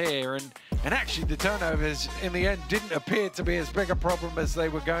numbers here. And actually, the turnovers in the end didn't appear to be as big a problem as they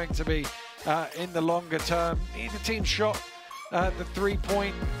were going to be in the longer term. Neither team shot the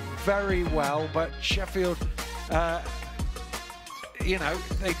three-point very well, but Sheffield, you know,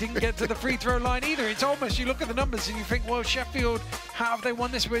 they didn't get to the free throw line either. It's almost, you look at the numbers and you think, well, Sheffield, how have they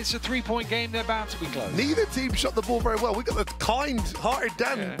won this? It's a three-point game, they're bound to be close. Neither team shot the ball very well. We got the kind-hearted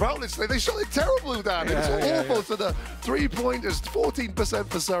Dan Brownless. They shot it terribly, Dan. It was awful. So the three-pointers, 14%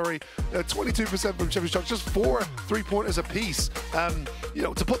 for Surrey, 22% from Sheffield Sharks, just 4 three-pointers apiece. You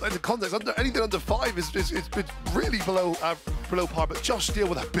know, to put that into context, anything under 5 is really below par. But Josh Steele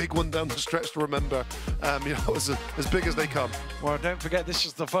with a big one down the stretch to remember. You know, as big as they come. Well, don't forget, this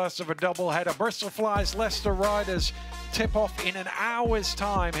is the first of a doubleheader. Bristol Flyers, Leicester Riders tip off in an hour's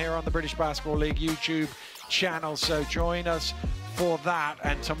time here on the British Basketball League YouTube channel. So join us for that.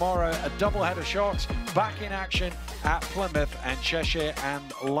 And tomorrow, a doubleheader. Sharks back in action at Plymouth, and Cheshire and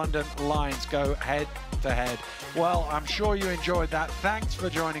London Lions go head to head. Well, I'm sure you enjoyed that. Thanks for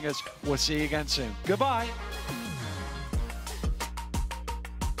joining us. We'll see you again soon. Goodbye.